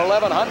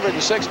 5'11",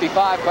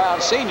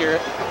 165-pound senior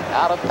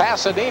out of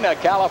Pasadena,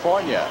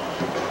 California.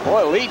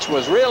 Boy, Leach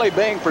was really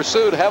being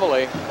pursued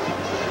heavily.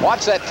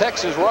 Watch that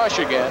Texas rush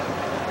again.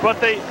 But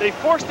they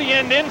forced the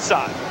end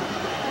inside,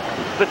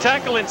 the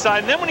tackle inside,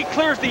 and then when he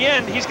clears the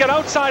end, he's got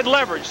outside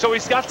leverage, so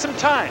he's got some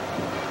time.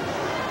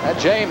 That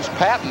James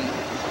Patton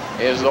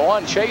is the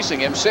one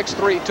chasing him,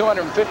 6'3",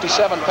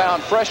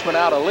 257-pound freshman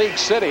out of League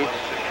City,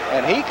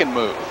 and he can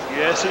move.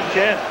 Yes, he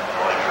can.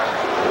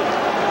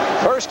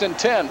 1st and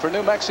 10 for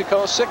New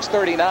Mexico,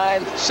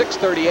 6:39,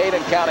 6:38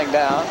 and counting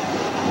down.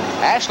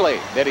 Ashley,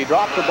 did he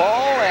drop the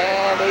ball?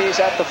 And he's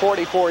at the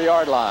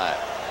 44-yard line.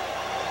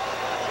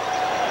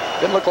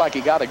 Didn't look like he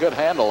got a good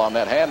handle on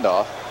that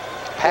handoff.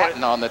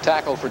 Patton on the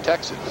tackle for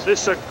Texas.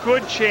 This is a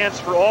good chance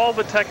for all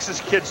the Texas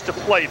kids to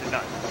play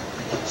tonight.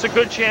 It's a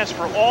good chance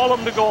for all of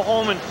them to go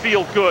home and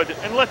feel good.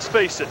 And let's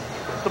face it,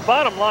 the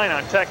bottom line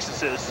on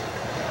Texas is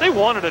they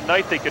wanted a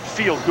night they could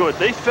feel good.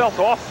 They felt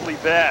awfully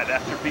bad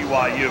after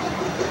BYU.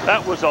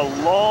 That was a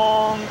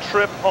long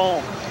trip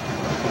home.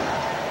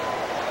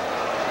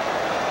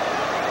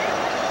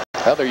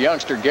 Other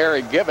youngster,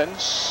 Gary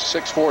Gibbons,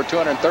 6'4",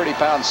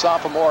 230-pound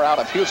sophomore out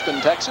of Houston,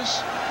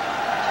 Texas.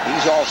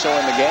 He's also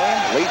in the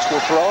game. Leach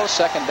will throw,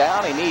 2nd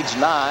down. He needs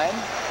 9.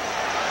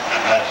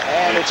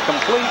 And it's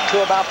complete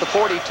to about the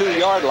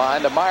 42-yard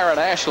line to Myron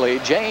Ashley.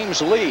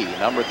 James Lee,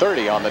 number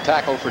 30, on the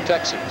tackle for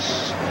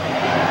Texas.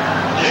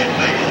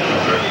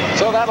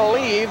 So that'll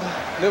leave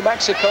New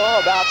Mexico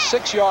about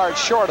 6 yards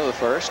short of the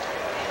first,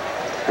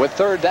 with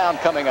 3rd down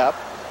coming up.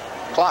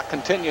 Clock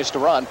continues to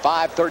run,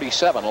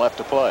 5:37 left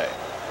to play.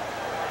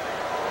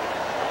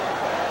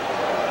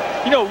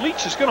 You know,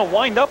 Leach is going to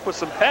wind up with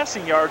some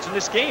passing yards in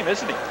this game,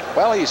 isn't he?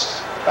 Well,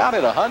 he's about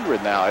at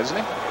 100 now, isn't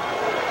he?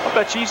 I'll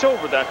bet she's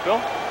over that,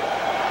 Bill.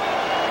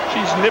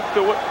 She's nipped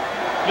away.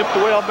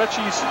 I'll bet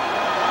she's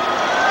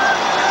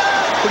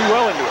pretty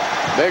well into it.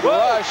 Big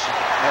rush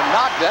and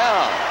knocked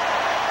down.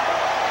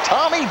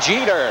 Tommy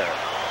Jeter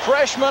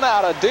freshman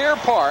out of Deer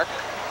Park.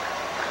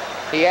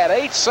 He had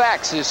 8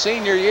 sacks his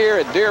senior year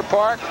at Deer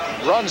Park.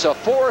 Runs a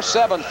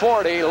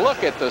 4.740.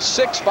 Look at the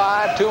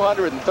 6'5",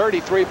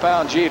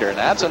 233-pound Jeter. And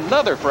that's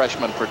another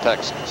freshman for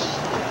Texas.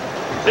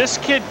 This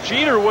kid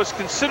Jeter was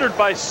considered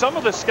by some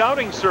of the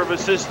scouting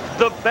services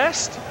the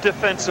best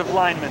defensive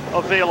lineman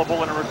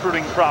available in a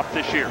recruiting crop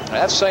this year.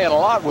 That's saying a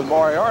lot with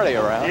Moriarty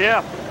around.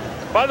 Yeah.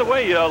 By the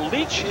way,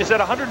 Leach is at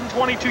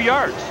 122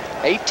 yards.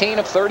 18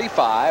 of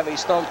 35.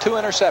 He's thrown 2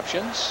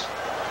 interceptions.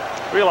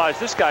 Realize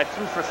this guy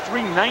threw for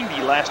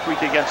 390 last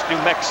week against New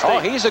Mexico State. Oh,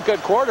 he's a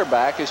good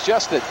quarterback. It's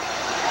just that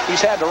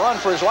he's had to run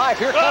for his life.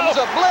 Here comes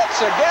a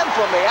blitz again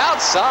from the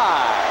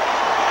outside.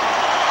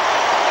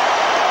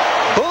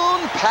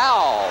 Boone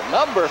Powell,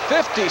 number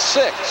 56,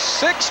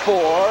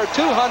 6'4",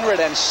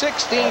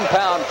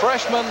 216-pound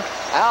freshman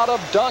out of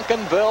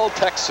Duncanville,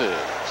 Texas.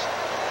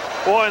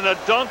 Boy, the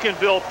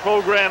Duncanville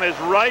program is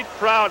right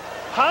proud.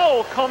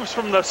 Powell comes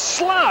from the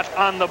slot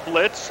on the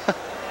blitz.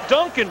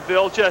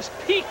 Duncanville just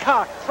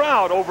peacock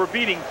proud over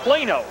beating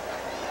Plano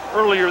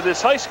earlier this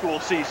high school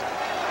season.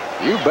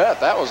 You bet.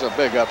 That was a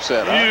big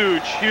upset.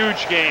 Huge,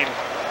 huge game.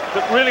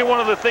 But really one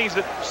of the things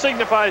that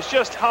signifies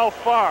just how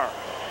far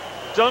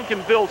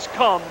Duncanville's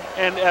come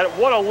and at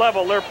what a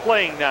level they're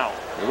playing now.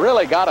 You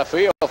really got a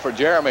feel for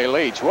Jeremy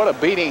Leach. What a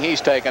beating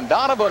he's taken.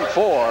 Donovan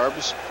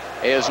Forbes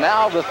is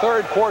now the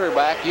 3rd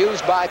quarterback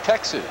used by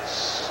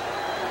Texas.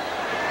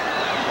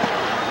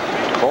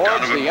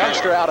 Forbes, the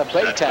youngster out of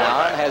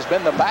Baytown, has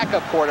been the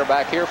backup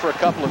quarterback here for a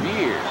couple of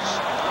years.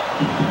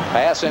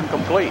 Pass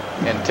incomplete,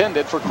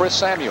 intended for Chris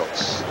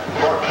Samuels.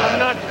 I'm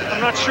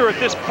not sure at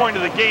this point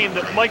of the game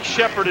that Mike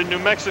Shepard in New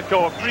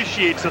Mexico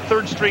appreciates a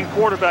 3rd-string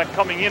quarterback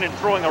coming in and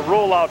throwing a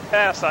rollout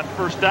pass on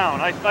 1st down.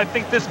 I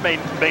think this may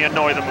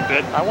annoy them a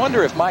bit. I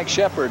wonder if Mike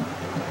Shepard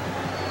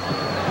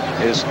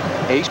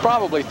he's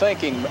probably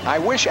thinking, I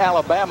wish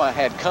Alabama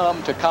had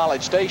come to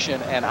College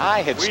Station and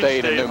I had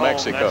stayed in New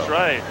Mexico. That's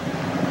right.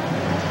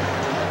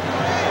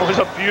 It was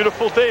a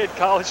beautiful day at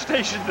College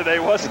Station today,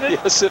 wasn't it?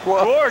 Yes, it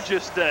was.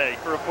 Gorgeous day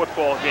for a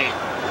football game.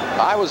 If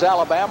I was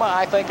Alabama,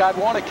 I think I'd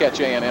want to catch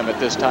A&M at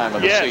this time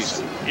of the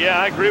season. Yeah,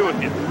 I agree with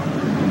you.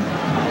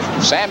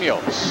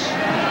 Samuels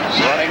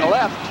running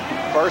left.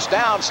 1st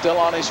down, still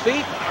on his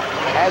feet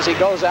as he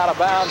goes out of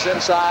bounds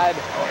inside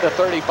the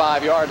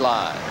 35-yard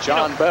line.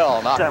 John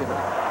Bell knocked it.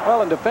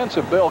 Well, in defense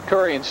of Bill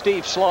Curry and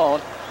Steve Sloan,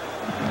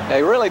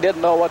 they really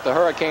didn't know what the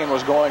Hurricane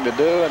was going to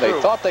do, and they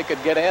thought they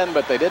could get in,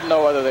 but they didn't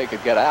know whether they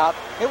could get out.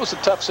 It was a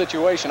tough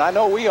situation. I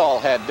know we all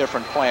had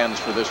different plans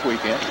for this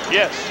weekend.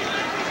 Yes.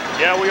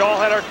 Yeah, we all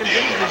had our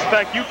contingencies. In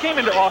fact, you came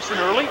into Austin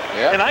early,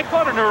 and I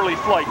caught an early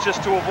flight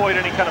just to avoid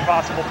any kind of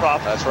possible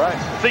problem. That's right.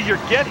 Figure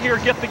get here,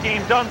 get the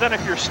game done. Then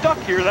if you're stuck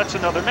here, that's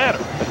another matter.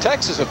 The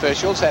Texas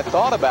officials had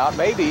thought about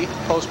maybe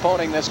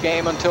postponing this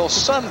game until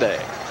Sunday.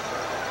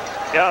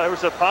 Yeah, there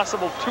was a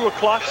possible 2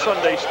 o'clock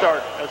Sunday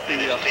start at the...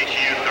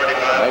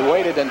 They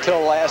waited until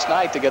last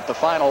night to get the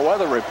final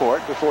weather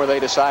report before they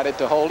decided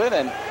to hold it,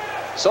 and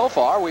so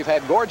far we've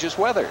had gorgeous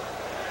weather.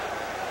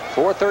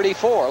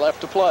 4:34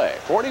 left to play.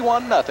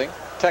 41-0,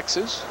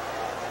 Texas.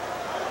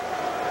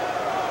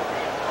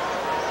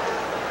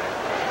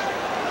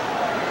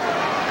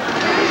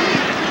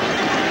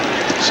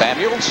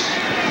 Samuels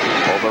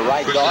over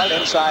right guard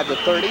inside the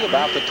 30,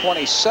 about the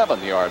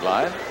 27-yard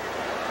line.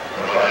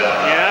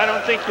 Yeah, I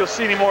don't think you'll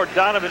see any more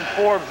Donovan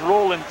Forbes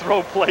roll and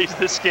throw plays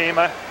this game.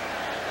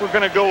 We're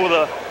going to go with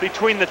a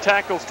between the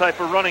tackles type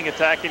of running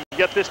attack and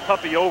get this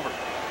puppy over.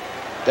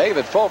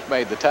 David Folk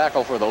made the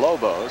tackle for the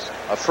Lobos,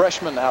 a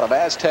freshman out of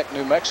Aztec,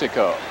 New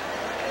Mexico.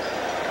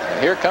 And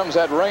here comes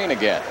that rain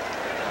again.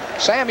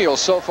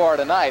 Samuels so far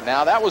tonight,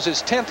 now that was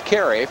his 10th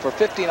carry for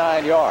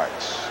 59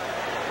 yards.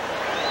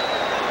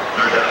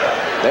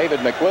 David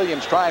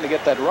McWilliams trying to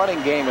get that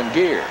running game in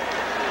gear.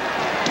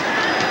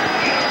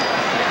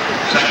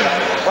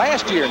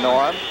 Last year,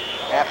 Norm,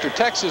 after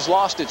Texas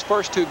lost its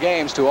first 2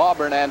 games to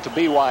Auburn and to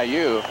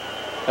BYU,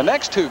 the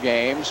next 2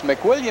 games,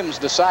 McWilliams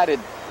decided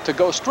to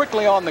go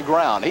strictly on the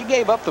ground. He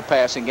gave up the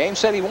passing game,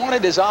 said he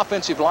wanted his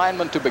offensive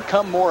linemen to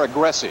become more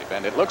aggressive,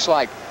 and it looks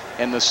like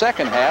in the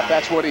second half,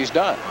 that's what he's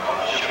done.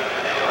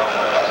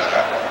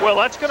 Well,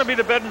 that's going to be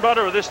the bread and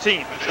butter of this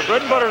team. The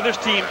bread and butter of this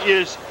team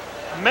is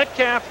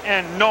Metcalf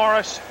and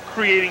Norris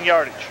creating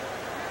yardage.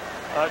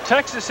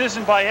 Texas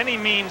isn't by any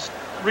means,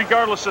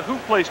 regardless of who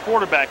plays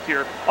quarterback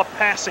here, a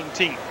passing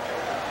team.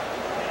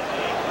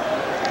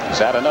 Is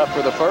that enough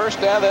for the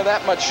first? Yeah, they're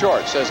that much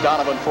short, says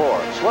Donovan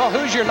Forbes. Well,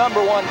 who's your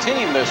 #1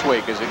 team this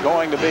week? Is it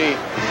going to be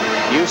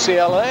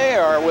UCLA,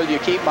 or will you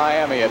keep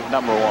Miami at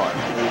 #1?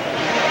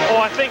 Oh,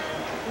 I think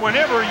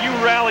whenever you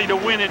rally to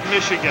win at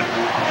Michigan,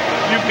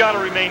 you've got to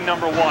remain #1.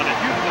 If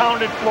you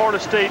pounded Florida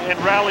State and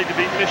rallied to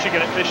beat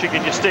Michigan at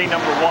Michigan, you stay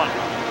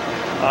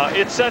 #1.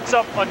 It sets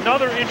up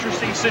another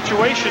interesting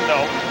situation,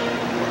 though,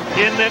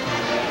 in that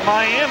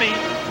Miami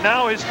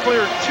now has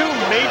cleared 2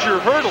 major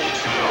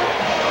hurdles,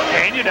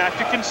 and you'd have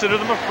to consider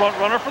them a front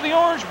runner for the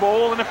Orange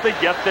Bowl. And if they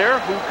get there,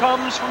 who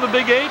comes from the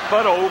Big 8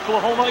 but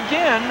Oklahoma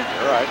again?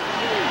 All right.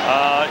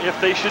 If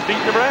they should beat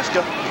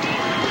Nebraska.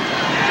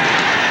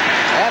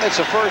 And it's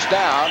a first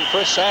down.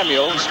 Chris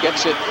Samuels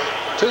gets it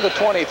to the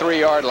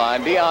 23-yard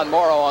line. Dion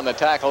Morrow on the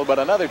tackle, but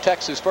another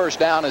Texas first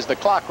down as the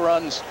clock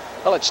runs.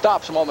 Well, it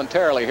stops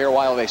momentarily here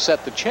while they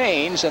set the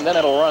chains, and then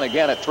it'll run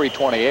again at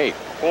 3:28.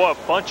 Boy, a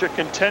bunch of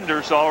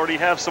contenders already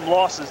have some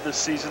losses this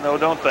season, though,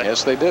 don't they?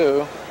 Yes, they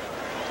do.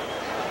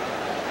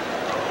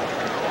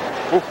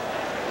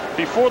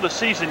 Before the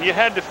season, you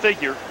had to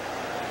figure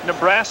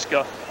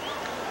Nebraska,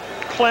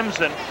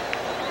 Clemson,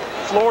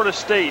 Florida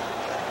State,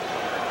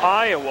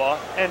 Iowa,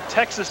 and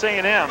Texas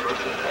A&M.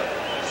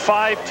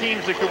 5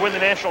 teams that could win the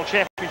national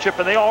championship,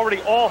 and they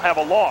already all have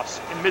a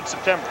loss in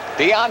mid-September.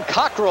 Deion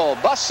Cockrell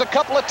busts a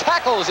couple of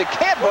tackles. He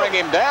can't bring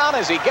him down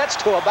as he gets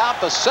to about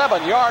the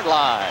 7-yard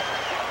line.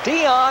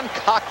 Deion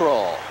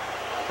Cockrell.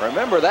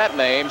 Remember that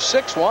name,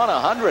 6'1",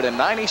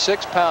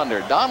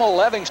 196-pounder. Donald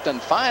Livingston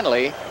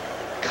finally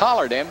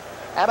collared him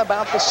at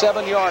about the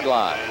 7-yard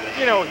line.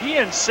 You know, he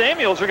and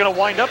Samuels are going to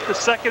wind up the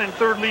second and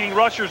third leading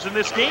rushers in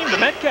this game, the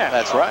Metcalf.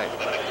 That's right.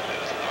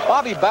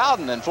 Bobby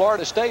Bowden in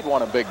Florida State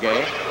won a big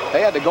game.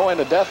 They had to go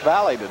into Death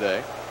Valley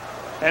today.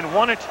 And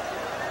won it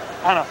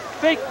on a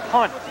fake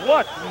punt.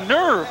 What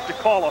nerve to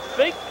call a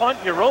fake punt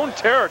in your own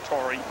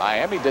territory.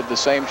 Miami did the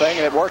same thing,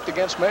 and it worked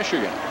against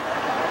Michigan.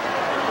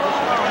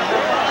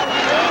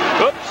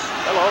 Oops.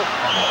 Hello.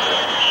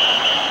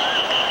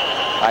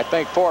 I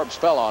think Forbes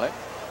fell on it.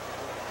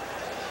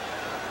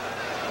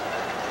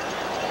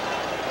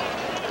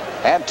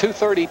 And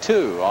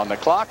 2:32 on the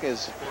clock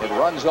as it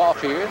runs off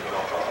here.